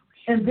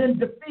and then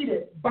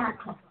defeated by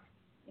Christ.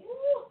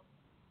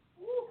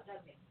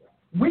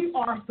 We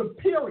are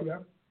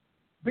superior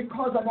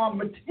because of our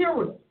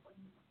material,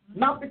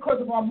 not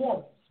because of our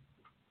morals.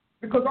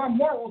 Because our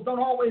morals don't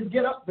always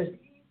get up there.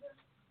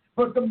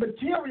 But the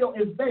material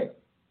is there.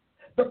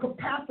 The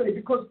capacity,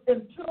 because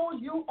until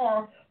you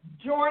are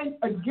joined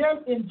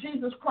again in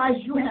Jesus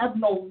Christ, you have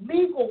no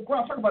legal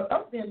ground. Talk about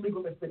us being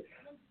legalistic.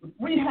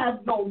 We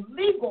have no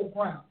legal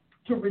ground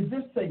to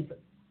resist Satan.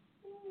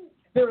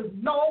 There is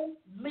no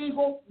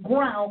legal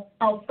ground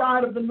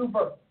outside of the new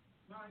birth.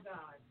 My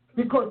God.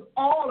 Because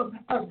all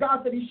of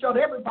God said he shut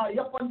everybody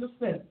up under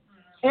sin.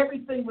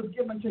 Everything was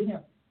given to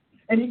him.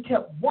 And he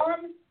kept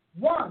one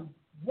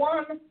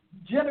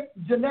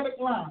genetic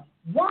line.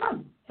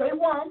 One. Say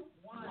one.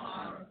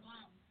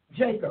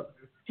 Jacob.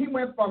 He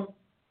went from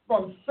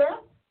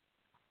Seth,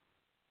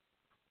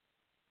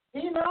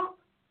 Enoch.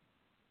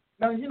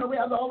 Now, we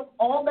have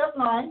all that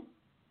line.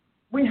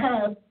 We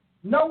have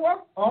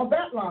Noah, all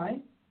that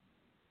line.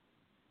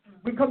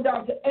 We come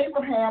down to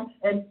Abraham,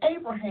 and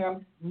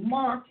Abraham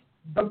marks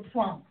the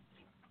promise.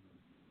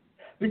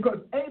 Because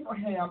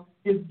Abraham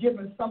is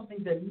given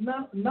something that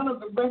none of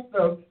the rest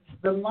of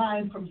the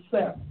line from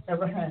Seth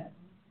ever had,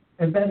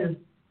 and that is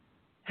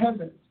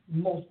heaven's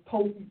most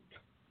potent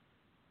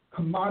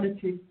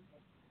commodity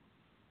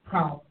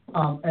power,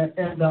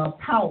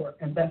 power,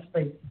 and that's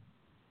faith.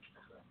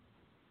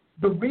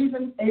 The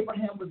reason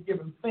Abraham was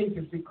given faith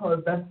is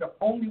because that's the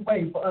only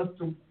way for us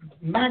to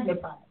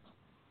magnetize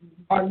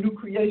our new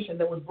creation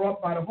that was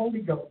brought by the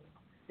Holy Ghost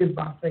is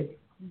by faith.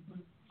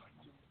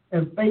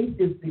 And faith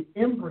is the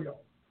embryo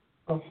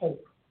of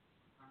hope.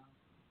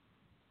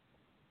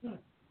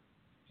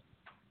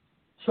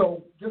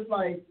 So just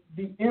like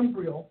the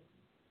embryo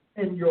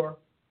in your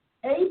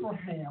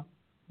Abraham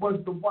was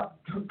the one,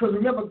 because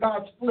remember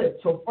God split.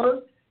 So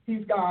first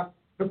he's got,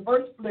 the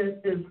first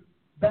split is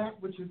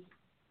that which is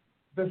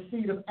the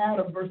seed of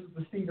Adam versus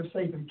the seed of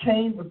Satan.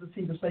 Cain was the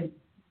seed of Satan.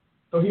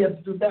 So he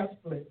had to do that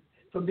split.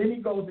 So then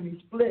he goes and he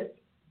splits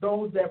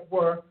those that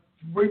were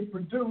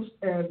reproduced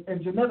and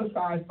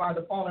geneticized by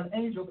the fallen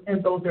angels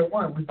and those that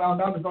weren't. We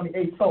found out there's only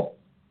 8 souls.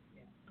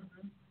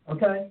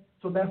 Okay?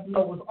 So that's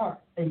Noah's Ark,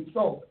 8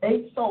 souls.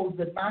 8 souls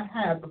did not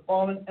have the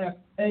fallen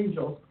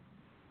angels'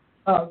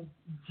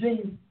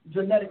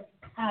 genetic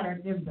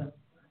pattern in them.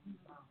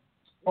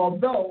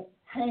 Although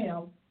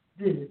Ham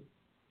did.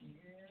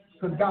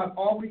 Because God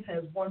always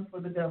has one for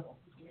the devil.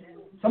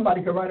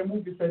 Somebody could write a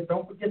movie that says,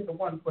 don't forget the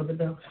one for the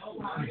devil.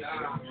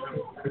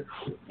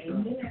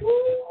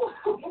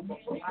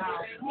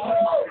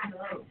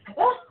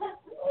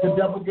 The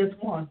devil gets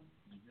one.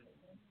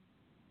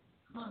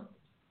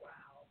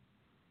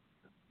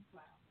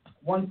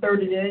 1/3 of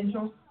the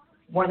angels,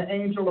 one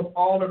angel of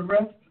all of the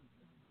rest,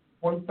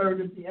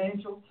 1/3 of the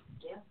angels.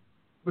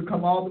 We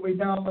come all the way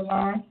down the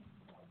line.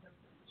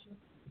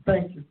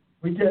 Thank you.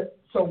 We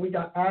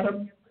got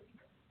Adam,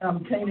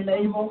 Cain and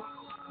Abel.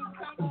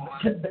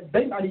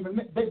 They're not even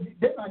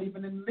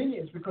in the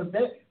lineage because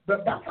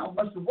that's how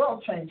much the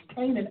world changed.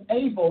 Cain and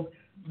Abel's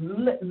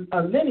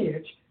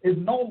lineage is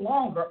no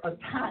longer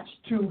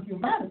attached to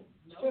humanity.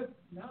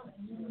 No,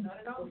 not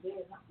at all.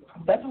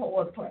 That's a whole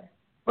other class.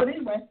 But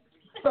anyway,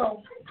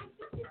 so,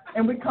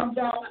 and we come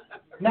down,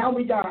 now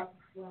we got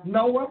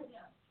Noah,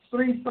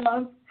 3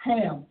 sons,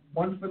 Ham,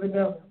 one for the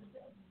devil.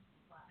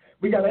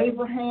 We got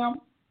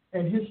Abraham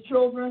and his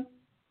children,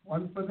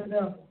 one for the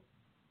devil.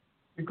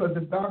 Because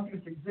if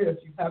darkness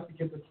exists, you have to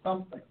give it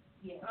something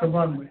to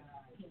run with.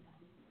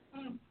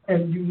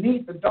 And you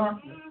need the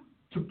darkness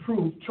to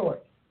prove choice.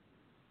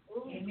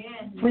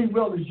 Amen. Free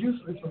will is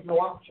useless with no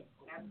option.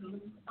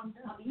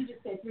 You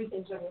just said 3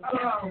 things.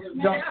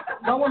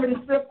 Y'all want me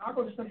to sip? I'm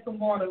going to sip some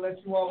water and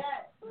let you all,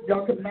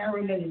 y'all can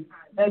marinate,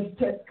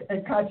 agitate,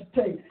 and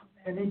cogitate,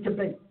 and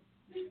incubate.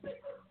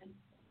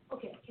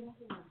 Okay.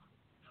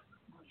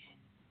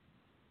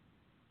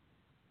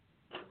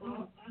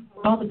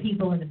 All the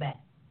people in the back.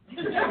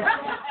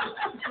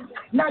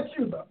 Not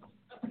you, though.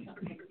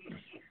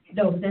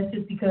 No, but that's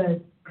just because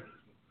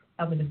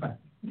I'm in the front.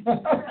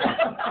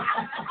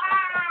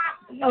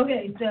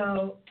 Okay,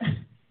 so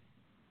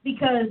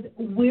because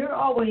we're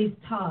always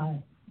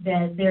taught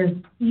that there's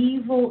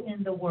evil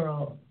in the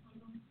world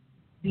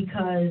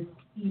because,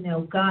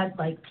 God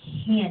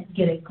can't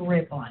get a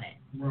grip on it.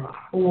 Right.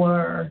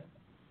 Or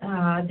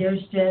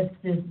there's just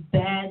this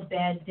bad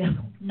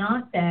devil.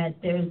 Not that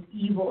there's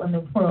evil in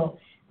the world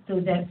so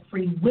that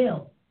free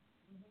will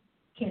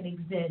can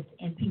exist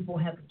and people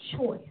have a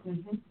choice.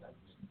 Mm-hmm.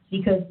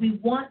 Because we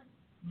want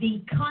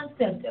the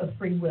concept of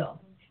free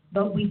will,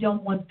 but we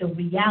don't want the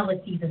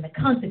realities and the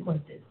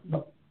consequences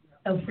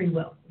of free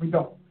will. We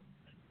don't.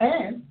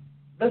 And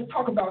let's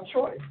talk about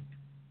choice.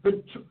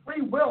 The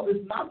free will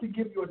is not to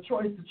give you a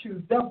choice to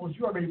choose devils.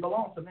 You already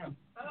belong to them.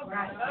 Oh,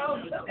 right.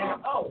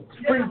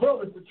 Free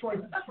will is the choice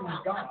to choose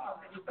God.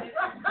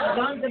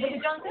 John said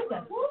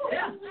that.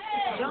 Yeah.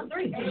 John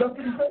 3. That's what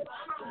he said.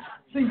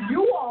 See,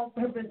 you all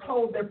have been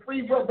told that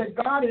free will, that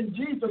God and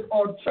Jesus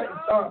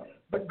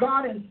but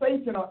God and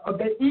Satan are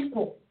they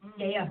equal.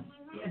 Yeah.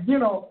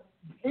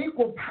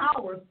 Equal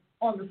powers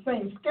on the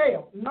same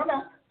scale.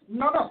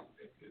 No.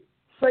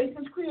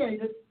 Satan's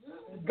created.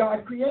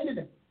 God created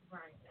him.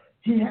 Right.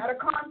 He had a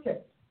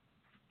contest.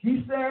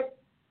 He said,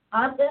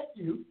 I bet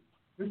you,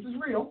 this is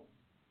real,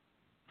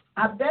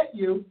 I bet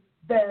you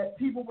that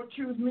people would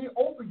choose me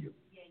over you.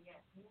 Yeah.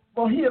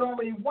 Well, he had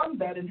already won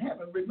that in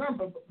heaven.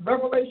 Remember,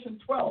 Revelation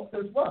 12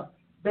 says what?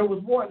 There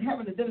was war in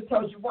heaven, and then it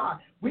tells you why.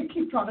 We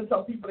keep trying to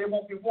tell people there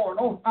won't be war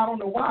on earth. I don't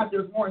know why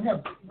there's war in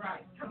heaven.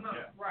 Right. Come on.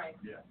 Yeah. Right.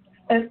 Yeah.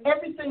 And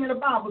everything in the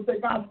Bible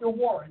says God's still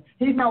warring.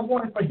 He's not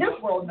warring for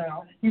his world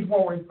now. He's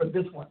warring for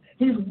this one.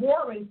 He's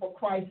warring for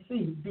Christ's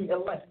seed, the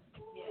elect.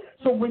 Yeah.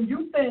 So when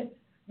you think,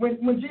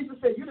 when Jesus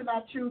said, you did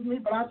not choose me,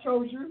 but I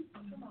chose you,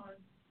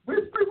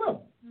 where's free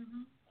will?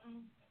 Mm-hmm.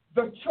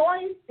 The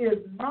choice is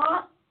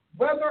not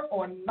whether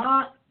or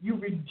not you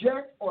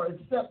reject or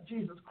accept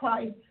Jesus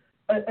Christ,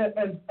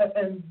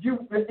 and you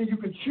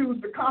can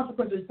choose the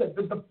consequences.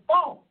 The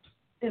default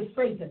is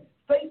Satan.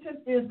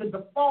 Satan is the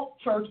default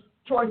choice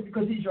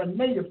because he's your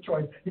native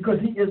choice, because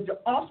he is the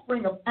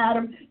offspring of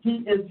Adam.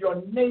 He is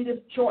your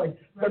native choice.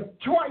 The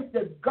choice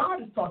that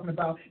God is talking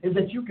about is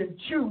that you can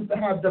choose to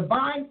have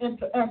divine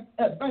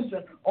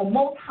intervention or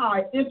most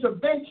high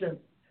intervention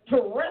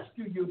to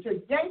rescue you,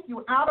 to yank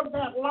you out of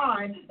that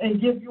line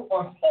and give you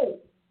a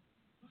hope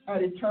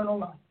at eternal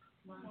life.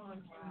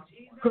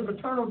 Because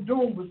eternal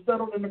doom was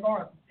settled in the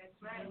garden.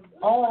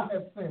 All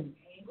have sinned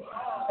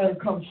and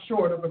come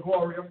short of the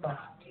glory of God.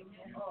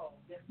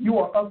 You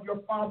are of your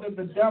father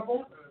the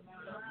devil,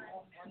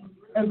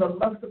 and the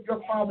lust of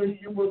your fathers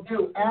you will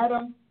do.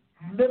 Adam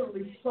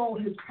literally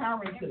sold his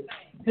parentage,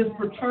 his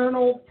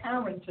paternal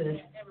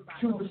parentage,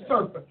 to the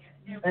serpent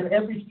and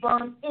every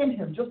sperm in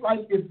him. Just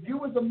like if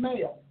you as a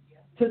male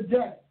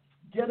today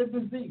get a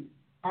disease,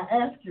 I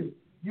ask you,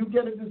 you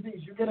get a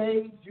disease, you get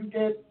AIDS, you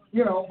get,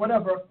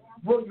 whatever,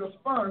 will your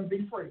sperm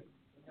be free?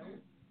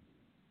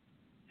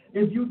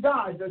 If you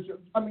die,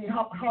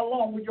 how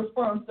long will your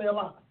sperm stay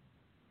alive?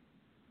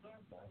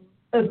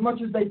 As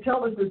much as they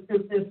tell us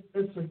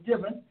it's a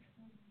given,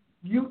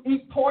 you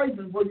eat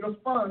poison, will your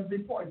sperm be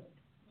poisoned?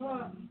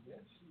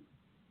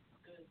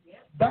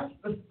 That's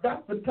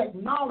the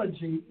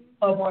technology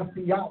of our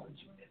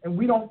theology. And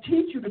we don't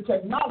teach you the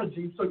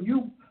technology, so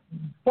you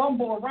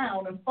fumble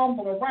around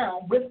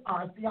with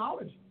our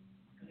theology.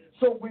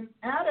 So when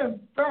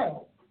Adam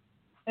fell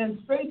and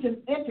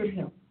Satan entered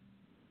him,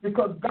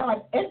 because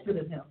God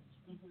exited him,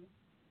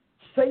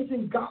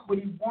 Satan got what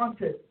he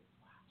wanted.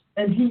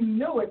 And he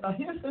knew it. Now,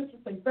 here's the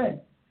interesting thing.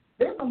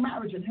 There's no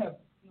marriage in heaven.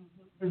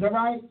 Is that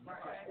right?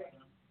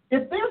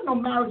 If there's no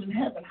marriage in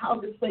heaven, how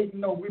did Satan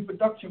know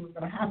reproduction was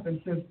going to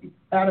happen since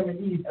Adam and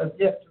Eve have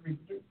yet to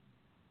reproduce?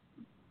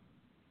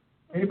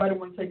 Anybody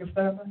want to take a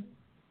stab at it?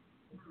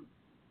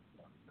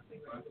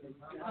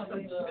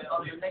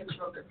 The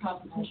nature of their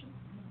composition.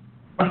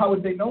 But how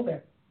would they know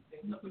that?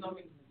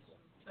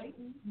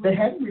 They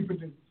hadn't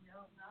reproduced.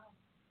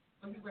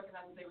 So he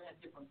recognized that they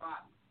had different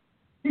bodies.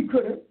 He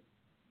could have.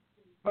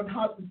 But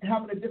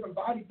having a different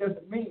body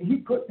doesn't mean he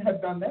couldn't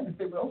have done that and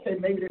say, well, okay,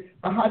 maybe.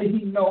 But how did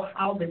he know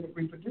how they would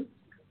reproduce?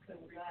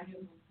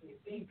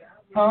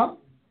 Huh?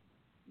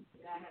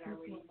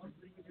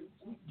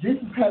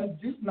 Jesus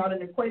not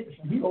an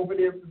equation. He over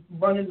there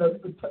running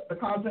the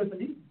contest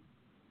and eating.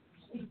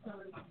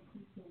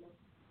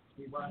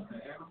 He watched the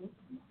animals.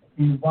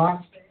 He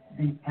watched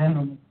the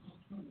animals.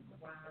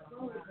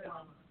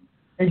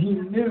 And he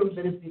knew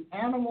that if the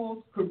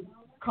animals could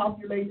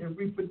copulate and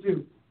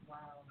reproduce,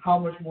 how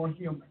much more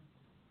human?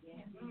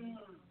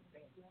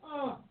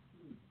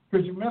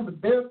 Because you remember,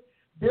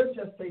 their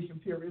gestation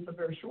periods are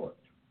very short.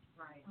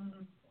 Right.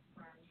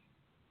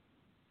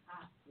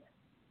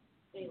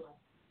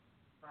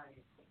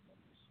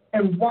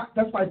 And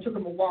that's why it took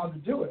him a while to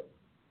do it.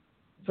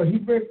 So he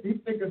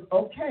figures,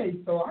 okay,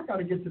 so I got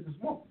to get to this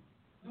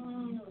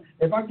woman.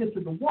 If I get to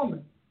the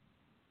woman,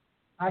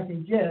 I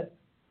can get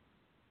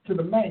to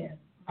the man.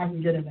 I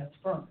can get in that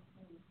sperm.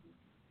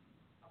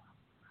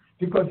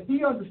 Because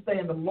he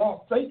understands the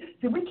law.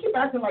 See, we keep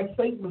acting like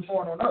Satan was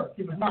born on earth.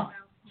 He was not.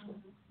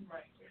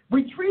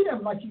 We treat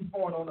him like he's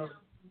born on earth.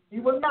 He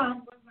was not.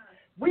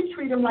 We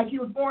treat him like he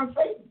was born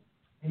Satan.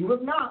 He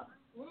was not.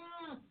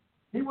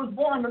 He was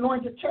born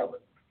anointed cherub.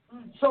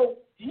 So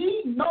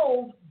he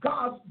knows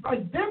God's,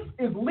 like this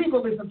is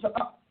legalism to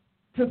us.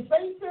 To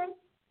Satan,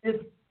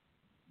 it's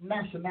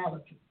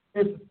nationality.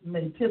 It's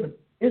nativity.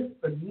 It's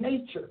the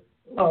nature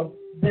of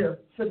their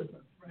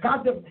citizens.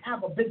 God doesn't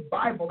have a big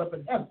Bible up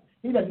in heaven.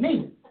 He doesn't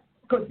need it.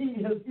 Because he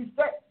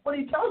said, but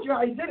he tells you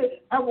how he did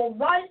it. I will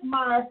write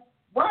my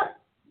what?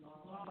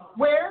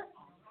 Where?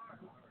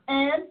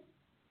 And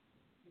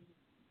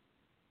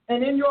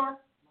in your,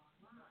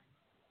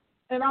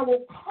 and I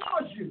will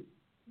cause you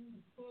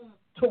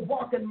to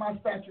walk in my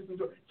statutes and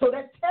do it. So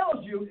that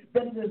tells you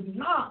that it is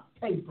not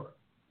paper.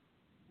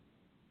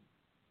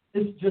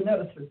 It's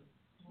geneticism.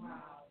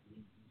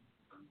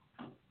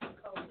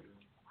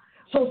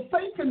 So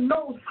Satan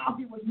knows how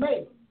he was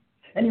made.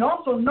 And he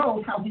also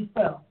knows how he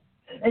fell.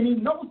 And he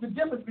knows the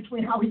difference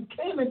between how he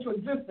came into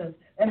existence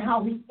and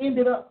how he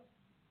ended up.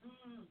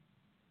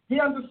 He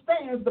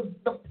understands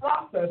the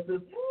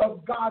processes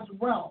of God's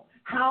realm,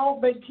 how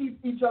they keep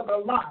each other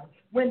alive.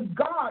 When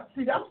God,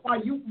 see, that's why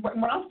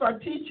when I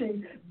start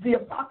teaching the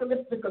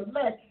apocalyptic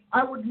elect,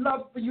 I would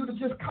love for you to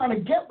just kind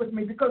of get with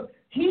me, because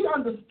he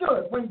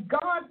understood when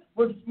God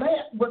was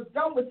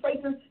done with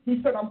Satan, he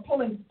said, I'm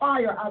pulling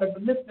fire out of the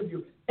midst of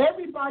you.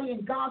 Everybody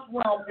in God's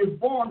realm is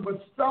born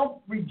with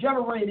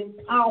self-regenerating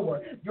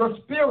power. Your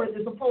spirit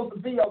is supposed to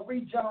be a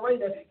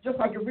regenerator, just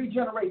like it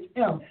regenerates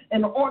him.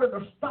 In order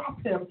to stop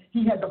him,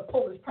 he had to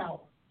pull his power.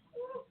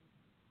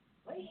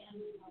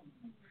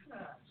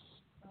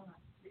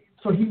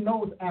 So he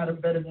knows Adam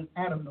better than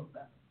Adam knows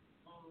Adam.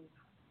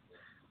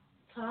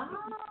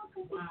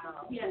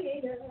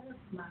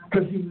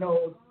 Because he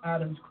knows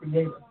Adam's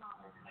creator.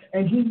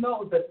 And he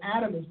knows that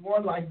Adam is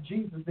more like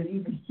Jesus than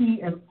even he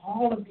and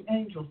all of the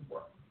angels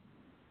were.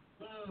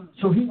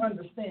 So he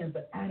understands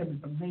that Adam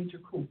is a major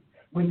coup.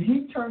 When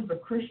he turns a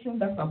Christian,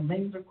 that's a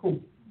major coup.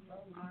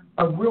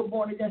 A real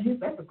born again,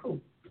 that's a coup.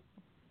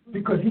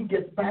 Because he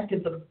gets back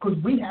into because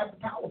we have the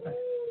power back.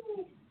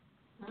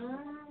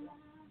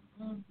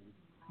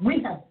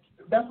 We have.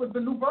 That's what the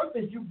new birth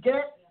is. You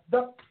get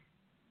the,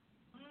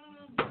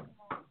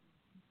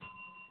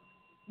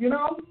 you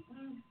know?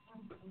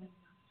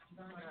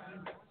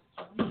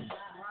 My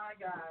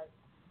God.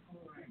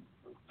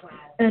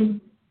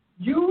 And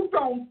you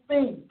don't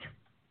think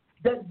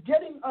that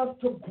getting us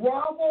to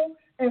grovel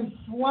and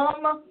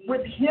slum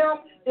with him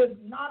is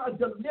not a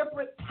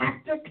deliberate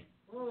tactic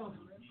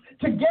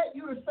to get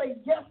you to say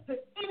yes to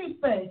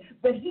anything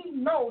that he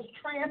knows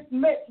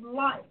transmits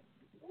life.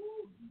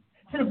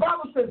 See, the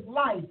Bible says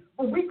life,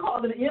 but we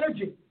call it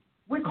energy.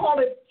 We call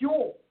it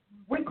fuel.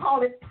 We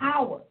call it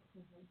power.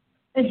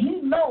 And he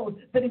knows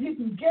that if he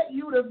can get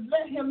you to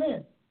let him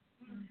in,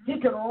 he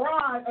can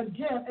ride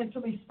again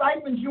until he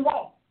stifles you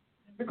off.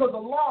 Because the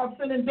law of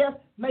sin and death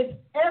makes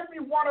every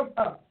one of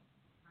us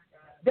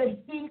that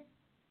he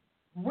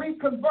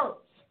reconverts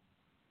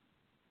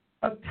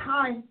a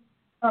time,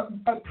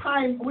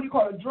 what do you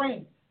call it, a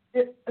drain.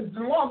 The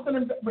law of sin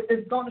and death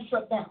is going to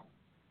shut down.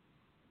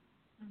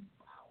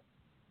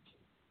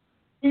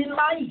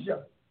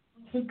 Elijah,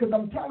 see, because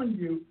I'm telling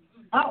you,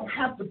 I don't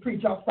have to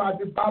preach outside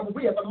this Bible.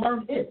 We have to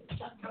learn it.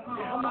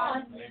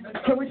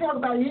 Can we talk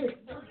about it?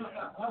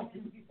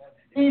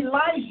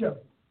 Elijah.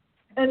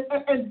 And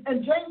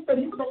James said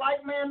he was a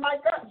like man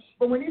like us.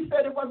 But when he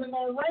said it wasn't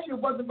going to rain, it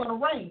wasn't going to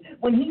rain.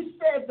 When he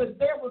said that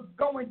there was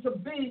going to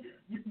be,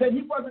 that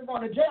he wasn't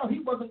going to jail, he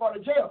wasn't going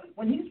to jail.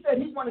 When he said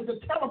he wanted to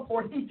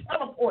teleport, he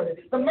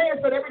teleported. The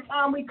man said every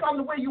time we come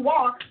to where you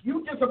are,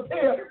 you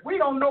disappear. We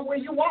don't know where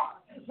you are.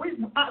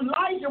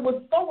 Elijah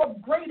was so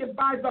upgraded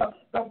by the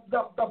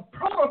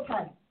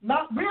prototype,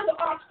 we're the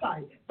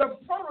archetype, the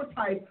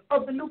prototype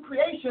of the new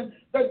creation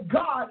that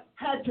God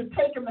had to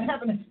take him to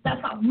heaven.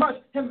 That's how much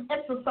him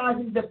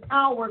exercising the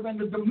powers and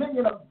the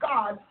dominion of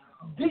God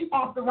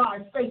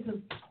deauthorized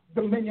Satan's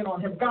dominion on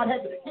him.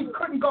 He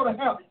couldn't go to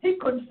hell. He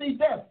couldn't see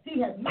death.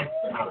 He had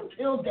maxed it out to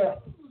kill death.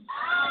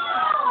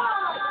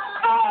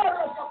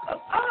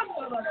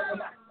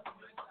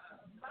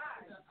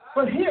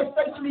 But here,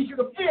 Satan needs you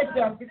to fear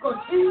death because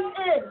he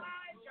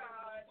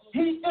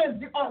is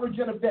the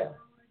origin of death.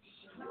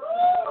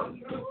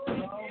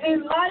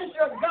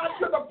 Elijah got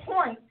to the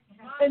point,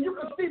 and you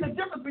can see the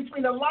difference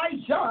between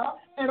Elijah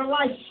and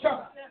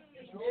Elisha.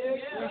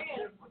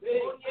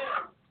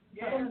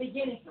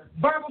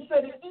 Bible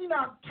said that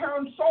Enoch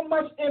turned so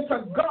much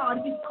into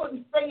God he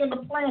couldn't stay in the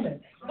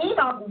planet.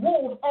 Enoch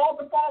ruled all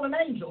the fallen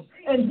angels,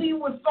 and he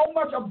was so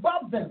much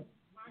above them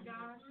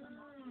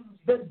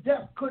that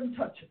death couldn't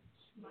touch him.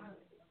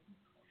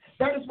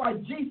 That is why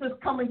Jesus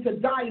coming to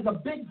die is a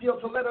big deal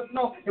to let us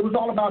know it was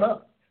all about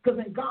us. Because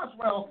in God's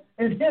realm,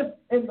 in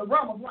the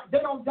realm of life, they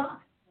don't die.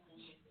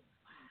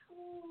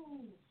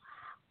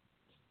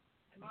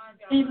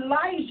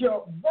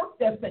 Elijah worked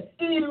that thing.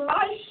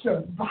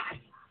 Elisha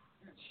died.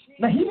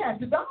 Now he had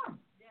to die.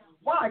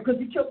 Why? Because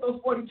he killed those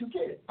 42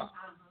 kids. So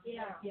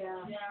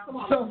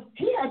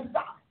he had to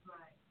die.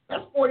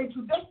 That's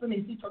 42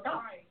 destinies he took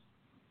out.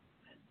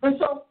 And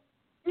so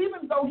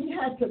even though he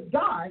had to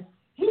die,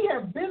 he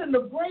had been in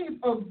the grave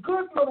a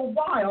good little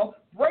while.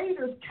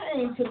 Raiders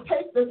came to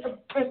take this,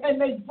 and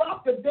they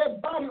dropped a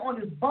dead body on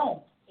his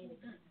bones.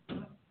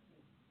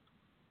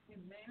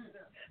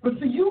 But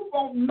see, you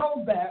won't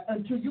know that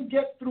until you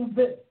get through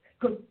this,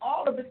 because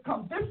all of it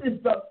comes. This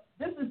is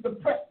the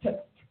prep test.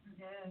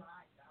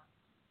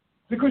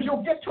 Because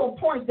you'll get to a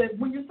point that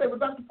when you say, well,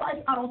 Dr.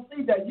 Price, I don't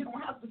see that. You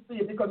don't have to see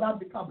it because I've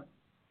become it.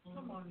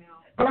 Come on now.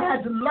 But I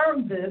had to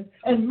learn this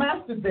and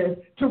master this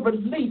to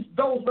release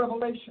those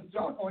revelations.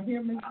 Y'all gonna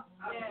hear me? Yeah.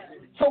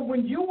 So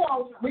when you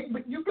all,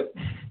 you could.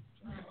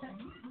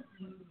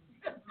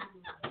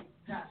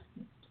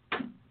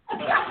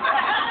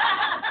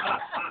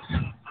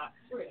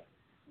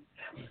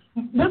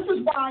 This is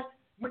why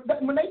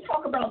when they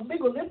talk about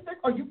legalistic,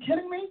 are you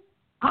kidding me?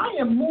 I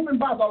am moving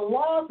by the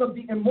laws of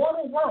the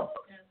immortal world.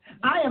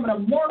 I am an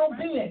immortal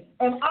being,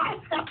 and I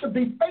have to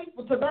be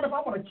faithful to that if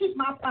I want to keep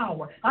my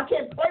power. I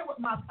can't play with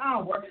my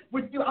power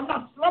with you. I'm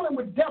not slumming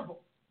with devils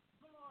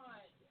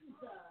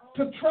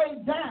to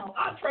trade down.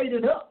 I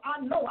traded up. I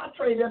know I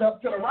traded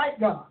up to the right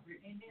God.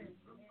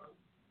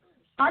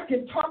 I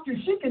can talk to you.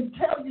 She can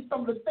tell you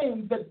some of the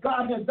things that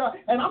God has done,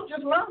 and I'm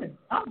just learning.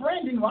 I'm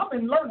brand new. I'm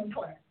in learning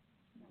class.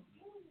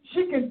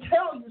 She can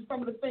tell you some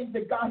of the things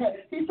that God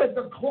had. He said,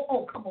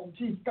 oh, come on,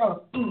 geez,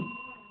 God.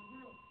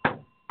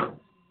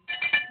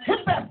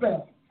 Hit that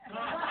bell.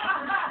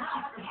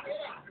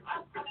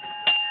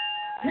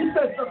 He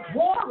said, the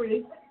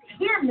glory,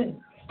 hear me.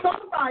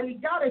 Somebody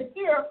got to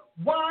hear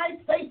why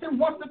Satan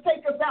wants to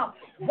take us out,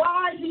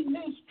 why he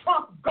needs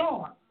Trump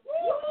gone.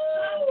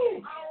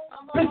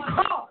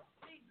 Because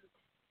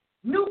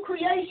new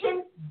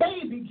creation,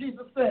 baby,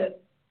 Jesus said,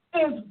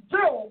 is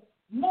still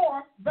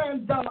more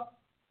than the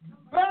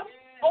best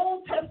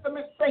Old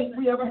Testament saint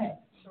we ever had.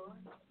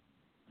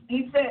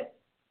 He said,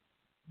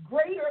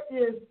 greater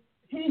is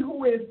he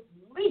who is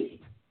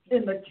least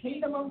in the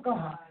kingdom of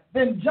God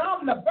than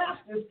John the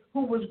Baptist,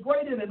 who was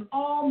greater than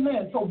all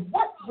men. So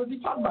what was he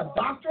talking about?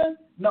 Doctrine?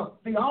 No.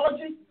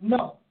 Theology?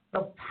 No.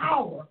 The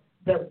power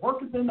that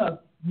worketh in us.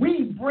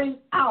 We bring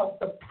out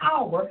the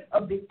power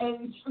of the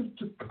ages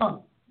to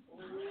come.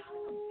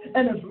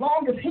 And as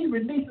long as he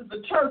releases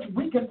the church,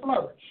 we can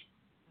flourish.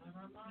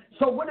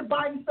 So what did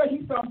Biden say?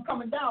 He said, I'm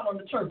coming down on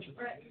the churches.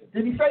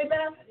 Did he say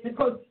that?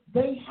 Because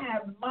they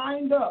have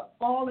lined up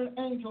fallen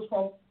angels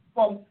from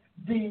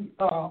the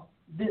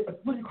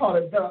what do you call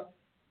it? The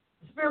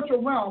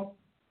spiritual realm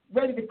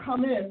ready to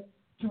come in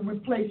to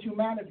replace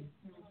humanity.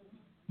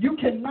 You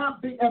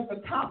cannot be at the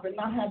top and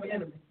not have an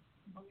enemy.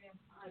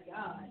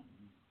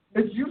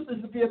 It's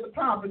useless to be at the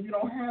top if you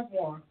don't have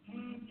one.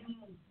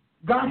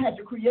 God had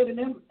to create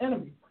an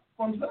enemy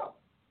for himself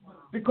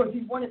because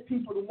he wanted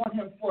people to want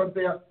him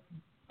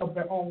of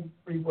their own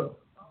free will.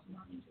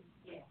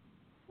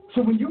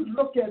 So when you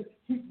look at,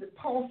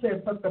 Paul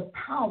said, but the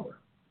power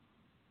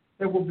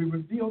that will be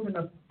revealed in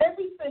us,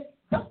 everything.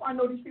 That's why I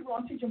know these people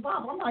aren't teaching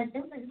Bible. I'm like,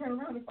 everything turn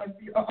around. It's like,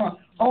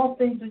 all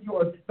things are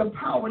yours. The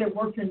power that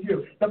works in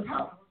you. The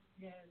power.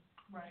 Yes,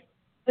 right.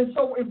 And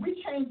so if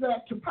we change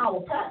that to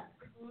power pack,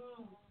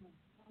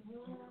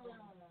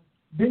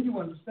 then you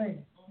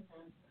understand.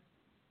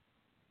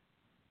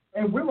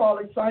 And we're all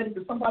excited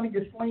that somebody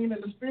gets slain in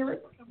the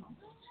spirit.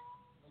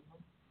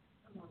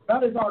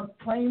 That is our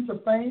claim to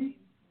fame,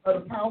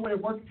 of the power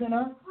that works in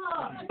us.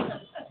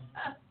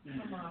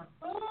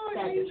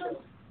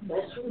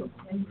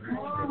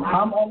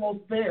 I'm almost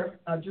there.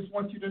 I just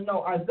want you to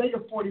know, Isaiah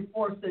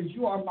 44 says,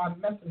 you are my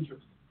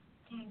messengers,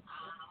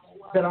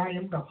 that I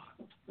am God.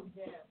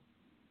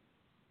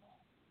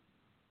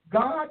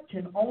 God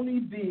can only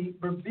be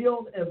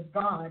revealed as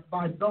God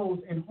by those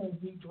in whom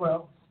he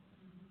dwells.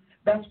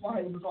 That's why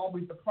it was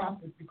always the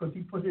prophets, because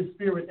he put his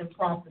spirit in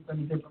prophets in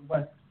a different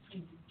way.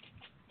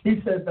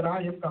 He says that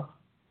I am God.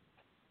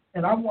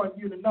 And I want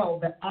you to know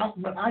that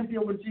when I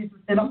deal with Jesus,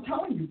 and I'm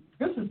telling you,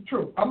 this is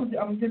true. I'm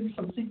going to give you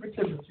some secret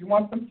tips. You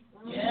want them?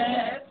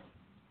 Yes.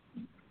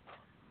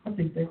 I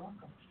think they are.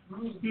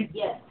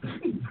 Yes.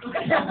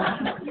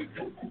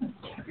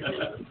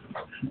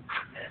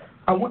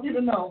 I want you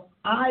to know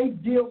I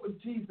deal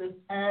with Jesus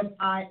as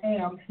I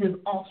am his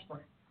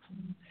offspring.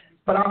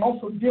 But I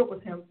also deal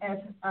with him as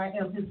I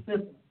am his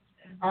sibling.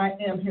 I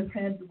am his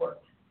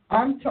handiwork.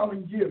 I'm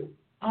telling you,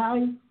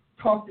 I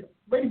talk to,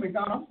 wait a minute,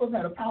 God, I'm supposed to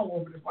have power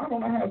over this. Why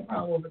don't I have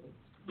power over this?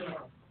 Yeah.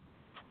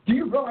 Do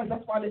you realize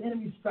that's why the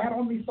enemy sat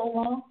on me so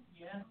long?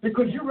 Yeah.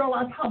 Because you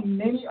realize how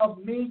many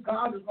of me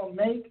God is going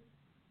to make?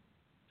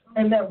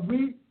 And that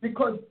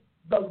because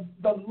the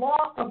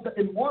law of the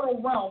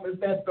immortal realm is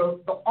that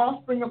the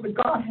offspring of the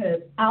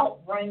Godhead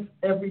outranks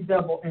every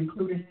devil,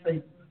 including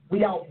Satan.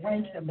 We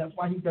outrank him. That's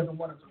why he doesn't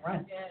want us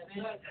around.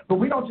 But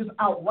we don't just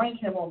outrank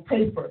him on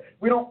paper.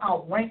 We don't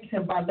outrank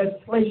him by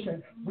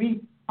legislation.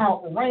 We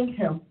outrank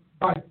him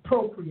by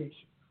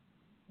procreation.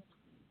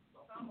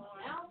 Come on.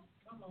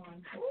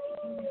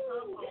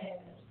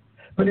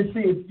 But you see,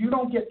 if you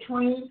don't get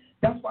trained,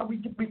 that's why we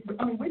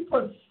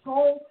put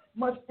so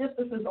much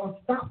emphasis on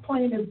stop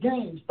playing his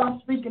game, stop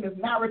speaking his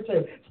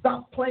narrative,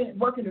 stop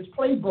working his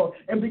playbook,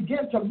 and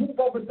begin to move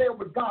over there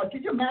with God.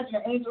 Can you imagine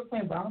an angel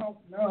saying, "Well, I don't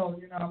know,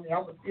 I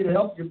was here to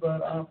help you,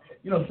 but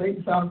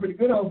Satan sounded pretty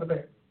good over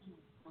there."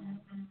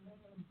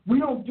 We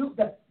don't do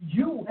that.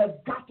 You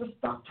have got to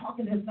stop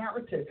talking his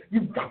narrative.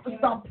 You've got to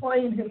stop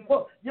playing his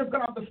book. You're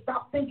going to have to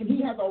stop thinking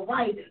he has a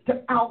right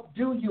to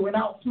outdo you and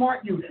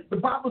outsmart you. The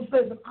Bible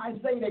says in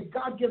Isaiah that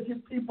God gives his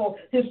people,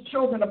 his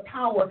children, the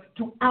power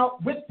to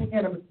outwit the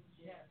enemy.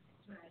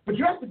 But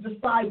you have to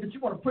decide that you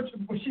want to put,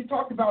 when she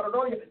talked about it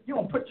earlier, you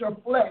want to put your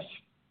flesh,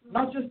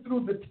 not just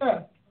through the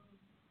test,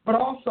 but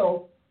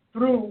also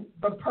through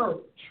the purge.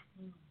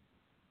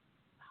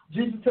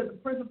 Jesus said, the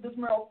prince of this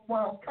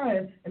world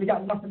came, and he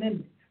got nothing in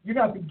me. You're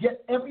going to have to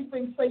get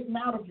everything Satan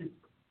out of you.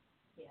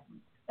 Yeah.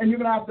 And you're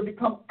going to have to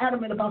become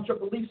adamant about your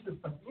belief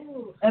system.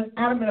 Ooh. And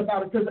adamant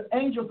about it, because the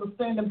angels are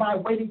standing by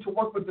waiting to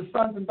work with the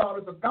sons and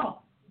daughters of God.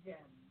 Yeah.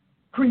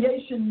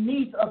 Creation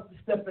needs us to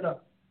step it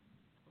up.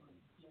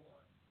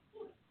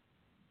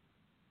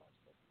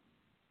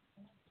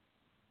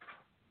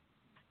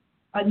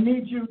 I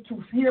need you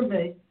to hear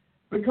me,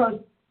 because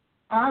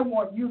I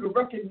want you to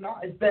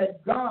recognize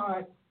that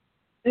God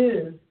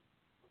is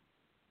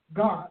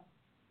God.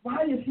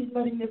 Why is he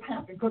letting this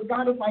happen? Because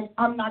God is like,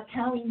 I'm not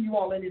carrying you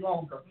all any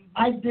longer.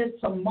 I did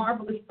some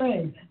marvelous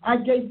things. I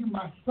gave you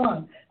my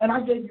son, and I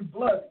gave you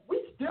blood.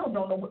 We still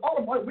don't know. All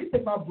of what we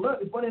think about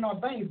blood is what in our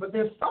veins, but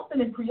there's something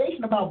in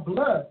creation about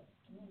blood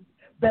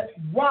that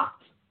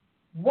rocks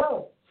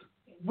worlds.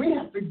 We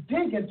have to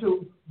dig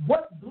into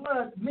what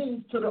blood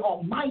means to the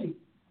Almighty.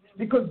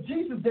 Because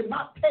Jesus did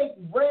not take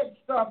red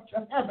stuff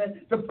to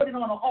heaven to put it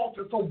on an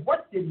altar. So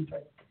what did he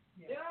take?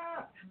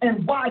 Yeah.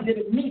 And why did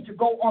it need to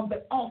go on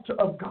the altar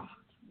of God?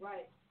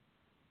 Right.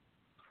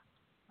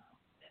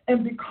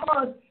 And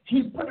because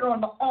he put it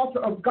on the altar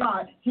of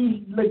God,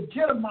 he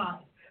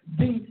legitimized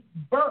the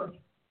birth,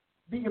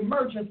 the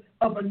emergence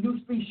of a new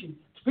species.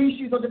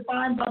 Species are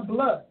defined by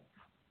blood.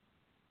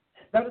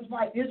 That is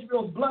why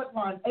Israel's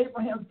bloodline,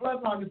 Abraham's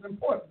bloodline, is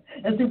important.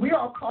 And see, we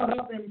are caught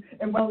up in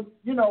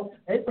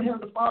Abraham,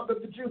 the father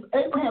of the Jews.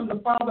 Abraham,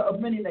 the father of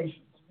many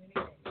nations.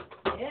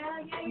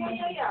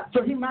 Yeah.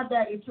 So he's my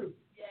daddy too.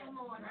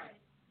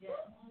 Yeah.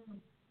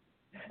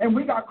 And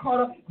we got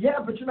caught up. Yeah,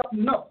 but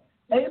no.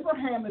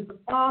 Abraham is the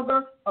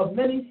father of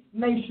many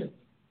nations.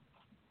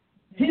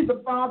 He's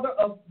the father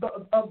of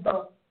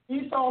the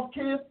Esau's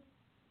kids,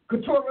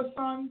 Keturah's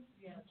son,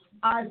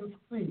 Isaac's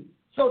seed.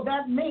 So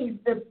that means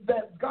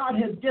that God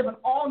has given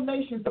all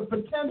nations the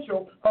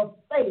potential of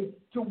faith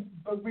to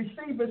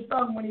receive his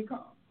son when he comes.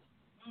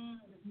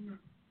 Mm-hmm.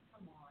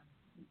 Come on.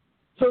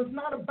 So it's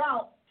not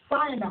about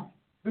Sinai.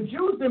 The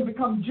Jews didn't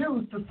become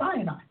Jews to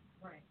Sinai.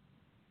 Right.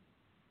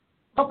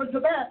 Up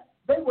until that,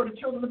 they were the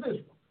children of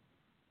Israel.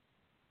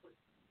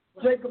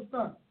 Right. Jacob's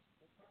son.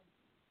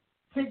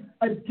 See,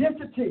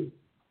 identity,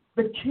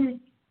 the key.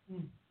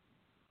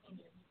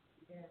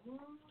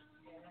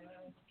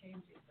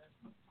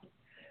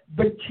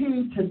 The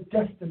key to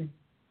destiny.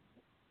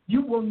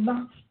 You will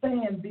not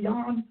stand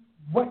beyond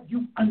what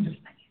you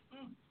understand.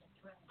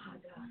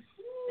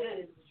 That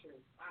is the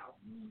truth. Wow.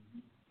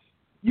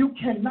 You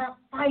cannot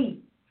fight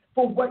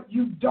for what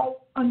you don't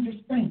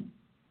understand.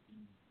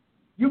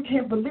 You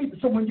can't believe it.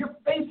 So when you're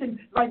facing,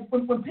 like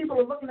when people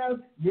are looking at us,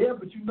 yeah,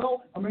 but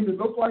it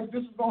looks like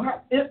this is going to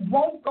happen. It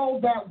won't go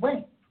that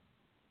way.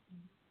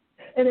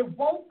 And it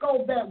won't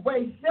go that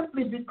way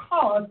simply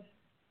because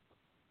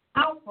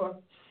Alpha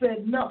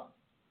said no.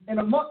 And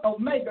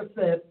Omega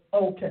said,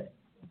 okay.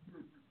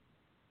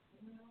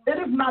 It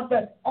is not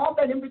that all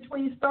that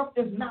in-between stuff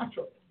is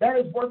natural. That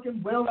is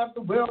working will after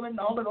will and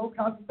all of those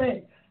kinds of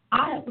things.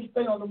 I have to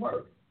stay on the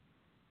word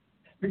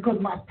because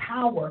my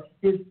power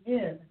is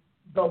in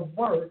the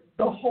word,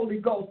 the Holy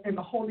Ghost, and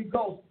the Holy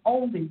Ghost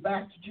only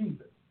back to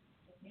Jesus.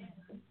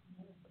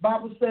 The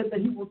Bible says that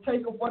he will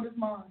take of what is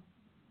mine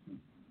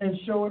and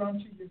show it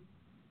unto you.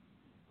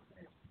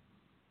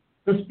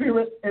 The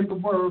Spirit and the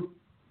word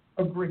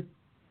agree.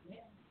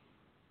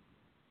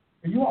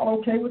 Are you all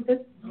okay with this?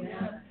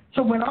 Yeah.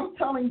 So when I'm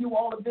telling you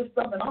all of this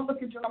stuff and I'm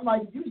looking at you and I'm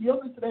like, you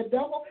yielding to that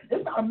devil?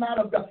 It's not a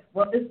matter of,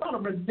 it's not a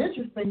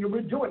religious thing that we're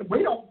doing.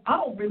 I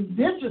don't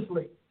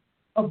religiously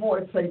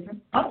avoid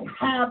Satan. I don't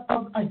have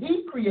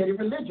he created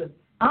religion.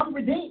 I'm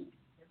redeemed.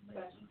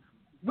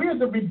 We are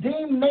the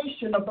redeemed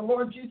nation of the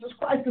Lord Jesus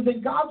Christ, because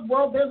in God's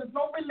world there is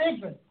no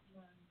religion.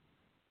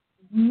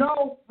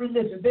 No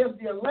religion. There's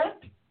the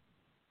elect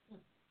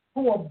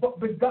who are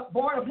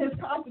born of his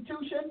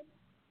constitution,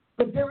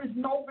 but there is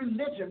no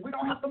religion. We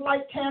don't have to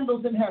light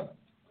candles in heaven.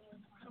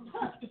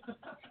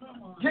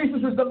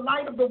 Jesus is the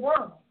light of the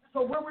world.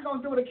 So what are we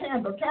going to do with a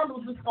candle?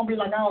 Candles is going to be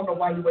like, I don't know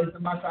why you're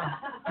wasting my time.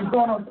 You're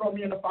going to throw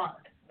me in the fire.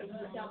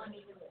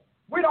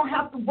 We don't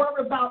have to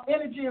worry about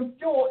energy and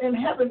fuel in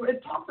heaven.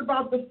 It talks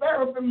about the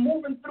seraphim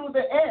moving through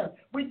the air.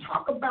 We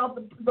talk about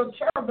the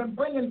cherubim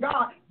bringing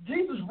God.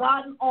 Jesus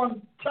riding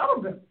on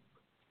cherubim.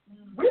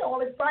 We're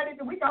all excited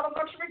that we got a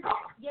luxury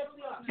car. Yes,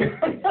 we are.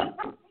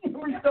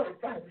 We're still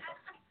excited.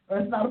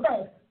 That's not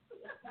bad.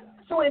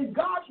 So in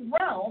God's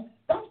realm,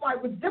 that's why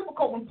it was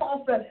difficult when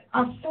Paul said,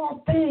 I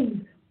saw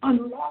things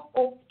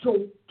unlawful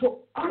to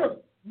utter.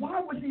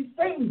 Why was he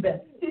saying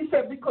that? He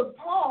said because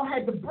Paul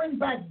had to bring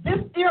back this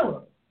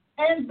era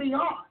and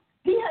beyond.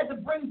 He had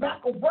to bring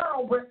back a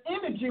world where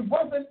energy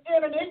wasn't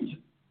in an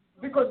engine,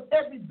 because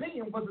every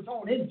being was its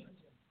own engine.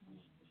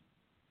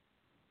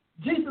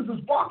 Jesus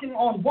is walking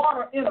on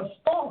water in a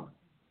storm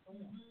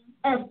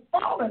as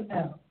fallen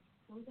Adam.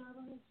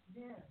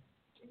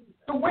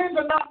 The winds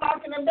are not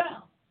knocking him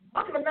down.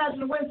 I can imagine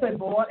the wind say,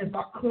 boy, if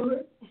I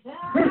could,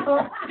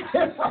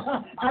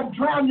 I'd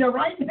drown you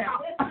right now.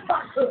 If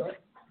I could.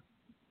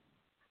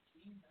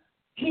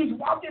 He's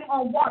walking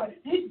on water.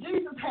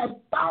 Jesus has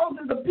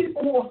thousands of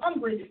people who are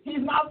hungry.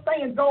 He's not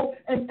saying go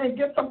and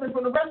get something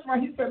from the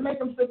restaurant. He said make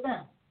them sit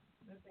down.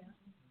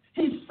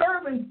 He's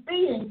serving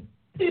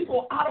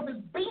people out of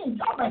his being.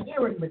 Y'all not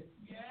hearing me.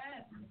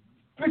 Yes.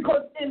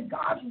 Because in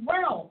God's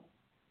realm,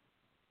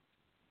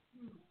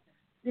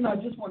 I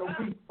just want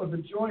to weep for the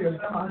joy of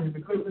God and the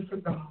goodness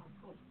of God.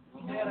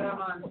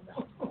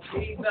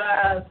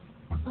 Jesus.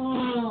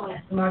 Oh,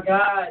 my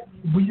God.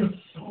 We are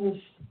so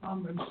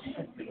summoned.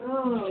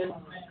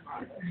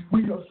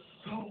 We are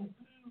so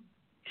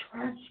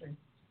trashing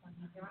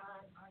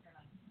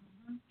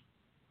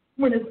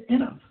when it's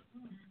in us.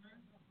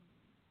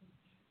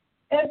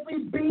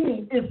 Every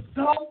being is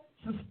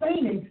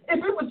self-sustaining.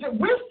 If it was just,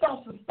 we're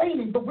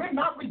self-sustaining, but we're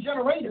not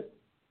regenerative.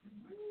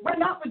 We're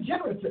not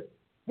regenerative.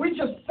 We're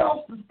just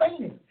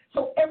self-sustaining.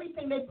 So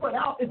everything they put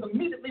out is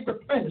immediately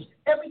replenished.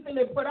 Everything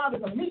they put out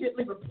is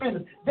immediately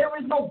replenished. There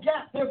is no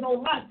gap. There's no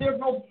lack. There's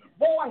no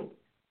void.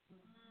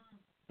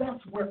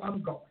 That's where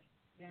I'm going.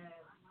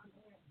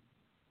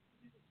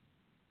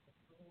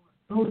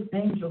 Those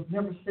angels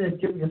never said,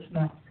 give me a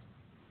snack.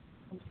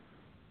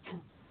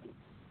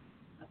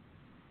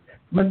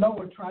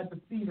 Manoah tried to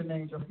feed an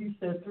angel. He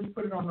said, just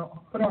put it on the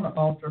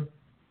altar,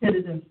 hit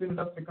it and send it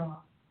up to God.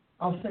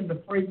 I'll send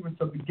the fragrance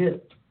of the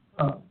gift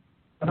up,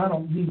 but I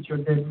don't need your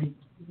dead meat.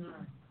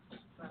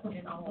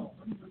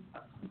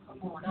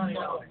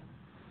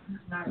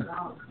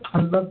 I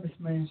love this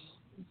man.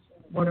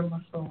 What in my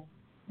soul?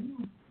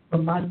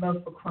 But my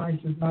love for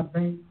Christ is not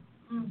vain,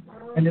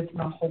 and it's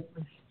not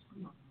hopeless.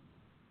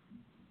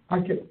 I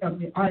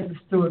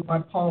understood why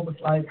Paul was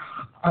like,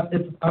 I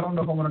don't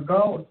know if I want to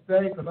go or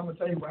stay, because I'm going to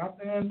tell you where I've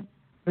been.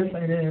 This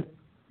ain't it.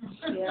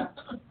 Yeah.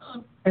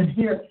 And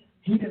here,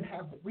 he didn't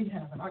have what we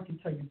have, and I can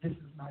tell you this is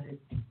not it.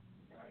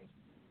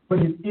 But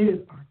it is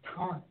our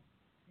time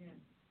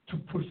to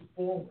push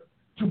forward,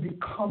 to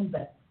become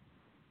that.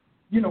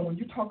 When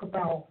you talk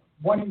about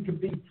wanting to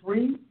be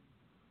free,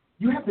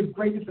 you have the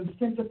greatest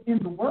incentive in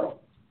the world.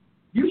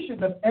 You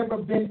shouldn't have ever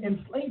been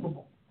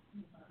enslavable.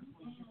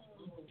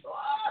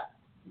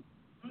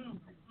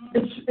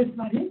 It's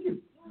not in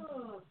you.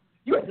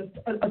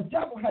 A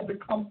devil had to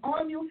come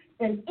on you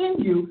and in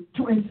you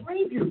to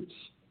enslave you.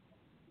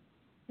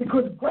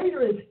 Because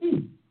greater is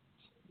he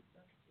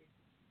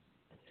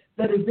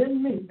that is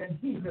in me than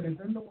he that is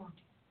in the world.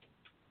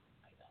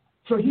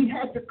 So he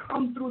had to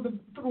come through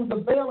the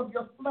veil of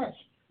your flesh,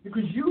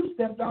 because you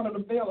stepped out of the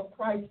veil of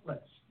Christ's flesh.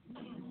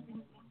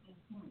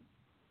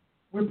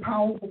 We're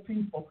powerful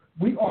people.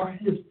 We are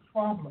his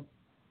problem.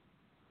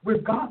 We're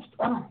God's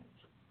prize,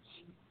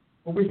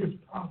 but we're his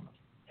problem.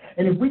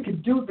 And if we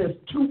could do this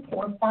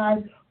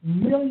 2.5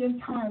 million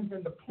times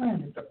in the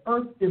planet, the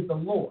earth is the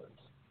Lord's.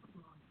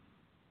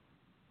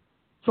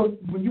 So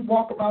when you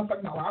walk around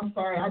saying, no, I'm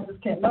sorry, I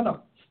just can't.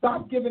 No.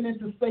 Stop giving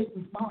into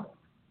Satan's model.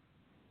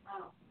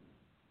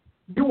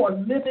 You are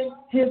living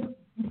his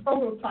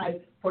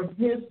prototype for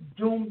his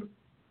doomed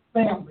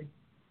family.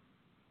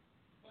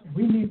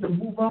 We need to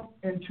move up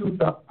into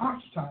the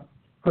archetype,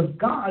 because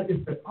God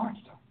is the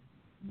archetype.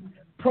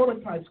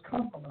 Prototypes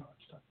come from the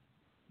archetype.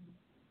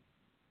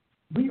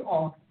 We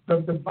are the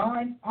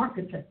divine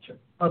architecture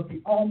of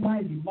the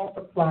Almighty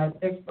multiplied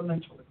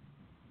exponentially.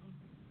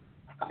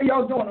 How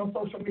y'all doing on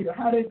social media?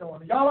 How they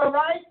doing? Y'all all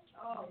right?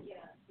 Oh, yeah.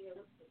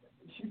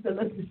 She said,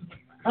 let's be.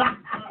 I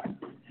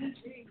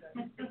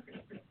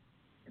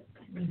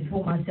need to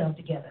pull myself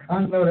together.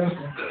 I know that.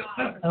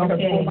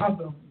 Okay.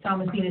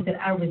 Thomasina said,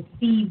 I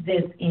receive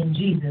this in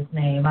Jesus'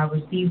 name. I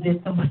receive this.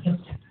 Somebody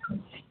else.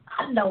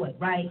 I know it,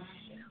 right?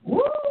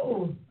 Woo!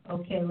 Woo!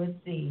 Okay, let's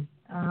see.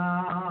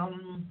 A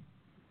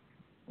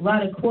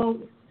lot of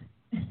quotes.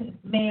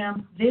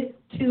 Ma'am, this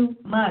too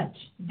much.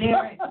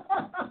 Derek.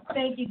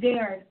 Thank you,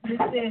 Derek. This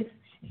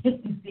is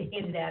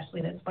hit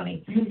Ashley. That's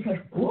funny.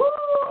 Woo!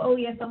 Oh,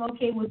 yes, I'm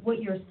okay with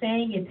what you're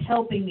saying. It's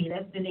helping me.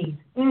 That's Denise.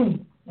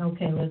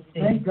 Okay, let's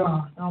see. Thank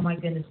God. Oh, my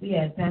goodness. We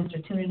had Pastor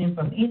tuning in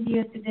from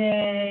India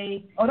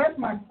today. Oh, that's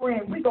my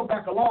friend. We go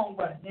back a long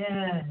way.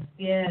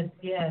 Yes.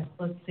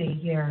 Let's see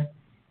here.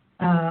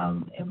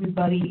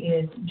 Everybody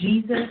is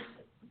Jesus.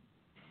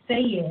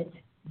 Say it.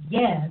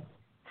 Yes.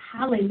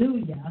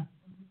 Hallelujah.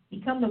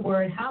 Become the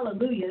word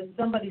hallelujah.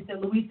 Somebody said,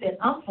 Louise said,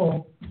 I'm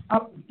full.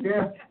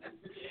 Yeah.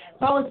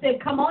 Paula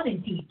said, come on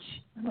and teach.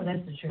 I know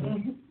that's the truth.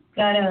 Mm-hmm.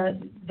 Got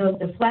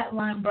the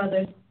Flatline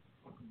Brothers.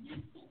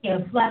 Yeah,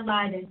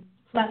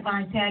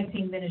 Flatline Tag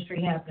Team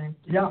Ministry happening.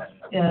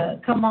 Yeah.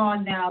 Come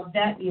on now.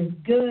 That is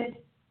good.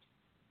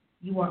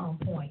 You are on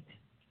point.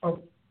 Oh,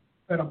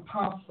 an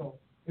apostle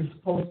is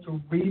supposed to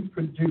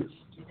reproduce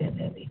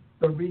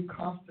the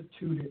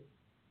reconstituted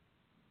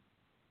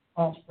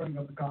offspring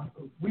of the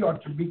gospel. We are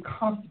to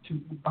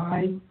reconstitute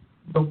by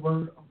the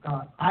word of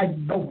God. I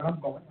know what I'm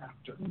going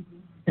after.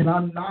 And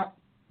I'm not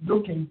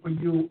looking for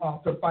you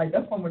to fight.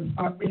 That's when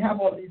we have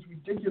all these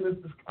ridiculous,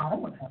 I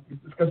don't want to have these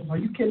discussions. Are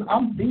you kidding?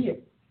 I'm being,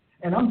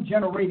 and I'm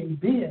generating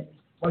beings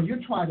while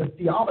you're trying to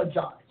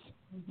theologize.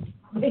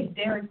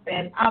 Derek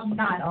said, I'm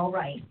not all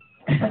right.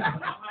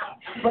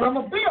 But I'm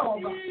going to be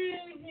all right.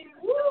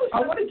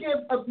 I want to give,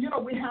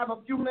 we have a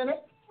few minutes.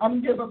 I'm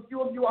going to give a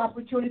few of you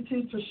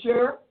opportunity to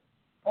share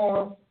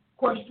or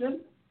question.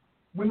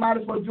 We might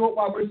as well do it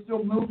while we're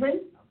still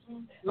moving,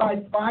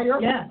 like fire.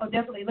 Yeah,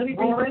 definitely. Let me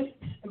read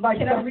this.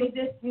 Can I read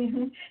this?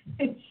 Mm-hmm.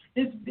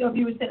 This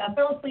viewer said, I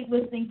fell asleep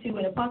listening to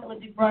an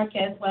apocalyptic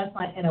broadcast last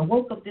night, and I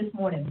woke up this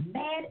morning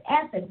mad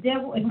at the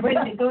devil and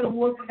ready to go to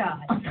war for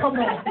God. Come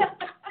on.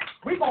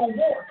 We're going to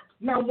war.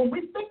 Now, when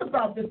we think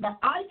about this, now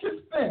I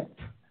just spent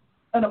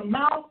an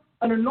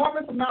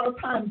enormous amount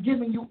of time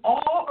giving you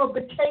all of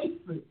the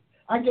cases.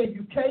 I gave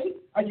you case,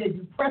 I gave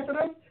you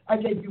precedent, I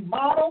gave you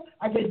model,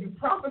 I gave you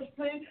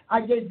prophecy,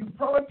 I gave you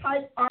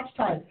prototype,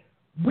 archetype.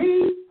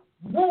 We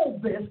rule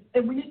this,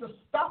 and we need to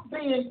stop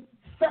being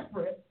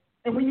separate,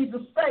 and we need to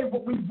say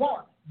what we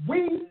want.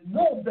 We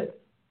rule this.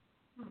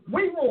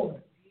 We rule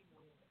it.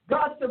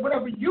 God said,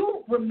 whatever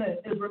you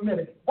remit is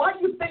remitted. Why do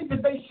you think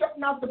that they're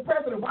shutting out the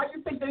president? Why do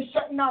you think they're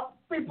shutting out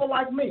people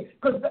like me?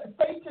 Because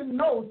Satan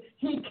knows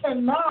he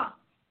cannot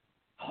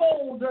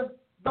hold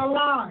the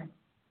line.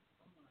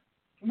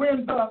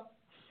 When the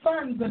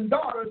sons and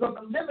daughters of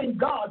the living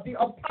God, the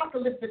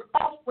apocalyptic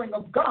offspring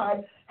of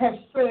God, have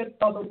said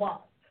otherwise.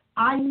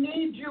 I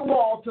need you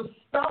all to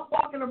stop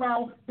walking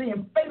around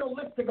being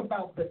fatalistic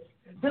about this.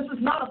 This is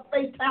not a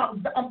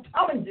fatality. I'm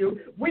telling you,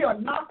 we are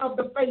not of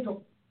the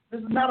fatal.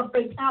 This is not a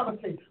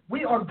fatality.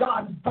 We are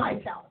God's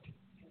vitality.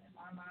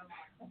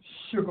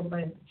 Sugar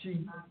man,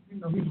 Jesus,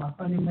 he's my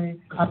honey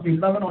man. I be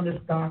loving on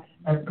this guy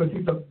because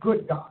he's a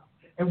good God.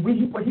 And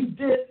what he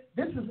did,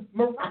 this is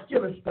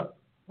miraculous stuff.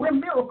 We're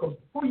miracles.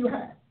 Who you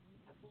have?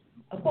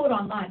 A quote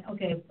online.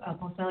 Okay,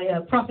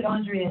 Prophet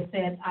Andrea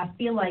said, I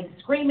feel like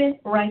screaming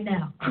right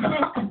now.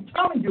 I'm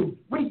telling you,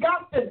 we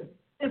got this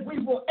if we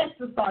will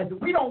exercise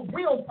it. We don't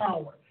wield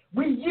power.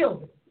 We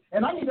yield it.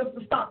 And I need us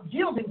to stop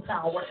yielding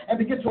power and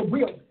to get to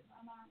wield it.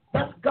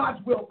 That's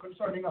God's will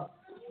concerning us.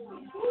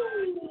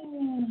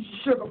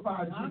 Sugar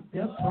pie.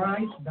 That's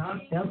right.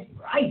 That's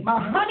right.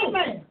 My honey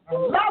man. I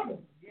love him.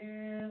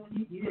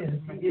 Yes,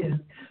 he is.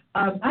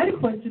 I had a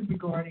question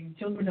regarding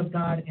children of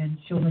God and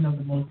children of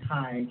the Most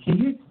High. Can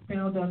you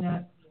expound on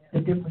that, the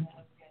difference?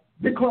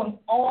 Because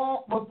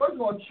first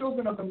of all,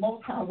 children of the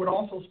Most High would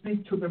also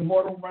speak to the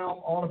mortal realm,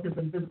 all of his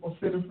invisible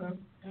citizens.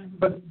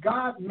 But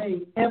God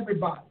made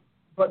everybody,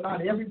 but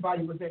not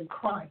everybody was in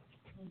Christ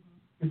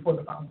before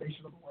the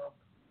foundation of the world.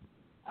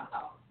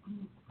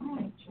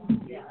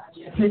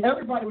 See,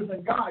 everybody was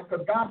in God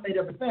because God made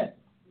everything.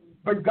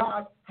 But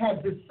God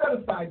had this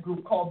set-aside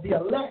group called the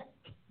elect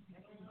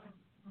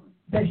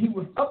that he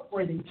was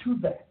upgrading to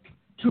that,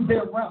 to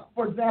their realm.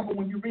 For example,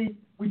 when you read,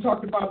 we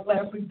talked about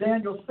last week,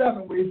 Daniel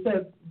 7, where he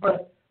says,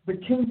 but the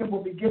kingdom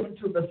will be given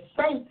to the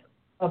saints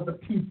of the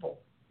people.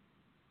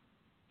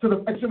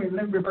 Let me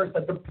reverse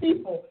that. The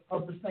people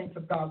of the saints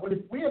of God. Well, if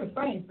we are the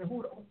saints, then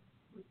who are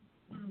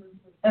the,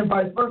 and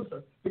vice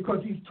versa,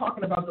 because he's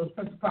talking about those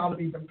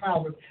principalities and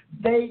powers.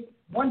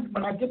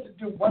 When I get to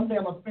do, one day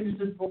I'm going to finish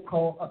this book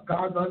called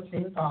God's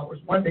Unseen Powers.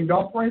 One day,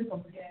 y'all pray for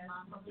me.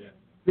 Yeah.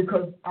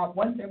 Because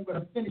one day I'm going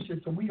to finish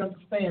it so we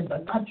understand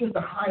that not just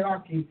the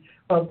hierarchy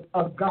of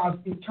God's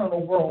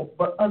eternal world,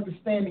 but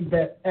understanding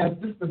that as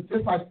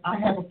just like I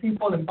have a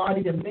people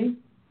embodied in me,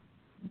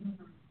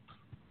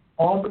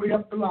 all the way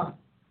up the line,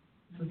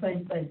 it's the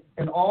same thing.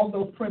 And all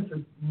those princes,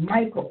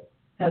 Michael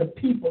had a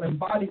people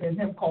embodied in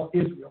him called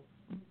Israel.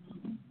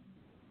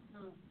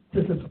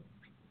 This is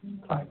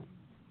title.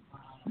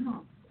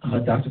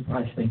 Dr.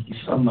 Price, thank you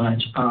so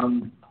much.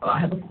 I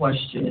have a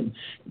question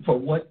for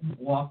what you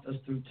walked us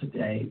through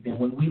today. Then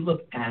when we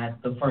look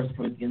at the 1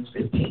 Corinthians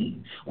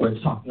 15, where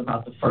it's talking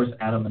about the first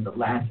Adam and the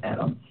last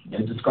Adam,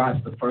 it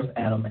describes the first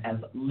Adam as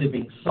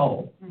living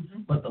soul,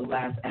 but the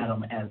last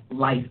Adam as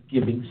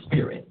life-giving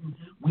spirit.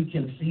 We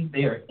can see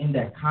there in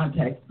that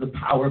context the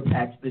power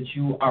packs that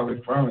you are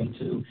referring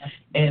to.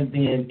 And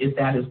then if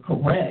that is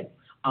correct,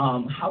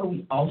 how do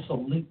we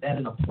also link that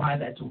and apply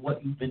that to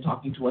what you've been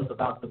talking to us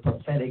about the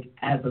prophetic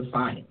as a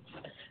science?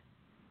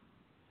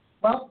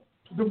 Well,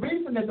 the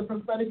reason that the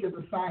prophetic is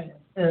a science,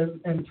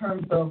 in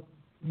terms of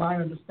my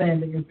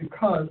understanding, is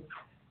because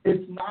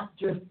it's not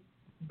just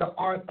the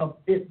art of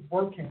it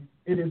working.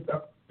 It is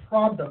the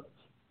products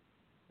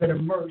that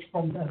emerge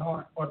from that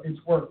art or its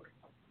work.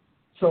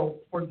 So,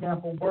 for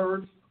example,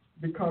 words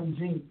become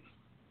genes.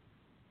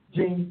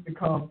 Genes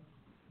become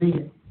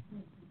being.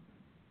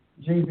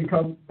 Genes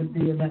become the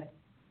DNA.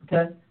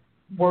 Okay?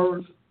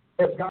 Words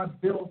that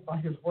God builds by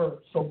his word.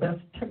 So that's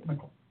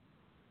technical,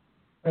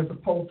 as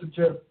opposed to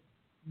just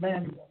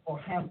manual or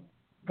hammer.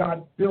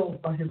 God builds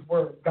by his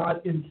word.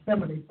 God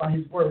inseminates by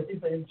his word. He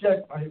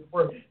injects by his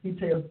word. He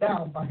tears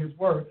down by his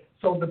word.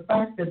 So the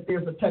fact that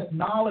there's a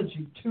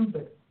technology to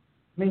this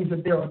means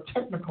that there are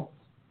technicals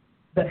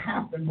that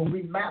happen when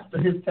we master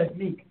his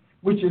technique,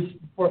 which is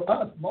for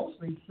us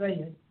mostly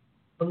saying,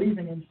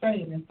 believing and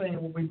saying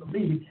what we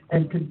believe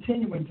and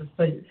continuing to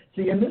say it.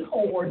 See, in this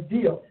whole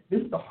ordeal, this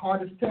is the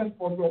hardest test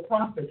for a real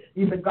prophet.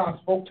 Either God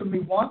spoke to me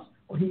once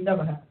or he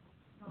never has.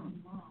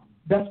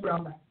 That's where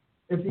I'm at.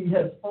 If he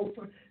has spoken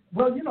to me.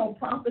 Well, you know,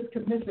 prophets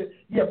can miss it.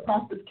 Yeah,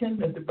 prophets can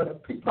miss it,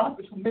 but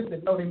prophets who miss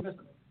it know they miss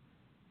it.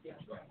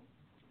 That's right.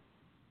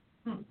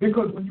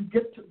 Because when you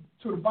get to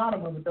the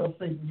bottom of it, they'll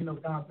say, you know,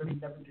 God really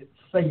never did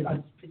say it. I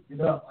just picked it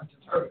up. I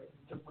just heard it.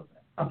 It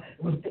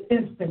was the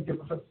instinct. It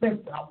was a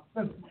sense.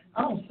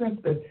 I don't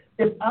sense this.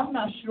 If I'm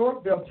not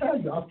sure, they'll tell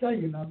you. I'll tell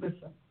you now,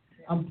 listen,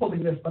 I'm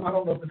pulling this, but I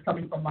don't know if it's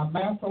coming from my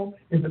mantle,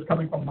 if it's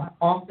coming from my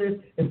office,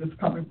 if it's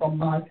coming from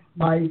my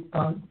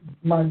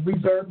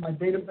reserve, my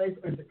database,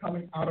 or is it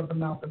coming out of the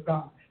mouth of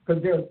God?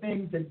 Because there are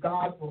things that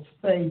God will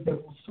say that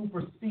will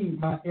supersede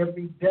my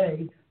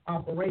everyday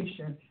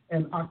operation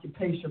and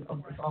occupation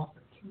of this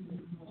office.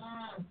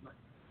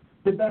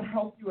 Did that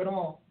help you at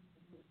all?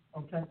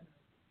 Okay.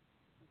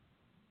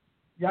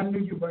 Yeah, I knew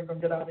you weren't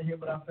going to get out of here,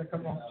 but I said,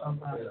 come on,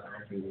 somebody.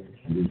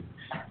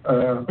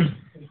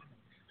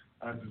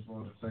 I just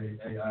want to say,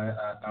 hey,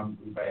 I'm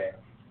bad.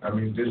 I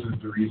mean, this is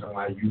the reason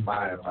why you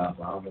my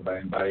apostle. I don't know about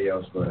anybody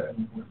else, but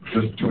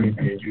just between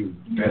me and you,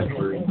 that's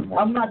the reason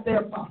why. I'm not there,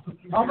 apostle.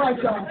 All right,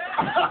 y'all.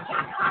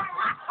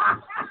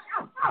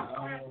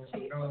 I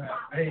don't have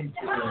faith.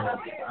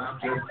 I'm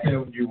just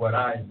telling you what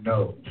I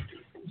know.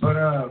 But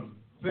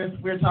since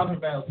we're talking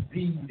about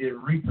seed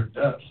and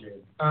reproduction,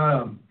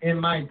 in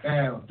my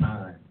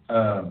downtime,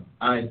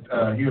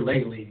 here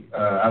lately,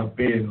 I've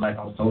been like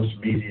on social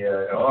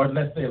media, or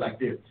let's say like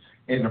this,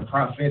 in the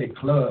prophetic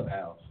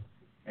clubhouse,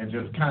 and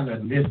just kind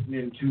of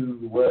listening to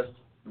what's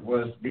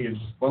being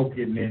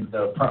spoken in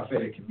the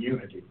prophetic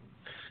community.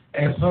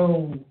 And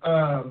so,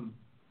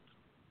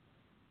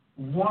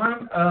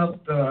 one of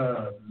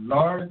the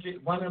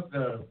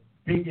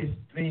biggest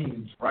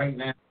themes right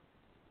now,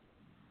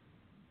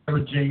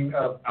 averaging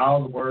of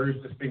all the words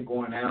that's been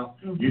going out.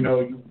 You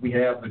know, we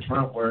have the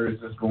Trump words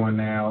that's going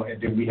now,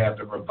 and then we have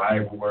the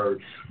revival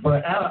word.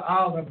 But out of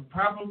all of them,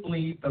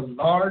 probably the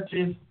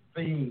largest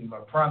theme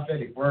or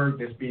prophetic word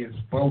that's being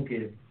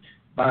spoken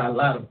by a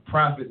lot of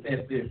prophets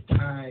at this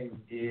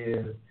time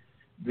is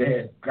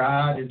that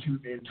God in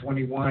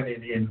 2021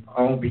 and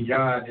on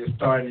beyond is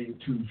starting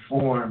to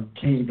form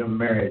kingdom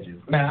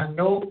marriages. Now, I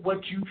know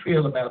what you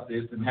feel about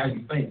this and how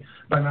you think,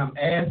 but I'm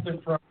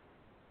asking from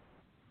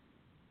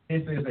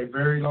this is a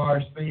very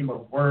large theme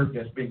of word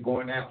that's been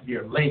going out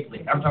here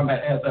lately. I'm talking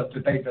about as of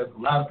today. There's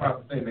a lot of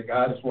prophets saying that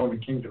God is forming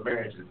kingdom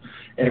marriages.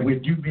 And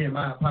with you being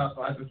my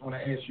apostle, I just want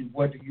to ask you,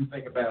 what do you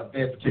think about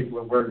that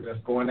particular word that's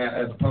going out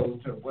as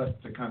opposed to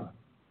what's to come?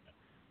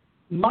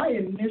 My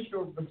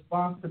initial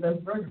response to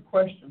that, very good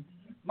question.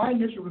 My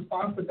initial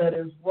response to that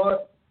is,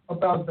 what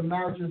about the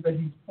marriages that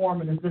he's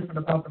forming is different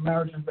about the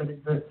marriages that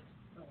exist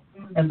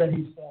and that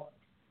he's formed?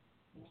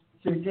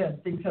 See, again,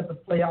 things have to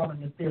play out in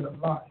the theater of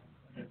life.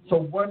 So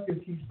what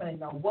is he saying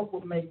now? What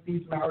will make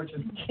these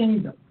marriages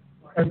kingdom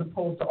as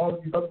opposed to all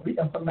of these other? We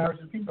got some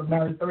marriages, people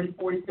married 30,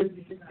 40,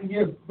 50, 60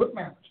 years, good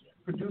marriage,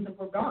 producing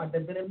for God.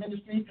 They've been in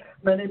ministry,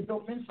 man, they've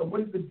built ministry. So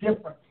what is the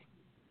difference?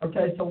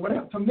 Okay, so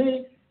what to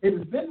me, it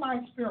has been my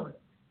experience.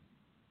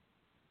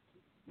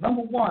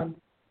 Number one,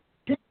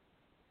 so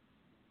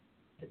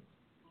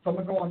I'm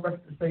going to go on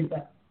record to say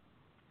that.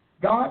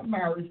 God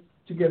marries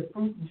to get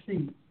fruit and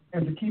seed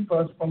and to keep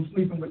us from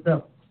sleeping with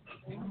devils.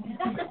 He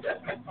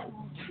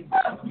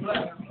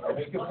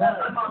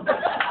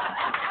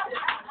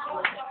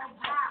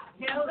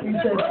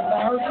said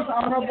marriage is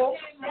honorable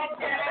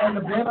and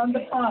the bed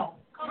undefiled.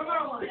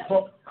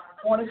 But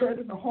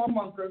fornicators and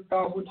whoremongers,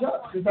 God will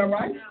judge. Is that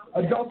right?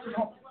 Adultery.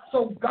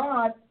 So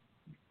God,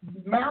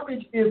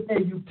 marriage is a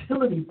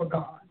utility for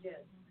God,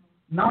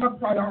 not a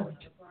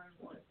priority.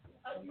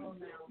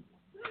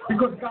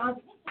 Because God.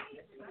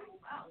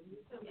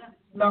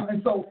 Now,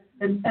 and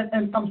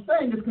I'm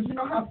saying this because you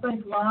know how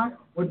saints lie?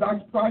 When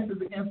Dr. Price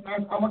is against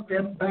marriage, I'm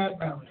against bad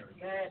marriages.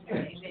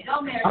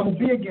 I will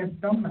be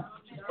against dumb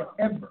marriages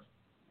forever.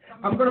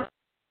 I'm going to